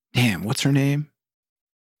on what's her name?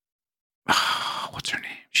 What's her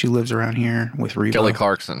name? She lives around here with Reba. Kelly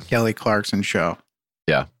Clarkson. Kelly Clarkson show.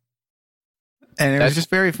 Yeah. And it was just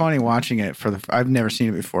very funny watching it I've never seen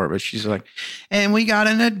it before, but she's like, and we got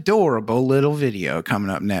an adorable little video coming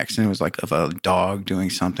up next. And it was like of a dog doing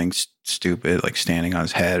something stupid, like standing on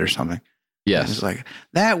his head or something. Yes. And it was like,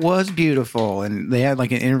 that was beautiful. And they had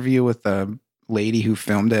like an interview with the lady who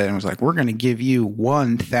filmed it and was like, we're going to give you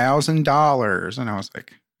 $1,000. And I was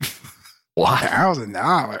like, what?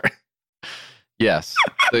 $1,000? Yes.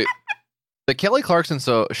 The Kelly Clarkson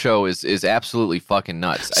show is absolutely fucking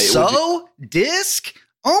nuts. Disc?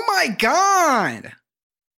 Oh my God.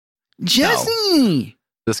 Jesse. No,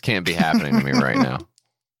 this can't be happening to me right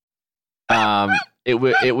now. It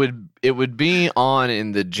would be on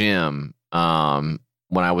in the gym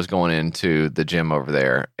when I was going into the gym over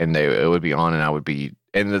there, and it would be on, and I would be,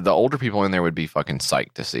 and the older people in there would be fucking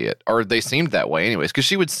psyched to see it, or they seemed that way anyways, because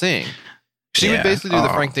she would sing. She would basically do the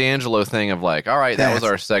Frank D'Angelo thing of like, all right, that was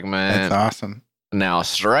our segment. That's awesome. Now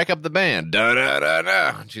strike up the band. Da, da, da,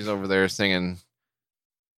 da. She's over there singing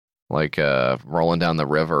like rolling down the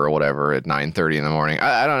river or whatever at 9:30 in the morning.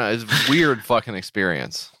 I don't know. It's a weird fucking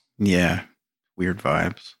experience. Yeah. Weird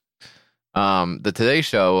vibes. The Today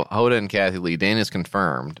Show, Hoda and Kathy Lee, Dan is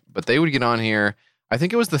confirmed, but they would get on here. I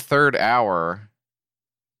think it was the third hour.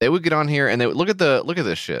 They would get on here and they would look at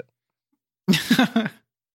this shit.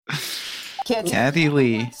 Kids. Kathy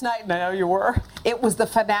Lee. Last night, and I know you were. It was the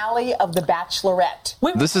finale of The Bachelorette.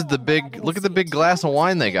 This is look at the big glass of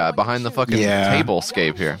wine they got behind the fucking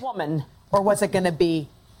tablescape here. Woman, or was it going to be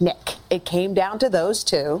Nick? It came down to those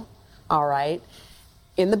two. All right.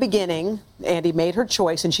 In the beginning, Andy made her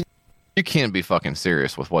choice, and You can't be fucking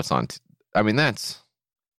serious with what's on. I mean, I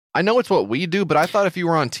know it's what we do, but I thought if you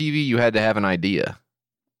were on TV, you had to have an idea.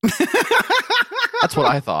 That's what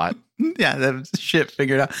I thought. Yeah, that shit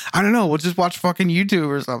figured out. I don't know. We'll just watch fucking YouTube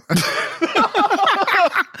or something.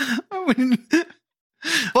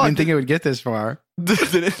 I didn't think it would get this far.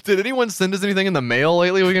 Did anyone send us anything in the mail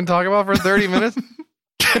lately we can talk about for 30 minutes?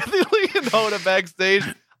 Kathy Lee and Hoda backstage.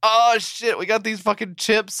 Oh shit, we got these fucking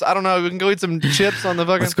chips. I don't know. We can go eat some chips on the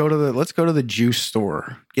fucking. Let's go to the juice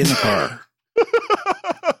store. Get in the car.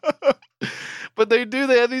 But they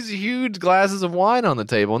have these huge glasses of wine on the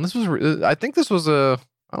table, and I think this was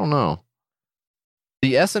I don't know.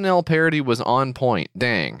 The SNL parody was on point.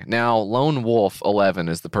 Dang. Now, Lone Wolf 11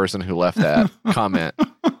 is the person who left that comment.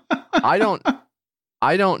 I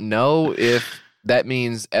don't know if that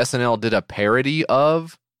means SNL did a parody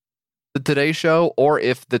of the Today Show, or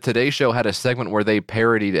if the Today Show had a segment where they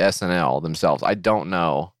parodied SNL themselves. I don't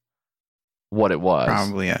know what it was.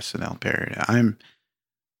 Probably SNL parody.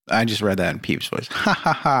 I just read that in Peep's voice. Ha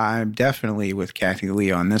ha ha! I'm definitely with Kathy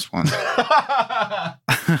Lee on this one.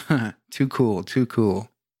 Too cool.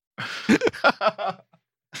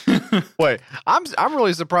 Wait, I'm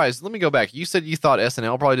really surprised. Let me go back. You said you thought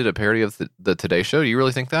SNL probably did a parody of the Today Show. Do you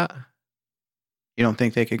really think that? You don't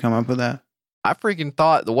think they could come up with that? I freaking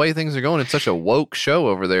thought the way things are going, it's such a woke show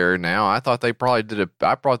over there now. I thought they probably did a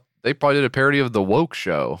parody of the woke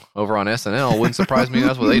show over on SNL. Wouldn't surprise me.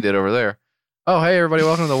 That's what they did over there. Oh, hey everybody,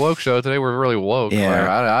 welcome to the woke show. Today we're really woke.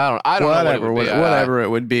 Yeah. I don't know whatever it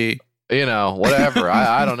would be. You know, whatever.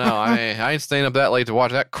 I don't know. I ain't staying up that late to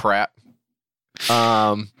watch that crap.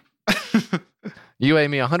 You owe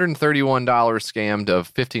me $131 scammed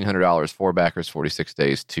of $1,500, 4 backers, 46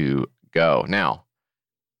 days to go. Now,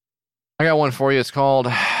 I got one for you. It's called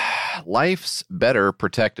Life's Better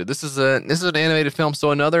Protected. This is an animated film.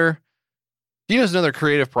 So another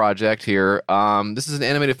creative project here. This is an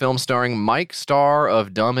animated film starring Mike Starr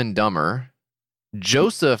of Dumb and Dumber,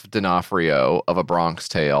 Joseph D'Onofrio of A Bronx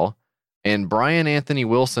Tale, and Brian Anthony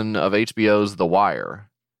Wilson of HBO's The Wire.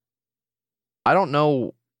 I don't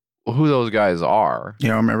know who those guys are. You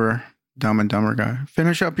don't remember Dumb and Dumber guy?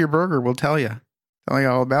 Finish up your burger. We'll tell you. Tell you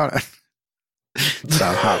all about it.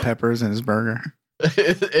 About hot peppers in his burger.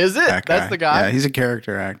 Is it? That's the guy? Yeah, he's a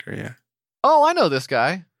character actor, yeah. Oh, I know this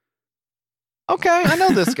guy. Okay, I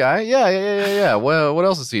know this guy. Yeah. Well, what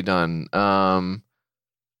else has he done?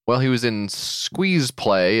 Well, he was in Squeeze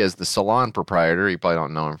Play as the salon proprietor. You probably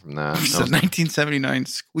don't know him from that. It's a 1979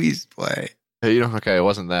 Squeeze Play. Okay, it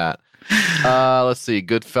wasn't that. Let's see.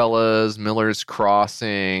 Goodfellas, Miller's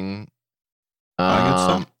Crossing. Good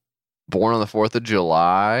stuff. Born on the 4th of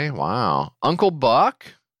July. Wow. Uncle Buck.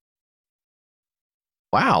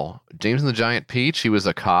 Wow. James and the Giant Peach. He was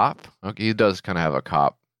a cop. Okay, he does kind of have a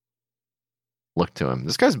cop look to him.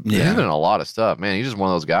 This guy's he's been in a lot of stuff. Man, he's just one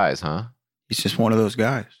of those guys, huh? He's just one of those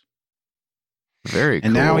guys. Very cool.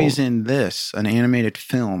 And now he's in this, an animated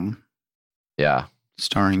film. Yeah.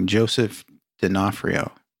 Starring Joseph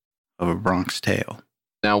D'Onofrio of A Bronx Tale.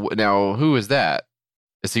 Now, who is that?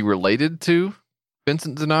 Is he related to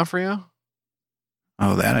Vincent D'Onofrio?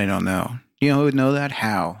 Oh, that I don't know. You know who would know that?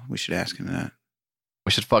 How? We should ask him that.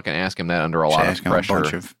 We should fucking ask him that under a lot of pressure. Him a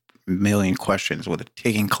bunch of million questions with a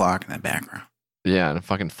ticking clock in the background. Yeah, and a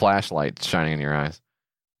fucking flashlight shining in your eyes.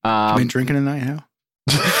 You been drinking tonight, Hal?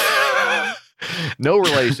 No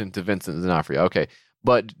relation to Vincent D'Onofrio. Okay,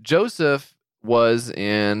 but Joseph was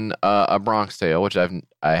in A Bronx Tale, which I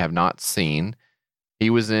have not seen. He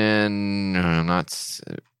was in.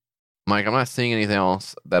 Mike, I'm not seeing anything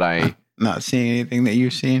else that I. Not seeing anything that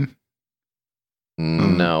you've seen.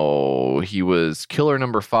 No, he was Killer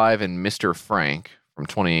Number 5 in Mr. Frank from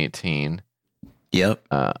 2018. Yep.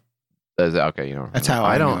 Okay, you know. That's how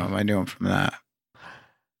I know him. I knew him from that.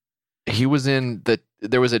 He was in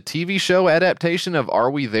there was a TV show adaptation of Are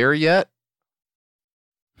We There Yet?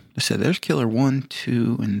 I said there's Killer 1,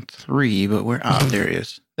 2, and 3, but where? Oh, there he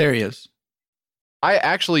is. There he is. I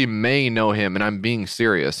actually may know him, and I'm being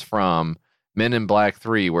serious, from Men in Black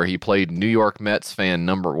 3, where he played New York Mets fan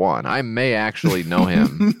number 1. I may actually know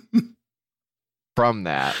him from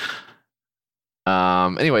that.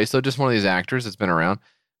 Anyway, so just one of these actors that's been around.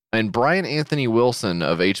 And Brian Anthony Wilson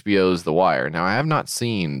of HBO's The Wire. Now, I have not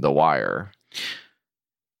seen The Wire.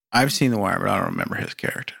 I've seen The Wire, but I don't remember his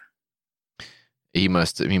character. He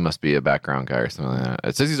must be a background guy or something like that.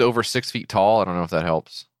 It says he's over 6 feet tall. I don't know if that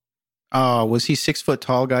helps. Was he 6 foot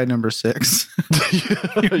tall guy number 6?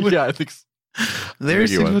 Yeah, I think so.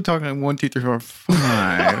 There's 6 foot tall guy 1, 2, 3, 4,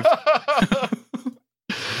 5.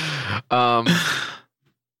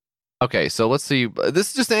 Okay, so let's see. This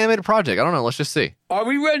is just an animated project. I don't know. Let's just see. Are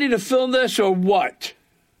we ready to film this or what?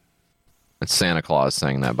 It's Santa Claus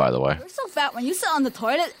saying that, by the way. You're so fat. When you sit on the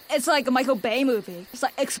toilet, it's like a Michael Bay movie. It's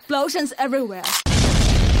like explosions everywhere.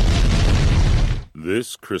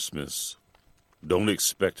 This Christmas, don't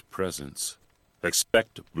expect presents.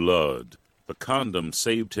 Expect blood. The condom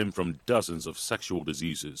saved him from dozens of sexual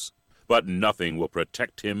diseases, but nothing will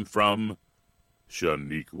protect him from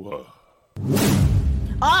Shaniqua.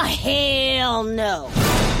 Oh, hell no.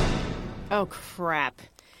 Oh, crap.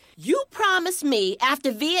 You promised me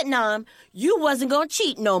after Vietnam you wasn't gonna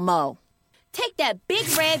cheat no more. Take that big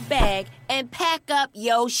red bag and pack up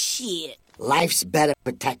your shit. Life's better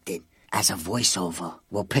protected. As a voiceover,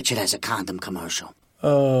 we'll pitch it as a condom commercial.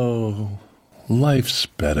 Oh, life's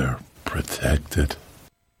better protected.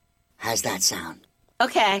 How's that sound?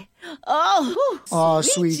 Okay. Oh,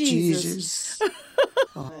 sweet Jesus.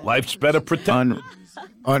 Life's better protected.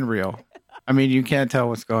 Unreal. I mean, you can't tell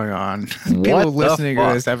what's going on. People listening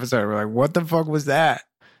to this episode were like, what the fuck was that?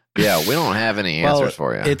 Yeah, we don't have any answers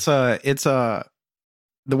for you.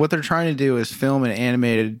 What they're trying to do is film an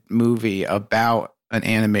animated movie about an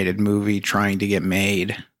animated movie trying to get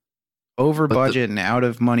made. Over budget and out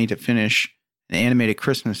of money to finish an animated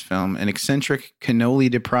Christmas film, an eccentric,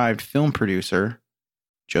 cannoli-deprived film producer,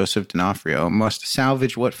 Joseph D'Onofrio, must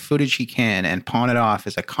salvage what footage he can and pawn it off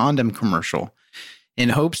as a condom commercial in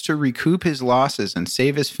hopes to recoup his losses and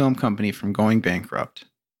save his film company from going bankrupt.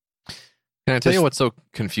 Can I tell you what's so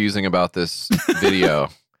confusing about this video?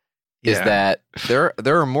 Is that there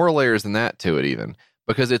are more layers than that to it, even,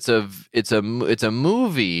 because it's a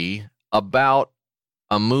movie about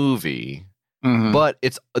a movie But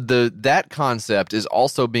it's that concept is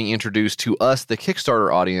also being introduced to us, the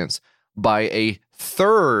Kickstarter audience, by a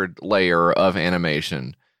third layer of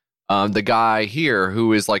animation. The guy here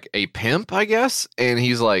who is like a pimp, I guess, and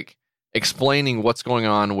he's like explaining what's going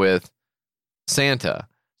on with Santa.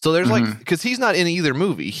 So there's like, because he's not in either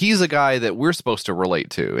movie. He's a guy that we're supposed to relate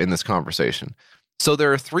to in this conversation. So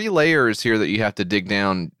there are 3 layers here that you have to dig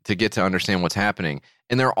down to get to understand what's happening.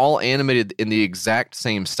 And they're all animated in the exact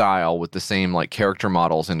same style with the same like character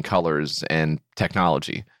models and colors and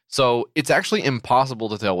technology. So it's actually impossible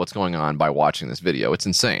to tell what's going on by watching this video. It's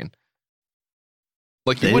insane.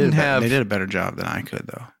 Like They did a better job than I could,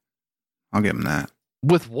 though. I'll give them that.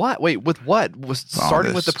 With what? Wait, with what?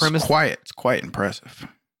 Starting with the premise. It's quite impressive.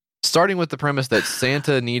 Starting with the premise that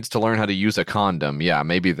Santa needs to learn how to use a condom. Yeah,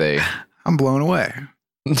 maybe they. I'm blown away.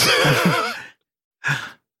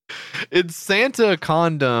 It's Santa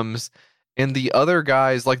condoms and the other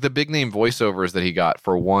guys, like the big name voiceovers that he got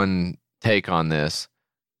for one take on this,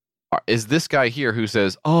 is this guy here who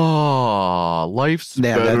says, "Oh, life's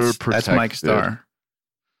better protected." That's Mike Starr.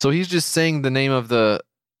 So he's just saying the name of the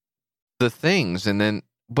things, and then,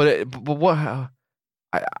 but what?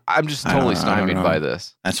 I'm just totally stymied by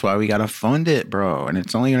this. That's why we gotta fund it, bro. And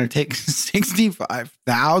it's only gonna take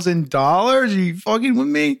 $65,000. Are you fucking with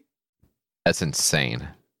me? That's insane.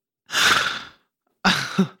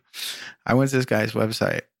 I went to this guy's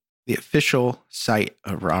website, the official site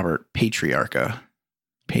of Robert Patriarca.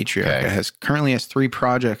 Patriarca currently has 3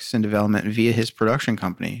 projects in development via his production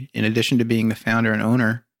company. In addition to being the founder and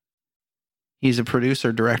owner, he's a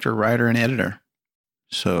producer, director, writer, and editor.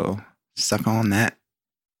 So suck on that.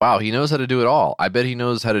 Wow, he knows how to do it all. I bet he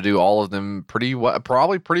knows how to do all of them pretty well,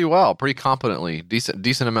 probably pretty well, pretty competently.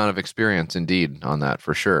 Decent amount of experience indeed on that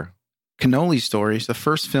for sure. Cannoli Stories, the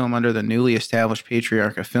first film under the newly established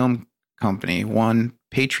Patriarca Film Company, won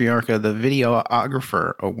Patriarca the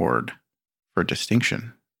Videographer Award for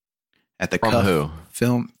distinction at the Cuff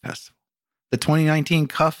Film Festival. The 2019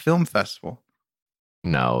 Cuff Film Festival.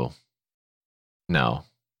 No.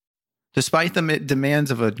 Despite the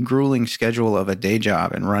demands of a grueling schedule of a day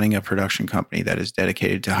job and running a production company that is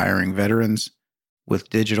dedicated to hiring veterans with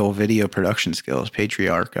digital video production skills,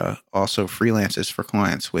 Patriarca also freelances for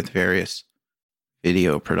clients with various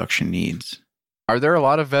video production needs. Are there a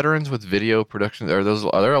lot of veterans with video production? Are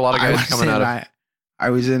there a lot of guys coming out of... I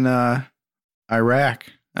was in Iraq,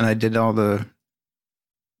 and I did all the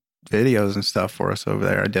videos and stuff for us over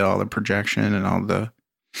there. I did all the projection and all the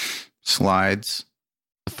slides.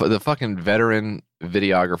 The fucking veteran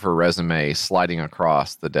videographer resume sliding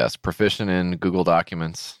across the desk. Proficient in Google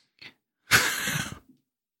Documents.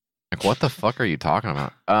 Like, what the fuck are you talking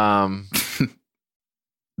about?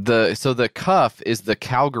 The Cuff is the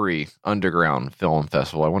Calgary Underground Film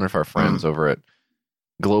Festival. I wonder if our friends over at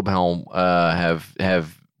Globehelm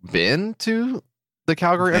have been to the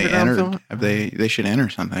Calgary Underground Film. They should enter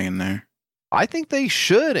something in there. I think they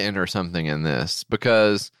should enter something in this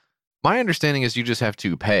because my understanding is you just have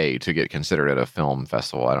to pay to get considered at a film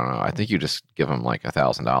festival. I don't know. I think you just give them like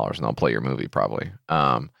 $1,000 and they'll play your movie probably.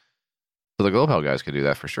 So the Globehell guys could do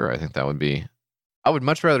that for sure. I think that would be. I would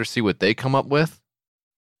much rather see what they come up with,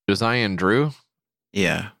 Josiah and Drew,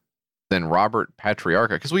 than Robert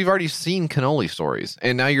Patriarca, because we've already seen Cannoli Stories,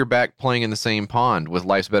 and now you're back playing in the same pond with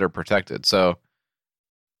Life's Better Protected. So I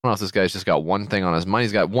don't know if this guy's just got one thing on his mind.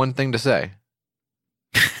 He's got one thing to say.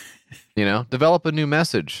 Develop a new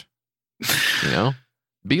message.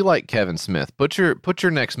 Be like Kevin Smith. Put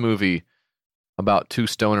your next movie about 2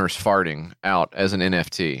 stoners farting out as an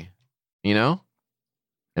NFT. And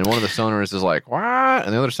one of the stoners is like, "What?"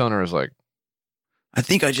 And the other stoner is like, "I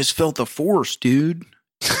think I just felt the force, dude."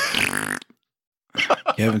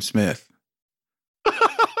 Kevin Smith.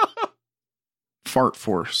 Fart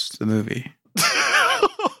Force, the movie.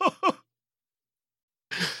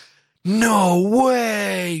 No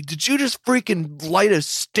way! Did you just freaking light a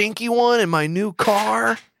stinky one in my new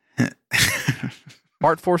car?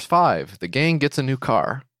 Fart Force 5. The gang gets a new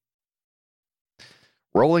car.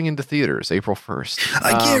 Rolling into theaters April 1st.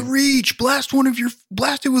 I can't reach. Blast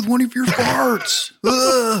it with one of your farts.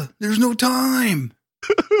 Ugh, there's no time.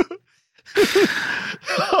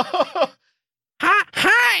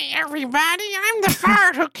 Hi, everybody. I'm the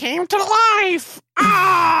fart who came to life.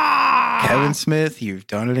 Ah! Kevin Smith, you've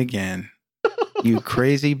done it again. You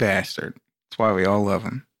crazy bastard. That's why we all love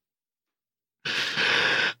him.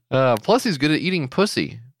 Plus, he's good at eating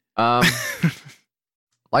pussy.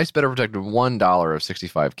 Life's Better Protected, $1 of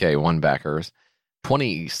 65K, one backers.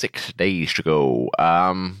 26 days to go.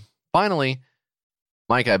 Finally,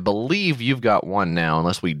 Mike, I believe you've got one now,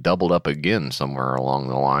 unless we doubled up again somewhere along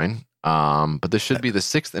the line. But this should be the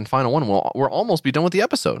 6th and final one. We'll almost be done with the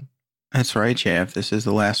episode. That's right, Jeff. This is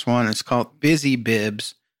the last one. It's called Busy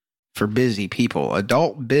Bibs for busy people.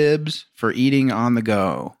 Adult bibs for eating on the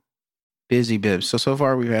go. Busy bibs. So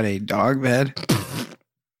far we've had a dog bed.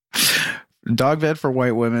 Dog bed for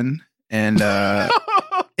white women. And a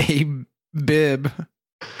bib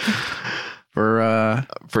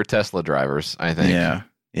for Tesla drivers, I think.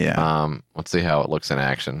 Yeah. Let's see how it looks in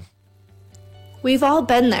action. We've all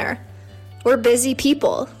been there. We're busy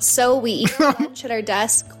people, so we eat lunch at our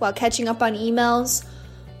desk while catching up on emails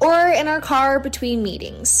or in our car between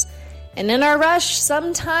meetings. And in our rush,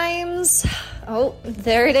 sometimes, oh,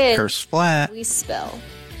 there it is. Curse flat. We spill.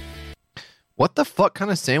 What the fuck kind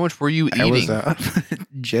of sandwich were you eating? It was a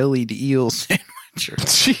jellied eel sandwich.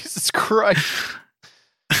 Jesus Christ.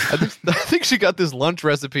 I think she got this lunch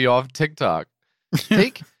recipe off TikTok.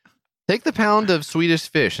 Take the pound of Swedish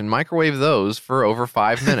fish and microwave those for over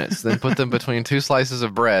 5 minutes. Then put them between 2 slices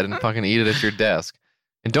of bread and fucking eat it at your desk.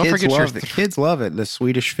 And don't forget kids love it. The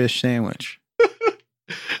Swedish fish sandwich.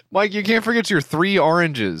 Mike, you can't forget your 3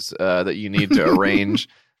 oranges that you need to arrange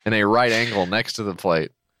in a right angle next to the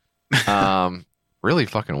plate. Really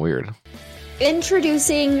fucking weird.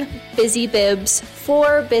 Introducing Busy Bibs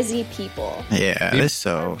for busy people. Yeah, it's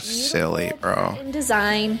so silly, bro. In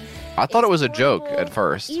design. I thought it was a joke at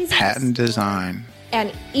first. Patent design.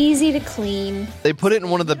 And easy to clean. They put it in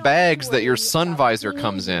one of the bags that your sun visor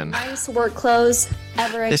comes in. Nice work clothes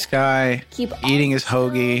ever. This guy eating his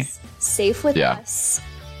hoagie. Safe with us.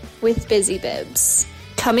 With Busy Bibs.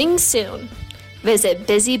 Coming soon. Visit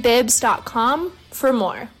busybibs.com for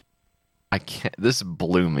more. I can't. This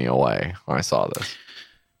blew me away when I saw this.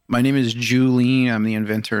 My name is Julie. I'm the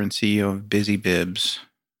inventor and CEO of Busy Bibs.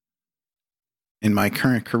 In my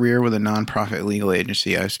current career with a nonprofit legal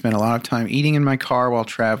agency, I've spent a lot of time eating in my car while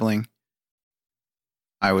traveling.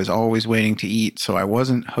 I was always waiting to eat, so I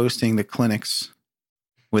wasn't hosting the clinics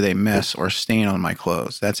with a mess or stain on my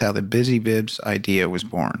clothes. That's how the Busy Bibs idea was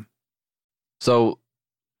born. So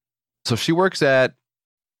she works at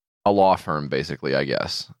a law firm, basically, I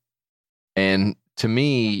guess. And to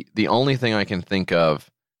me, the only thing I can think of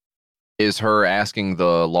is her asking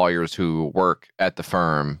the lawyers who work at the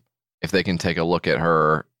firm if they can take a look at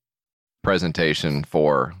her presentation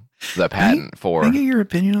for the patent for. Can I get your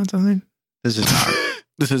opinion on something? This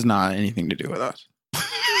is not anything to do with us.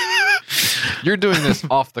 You're doing this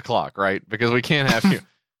off the clock, right? Because we can't have you.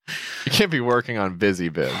 You can't be working on Busy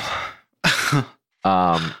Bibs.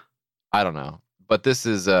 I don't know, but this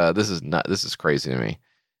is crazy to me.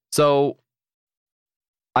 So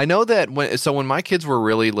I know that when my kids were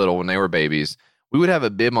really little, when they were babies, we would have a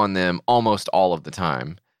bib on them almost all of the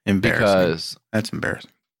time. Embarrassing. That's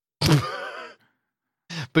embarrassing.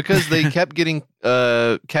 Because they kept getting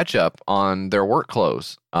ketchup on their work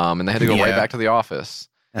clothes, and they had to go right back to the office.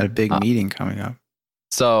 Had a big meeting coming up.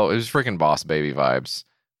 So it was freaking Boss Baby vibes.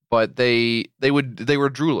 But they were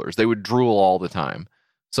droolers. They would drool all the time.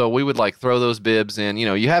 So we would like throw those bibs in. You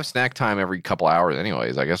know, you have snack time every couple hours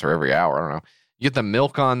anyways, I guess, or every hour. I don't know. You get the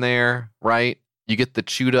milk on there, right? You get the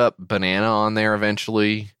chewed up banana on there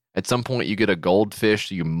eventually. At some point, you get a goldfish.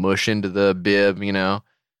 So you mush into the bib, you know.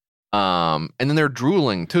 And then they're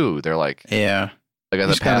drooling too. They're like, yeah, they got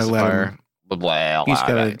the pacifier. You just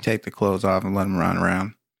gotta take the clothes off and let them run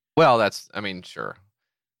around. Well, sure.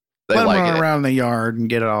 They let him like run around the yard and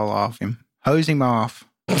get it all off him. Hose him off.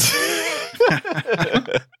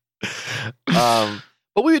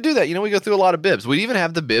 But we would do that. You know, we go through a lot of bibs. We'd even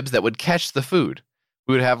have the bibs that would catch the food.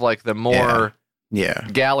 We would have like the more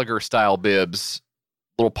Gallagher style bibs,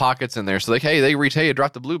 little pockets in there. So like, hey, they reach, hey,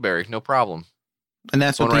 drop the blueberry, no problem. And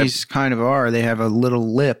that's what these kind of are. They have a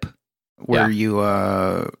little lip where you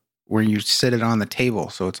sit it on the table,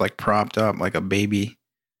 so it's like propped up like a baby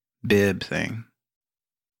bib thing.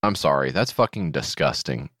 I'm sorry, that's fucking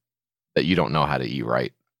disgusting. That you don't know how to eat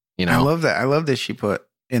right. You know, I love that. I love that she put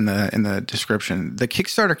in the description. The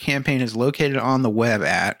Kickstarter campaign is located on the web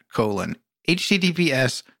at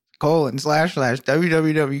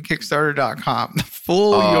https://www.kickstarter.com. The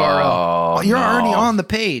full URL. You're already on the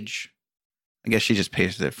page. I guess she just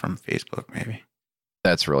pasted it from Facebook, maybe.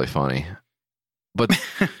 That's really funny. But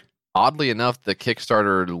oddly enough, the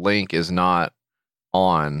Kickstarter link is not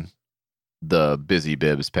on the Busy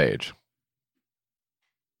Bibs page.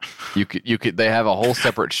 You could. They have a whole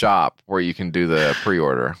separate shop where you can do the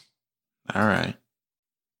pre-order. All right.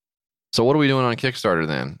 So what are we doing on Kickstarter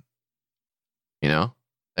then? You know,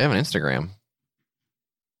 they have an Instagram.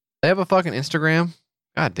 They have a fucking Instagram.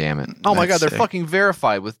 God damn it! Oh my god, they're fucking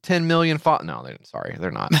verified with 10 million No, sorry,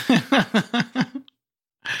 they're not.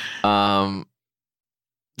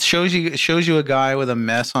 Shows you a guy with a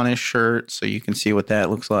mess on his shirt, so you can see what that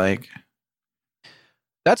looks like.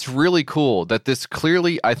 That's really cool that this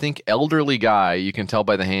clearly, I think, elderly guy, you can tell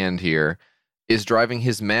by the hand here, is driving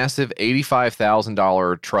his massive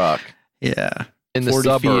 $85,000 truck. Yeah. In the 40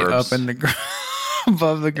 suburbs. feet up in the ground,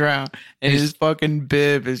 above the ground. And his fucking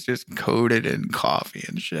bib is just coated in coffee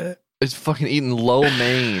and shit. He's fucking eating lo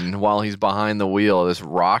mein while he's behind the wheel of this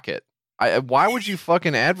rocket. Why would you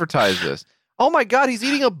fucking advertise this? Oh my God, he's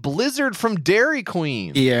eating a Blizzard from Dairy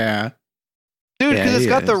Queen. Yeah. Dude, because it's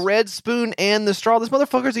got the is. red spoon and the straw. This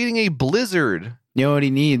motherfucker's eating a Blizzard. You know what he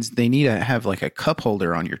needs? They need to have like a cup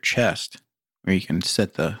holder on your chest where you can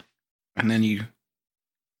set and then you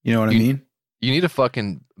know what I mean? You need a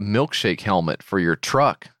fucking milkshake helmet for your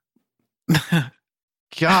truck.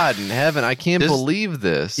 God in heaven, I can't believe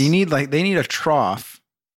this. They need a trough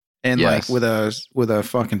and like with a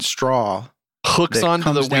fucking straw. Hooks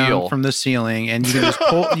onto the wheel from the ceiling, and you can just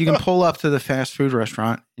pull up to the fast food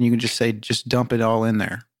restaurant, and you can just say, just dump it all in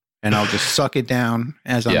there, and I'll just suck it down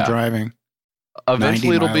as I'm driving.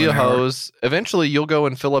 Eventually, it'll be a hose. Eventually, you'll go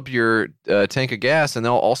and fill up your tank of gas, and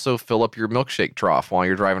they'll also fill up your milkshake trough while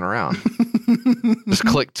you're driving around. Just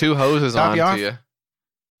click 2 hoses onto you.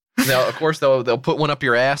 Now, of course, they'll put one up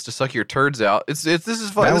your ass to suck your turds out. This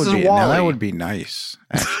is fun. This is Wall-E. Now that would be nice,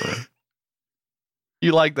 actually.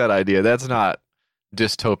 You like that idea? That's not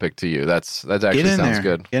dystopic to you. That actually sounds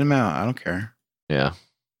good. Get him out. I don't care. Yeah.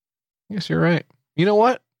 I guess you're right. You know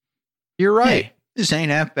what? You're right. Hey, this ain't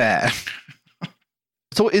that bad.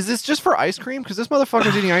 So is this just for ice cream? Because this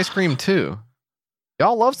motherfucker's eating ice cream too.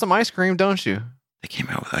 Y'all love some ice cream, don't you? They came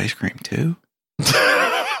out with ice cream too.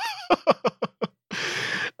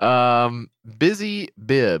 Busy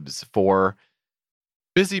bibs for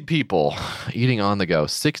busy people eating on the go.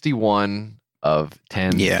 61 of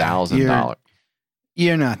 $10,000.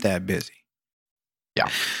 You're not that busy. Yeah.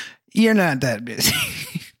 You're not that busy.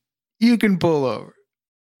 You can pull over.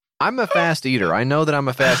 I'm a fast eater. I know that I'm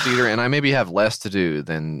a fast eater, and I maybe have less to do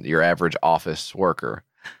than your average office worker.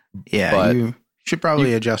 Yeah, but you should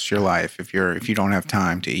probably adjust your life if you don't have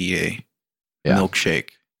time to eat a milkshake.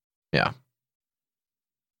 Yeah.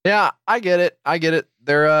 Yeah, I get it.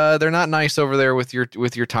 They're not nice over there with your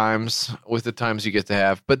times, with the times you get to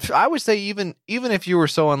have. But I would say even if you were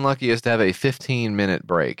so unlucky as to have a 15-minute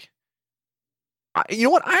break, you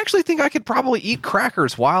know what? I actually think I could probably eat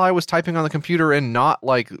crackers while I was typing on the computer and not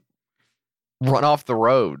like run off the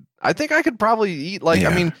road. I think I could probably eat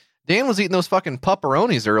I mean, Dan was eating those fucking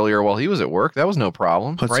pepperonis earlier while he was at work. That was no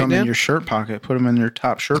problem. Put right, some Dan? in your shirt pocket. Put them in your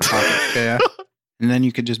top shirt pocket. Yeah. And then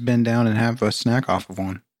you could just bend down and have a snack off of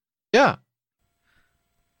one. Yeah.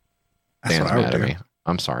 That's Dan's what I would mad at do. me.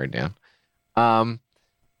 I'm sorry, Dan.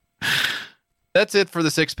 That's it for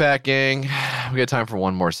the Six Pack Gang. We got time for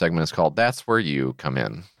one more segment. It's called That's Where You Come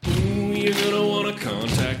In. You're gonna wanna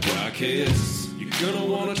contact YKS. You're gonna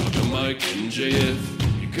wanna talk to Mike and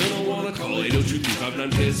JF. You're gonna wanna call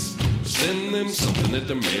 802-359-KISS. Send them something at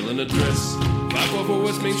their mailing address. 544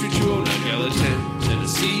 West Main Street, 209 Gallatin,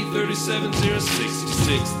 Tennessee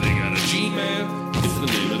 37066. They got a Gmail. It's the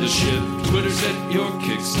name of the ship. Twitter's at your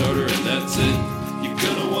Kickstarter, and that's it. You're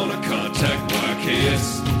gonna wanna contact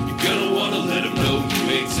YKS. You're gonna wanna let them know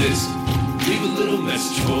you exist. Leave a little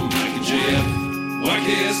message for Mike and JF.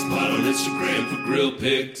 YKS Pod on Instagram for grill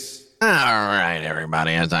pics. All right,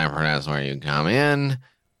 everybody. It's time for That's Where You Come In.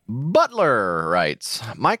 Butler writes,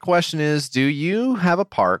 my question is, do you have a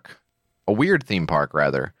park, a weird theme park,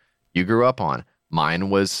 rather, you grew up on? Mine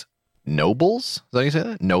was Nobles. Is that how you say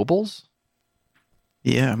that? Nobles?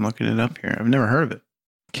 Yeah, I'm looking it up here. I've never heard of it.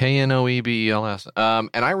 Knoebels.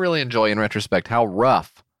 And I really enjoy, in retrospect, how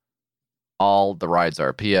rough all the rides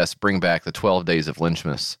are. P.S. Bring back the 12 Days of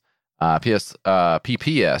Lynchmas. P.S.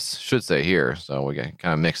 PPS should say here. So we got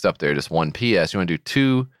kind of mixed up there. Just one P.S. You want to do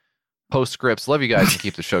 2 postscripts? Love you guys and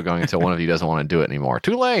keep the show going until one of you doesn't want to do it anymore.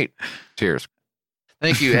 Too late. Cheers.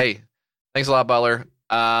 Thank you. Hey, thanks a lot, Butler.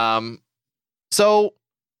 So,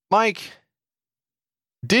 Mike,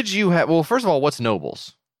 did you have? Well, first of all, what's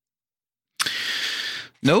Nobles?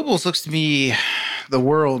 Nobles looks to be the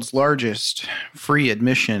world's largest free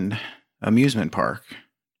admission amusement park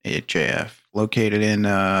at JF, located in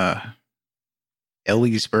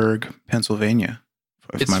Ellisburg, Pennsylvania.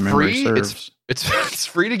 If my memory serves. It's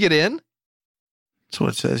free to get in? That's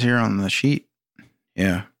what it says here on the sheet.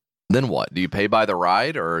 Yeah. Then what? Do you pay by the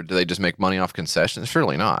ride, or do they just make money off concessions?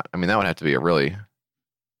 Surely not. I mean, that would have to be a really... I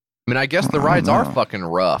mean, I guess the rides are fucking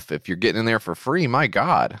rough if you're getting in there for free. My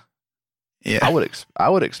God. Yeah. I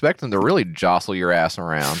would expect them to really jostle your ass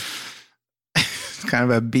around. It's kind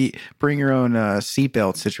of a bring your own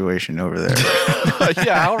seatbelt situation over there.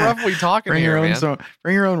 Yeah, how rough are we talking bring here, your own man?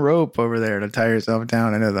 bring your own rope over there to tie yourself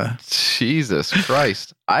down into the. Jesus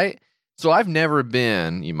Christ. So I've never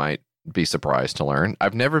been, you might be surprised to learn,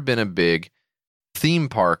 I've never been a big theme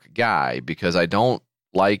park guy because I don't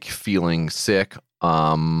like feeling sick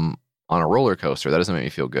on a roller coaster. That doesn't make me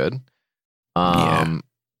feel good. And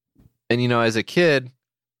you know, as a kid,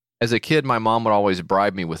 my mom would always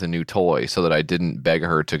bribe me with a new toy so that I didn't beg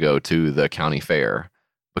her to go to the county fair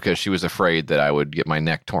because she was afraid that I would get my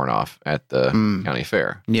neck torn off at the county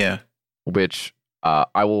fair. Yeah. Which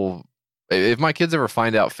I will, if my kids ever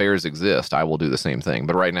find out fairs exist, I will do the same thing.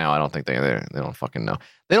 But right now, I don't think they don't fucking know.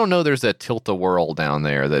 They don't know there's a tilt-a-whirl down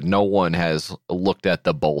there that no one has looked at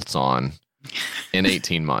the bolts on in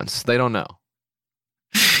 18 months. They don't know.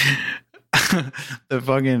 The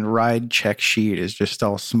fucking ride check sheet is just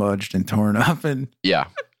all smudged and torn up, and yeah,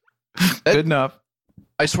 good enough.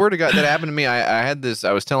 I swear to God, that happened to me. I had this.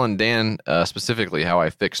 I was telling Dan specifically how I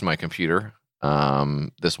fixed my computer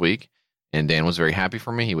this week, and Dan was very happy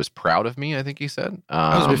for me. He was proud of me, I think he said.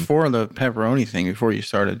 That was before the pepperoni thing. Before you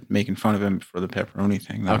started making fun of him for the pepperoni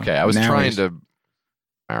thing. Though. Okay, I was trying to.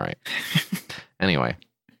 All right. Anyway.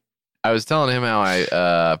 I was telling him how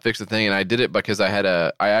I fixed the thing, and I did it because I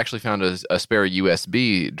actually found a spare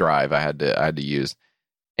USB drive I had to use,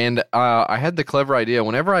 and I had the clever idea.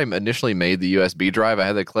 Whenever I initially made the USB drive, I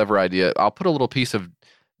had the clever idea. I'll put a little piece of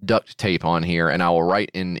duct tape on here, and I will write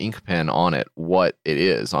in ink pen on it what it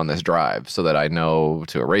is on this drive, so that I know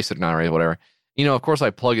to erase it or not erase it, whatever. You know, of course, I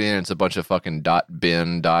plug it in. It's a bunch of fucking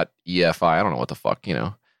 .bin, .efi. I don't know what the fuck. You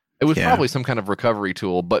know, it was probably some kind of recovery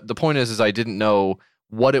tool. But the point is I didn't know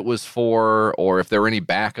what it was for, or if there were any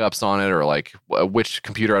backups on it, or like which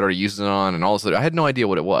computer I'd already used it on, and all this. I had no idea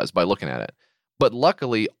what it was by looking at it. But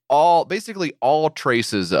luckily, basically all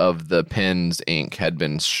traces of the pen's ink had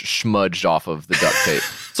been smudged off of the duct tape.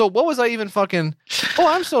 So what was I even fucking?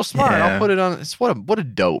 Oh, I'm so smart. I'll put it on. What a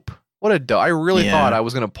dope. What a dope. I really thought I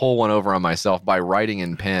was going to pull one over on myself by writing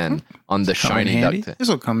in pen on the shiny duct tape. This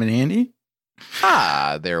will come in handy.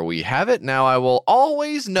 There we have it. Now I will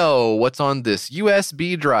always know what's on this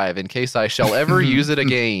USB drive in case I shall ever use it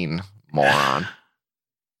again. Moron.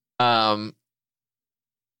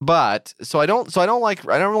 But I don't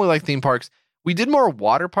really like theme parks. We did more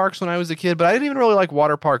water parks when I was a kid, but I didn't even really like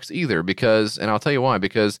water parks either because, and I'll tell you why,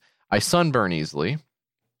 because I sunburn easily.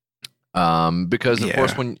 Because of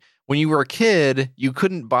course when you were a kid, you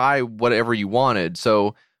couldn't buy whatever you wanted.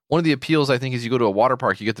 So one of the appeals, I think, is you go to a water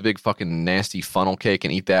park, you get the big fucking nasty funnel cake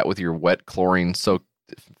and eat that with your wet chlorine-soaked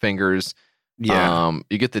fingers. Yeah.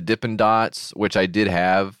 You get the Dippin' Dots, which I did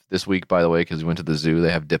have this week, by the way, because we went to the zoo.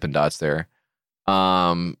 They have Dippin' Dots there.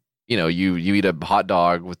 You know, you eat a hot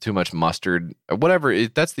dog with too much mustard or whatever.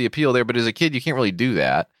 That's the appeal there. But as a kid, you can't really do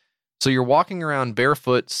that. So you're walking around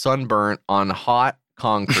barefoot, sunburnt on hot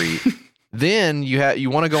concrete. Then you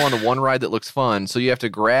want to go on the one ride that looks fun, so you have to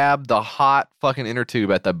grab the hot fucking inner tube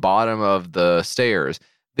at the bottom of the stairs.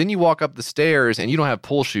 Then you walk up the stairs, and you don't have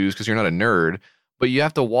pull shoes because you're not a nerd, but you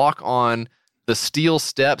have to walk on the steel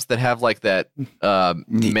steps that have like that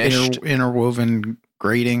meshed interwoven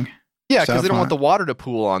grating. Yeah, because they don't want the water to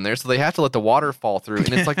pool on there, so they have to let the water fall through.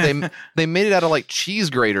 And it's like they made it out of like cheese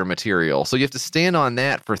grater material, so you have to stand on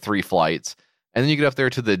that for 3 flights. And then you get up there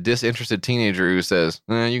to the disinterested teenager who says,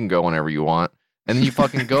 you can go whenever you want. And then you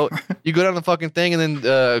fucking go, you go down the fucking thing, and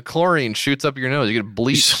then chlorine shoots up your nose. You get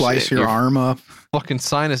bleach. You slice your arm up. Fucking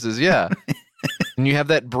sinuses, yeah. And you have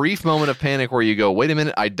that brief moment of panic where you go, wait a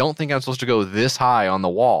minute, I don't think I'm supposed to go this high on the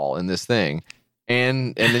wall in this thing.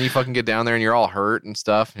 And then you fucking get down there and you're all hurt and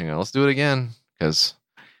stuff. You know, let's do it again. Because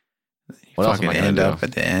what else am I going to do? Up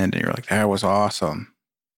at the end and you're like, that was awesome.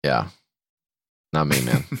 Yeah. Not me,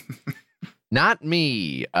 man. Not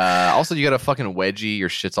me. Also, you got a fucking wedgie. Your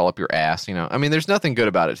shit's all up your ass. You know, I mean, there's nothing good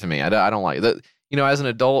about it to me. I don't like that. You know, as an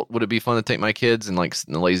adult, would it be fun to take my kids and like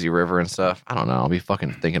in the lazy river and stuff? I don't know. I'll be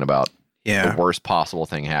fucking thinking about the worst possible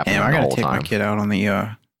thing happening. I gotta the take whole time. my kid out on the.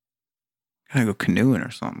 Gotta go canoeing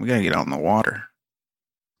or something. We gotta get out in the water.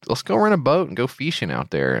 Let's go rent a boat and go fishing out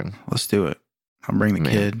there. And let's do it. I'll bring the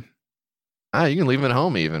kid. You can leave him at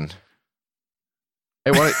home even. Hey,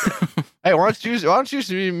 why don't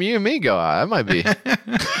you me and me go out? That might be.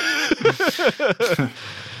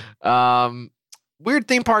 Weird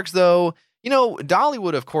theme parks, though. You know,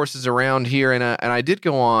 Dollywood, of course, is around here, and I did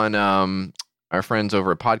go on our friends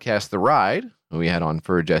over at Podcast The Ride, who we had on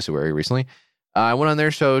for Jesuary recently. I went on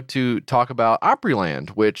their show to talk about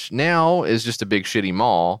Opryland, which now is just a big shitty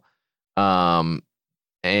mall, and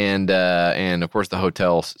of course the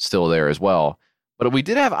hotel's still there as well. But we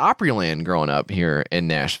did have Opryland growing up here in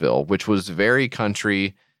Nashville, which was very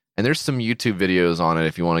country. And there's some YouTube videos on it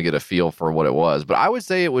if you want to get a feel for what it was. But I would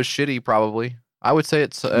say it was shitty, probably. I would say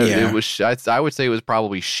it was. I would say it was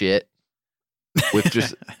probably shit with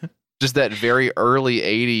just that very early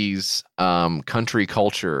 '80s country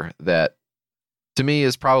culture that, to me,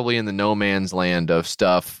 is probably in the no man's land of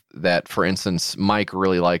stuff that, for instance, Mike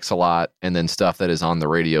really likes a lot, and then stuff that is on the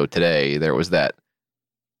radio today. There was that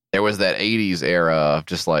 '80s era of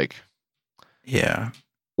just like, yeah.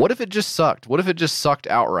 What if it just sucked? What if it just sucked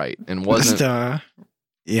outright and wasn't?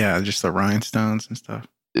 Just the rhinestones and stuff.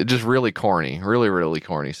 It just really corny, really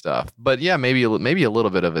corny stuff. But yeah, maybe a little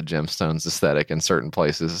bit of a Gemstones aesthetic in certain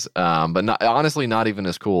places. But honestly, not even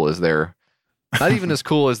as cool as their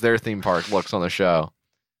theme park looks on the show.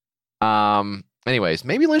 Anyways,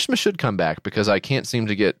 maybe Lynchmas should come back because I can't seem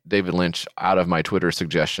to get David Lynch out of my Twitter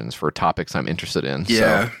suggestions for topics I'm interested in.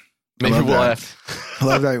 Yeah, so maybe we'll have. I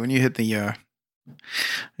love that when you hit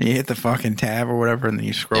the fucking tab or whatever, and then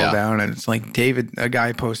you scroll down, and it's like a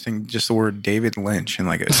guy posting just the word David Lynch and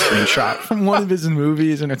like a screenshot from one of his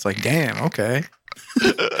movies, and it's like, damn, okay.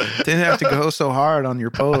 Didn't have to go so hard on your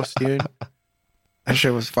post, dude. That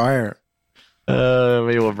shit was fire.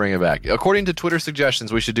 Maybe we'll bring it back. According to Twitter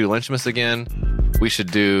suggestions, we should do Lynchmas again. We should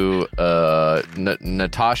do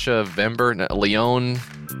Natasha Vember, Leon.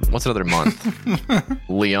 What's another month?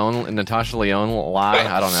 Natasha Leon lie.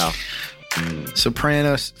 I don't know.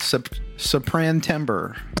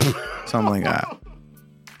 Soprantember, something like that.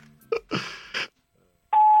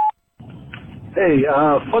 Hey,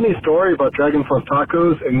 funny story about Dragon Fluff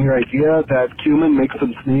tacos and your idea that cumin makes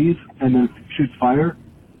them sneeze and then shoots fire.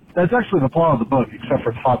 That's actually the plot of the book, except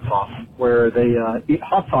for it's hot sauce, where they eat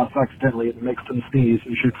hot sauce accidentally and it makes them sneeze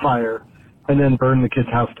and shoot fire and then burn the kid's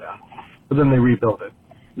house down. But then they rebuild it.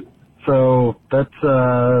 So that's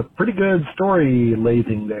a pretty good story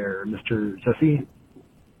lathing there, Mr. Jesse.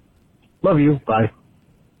 Love you. Bye.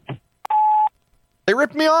 They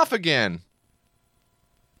ripped me off again.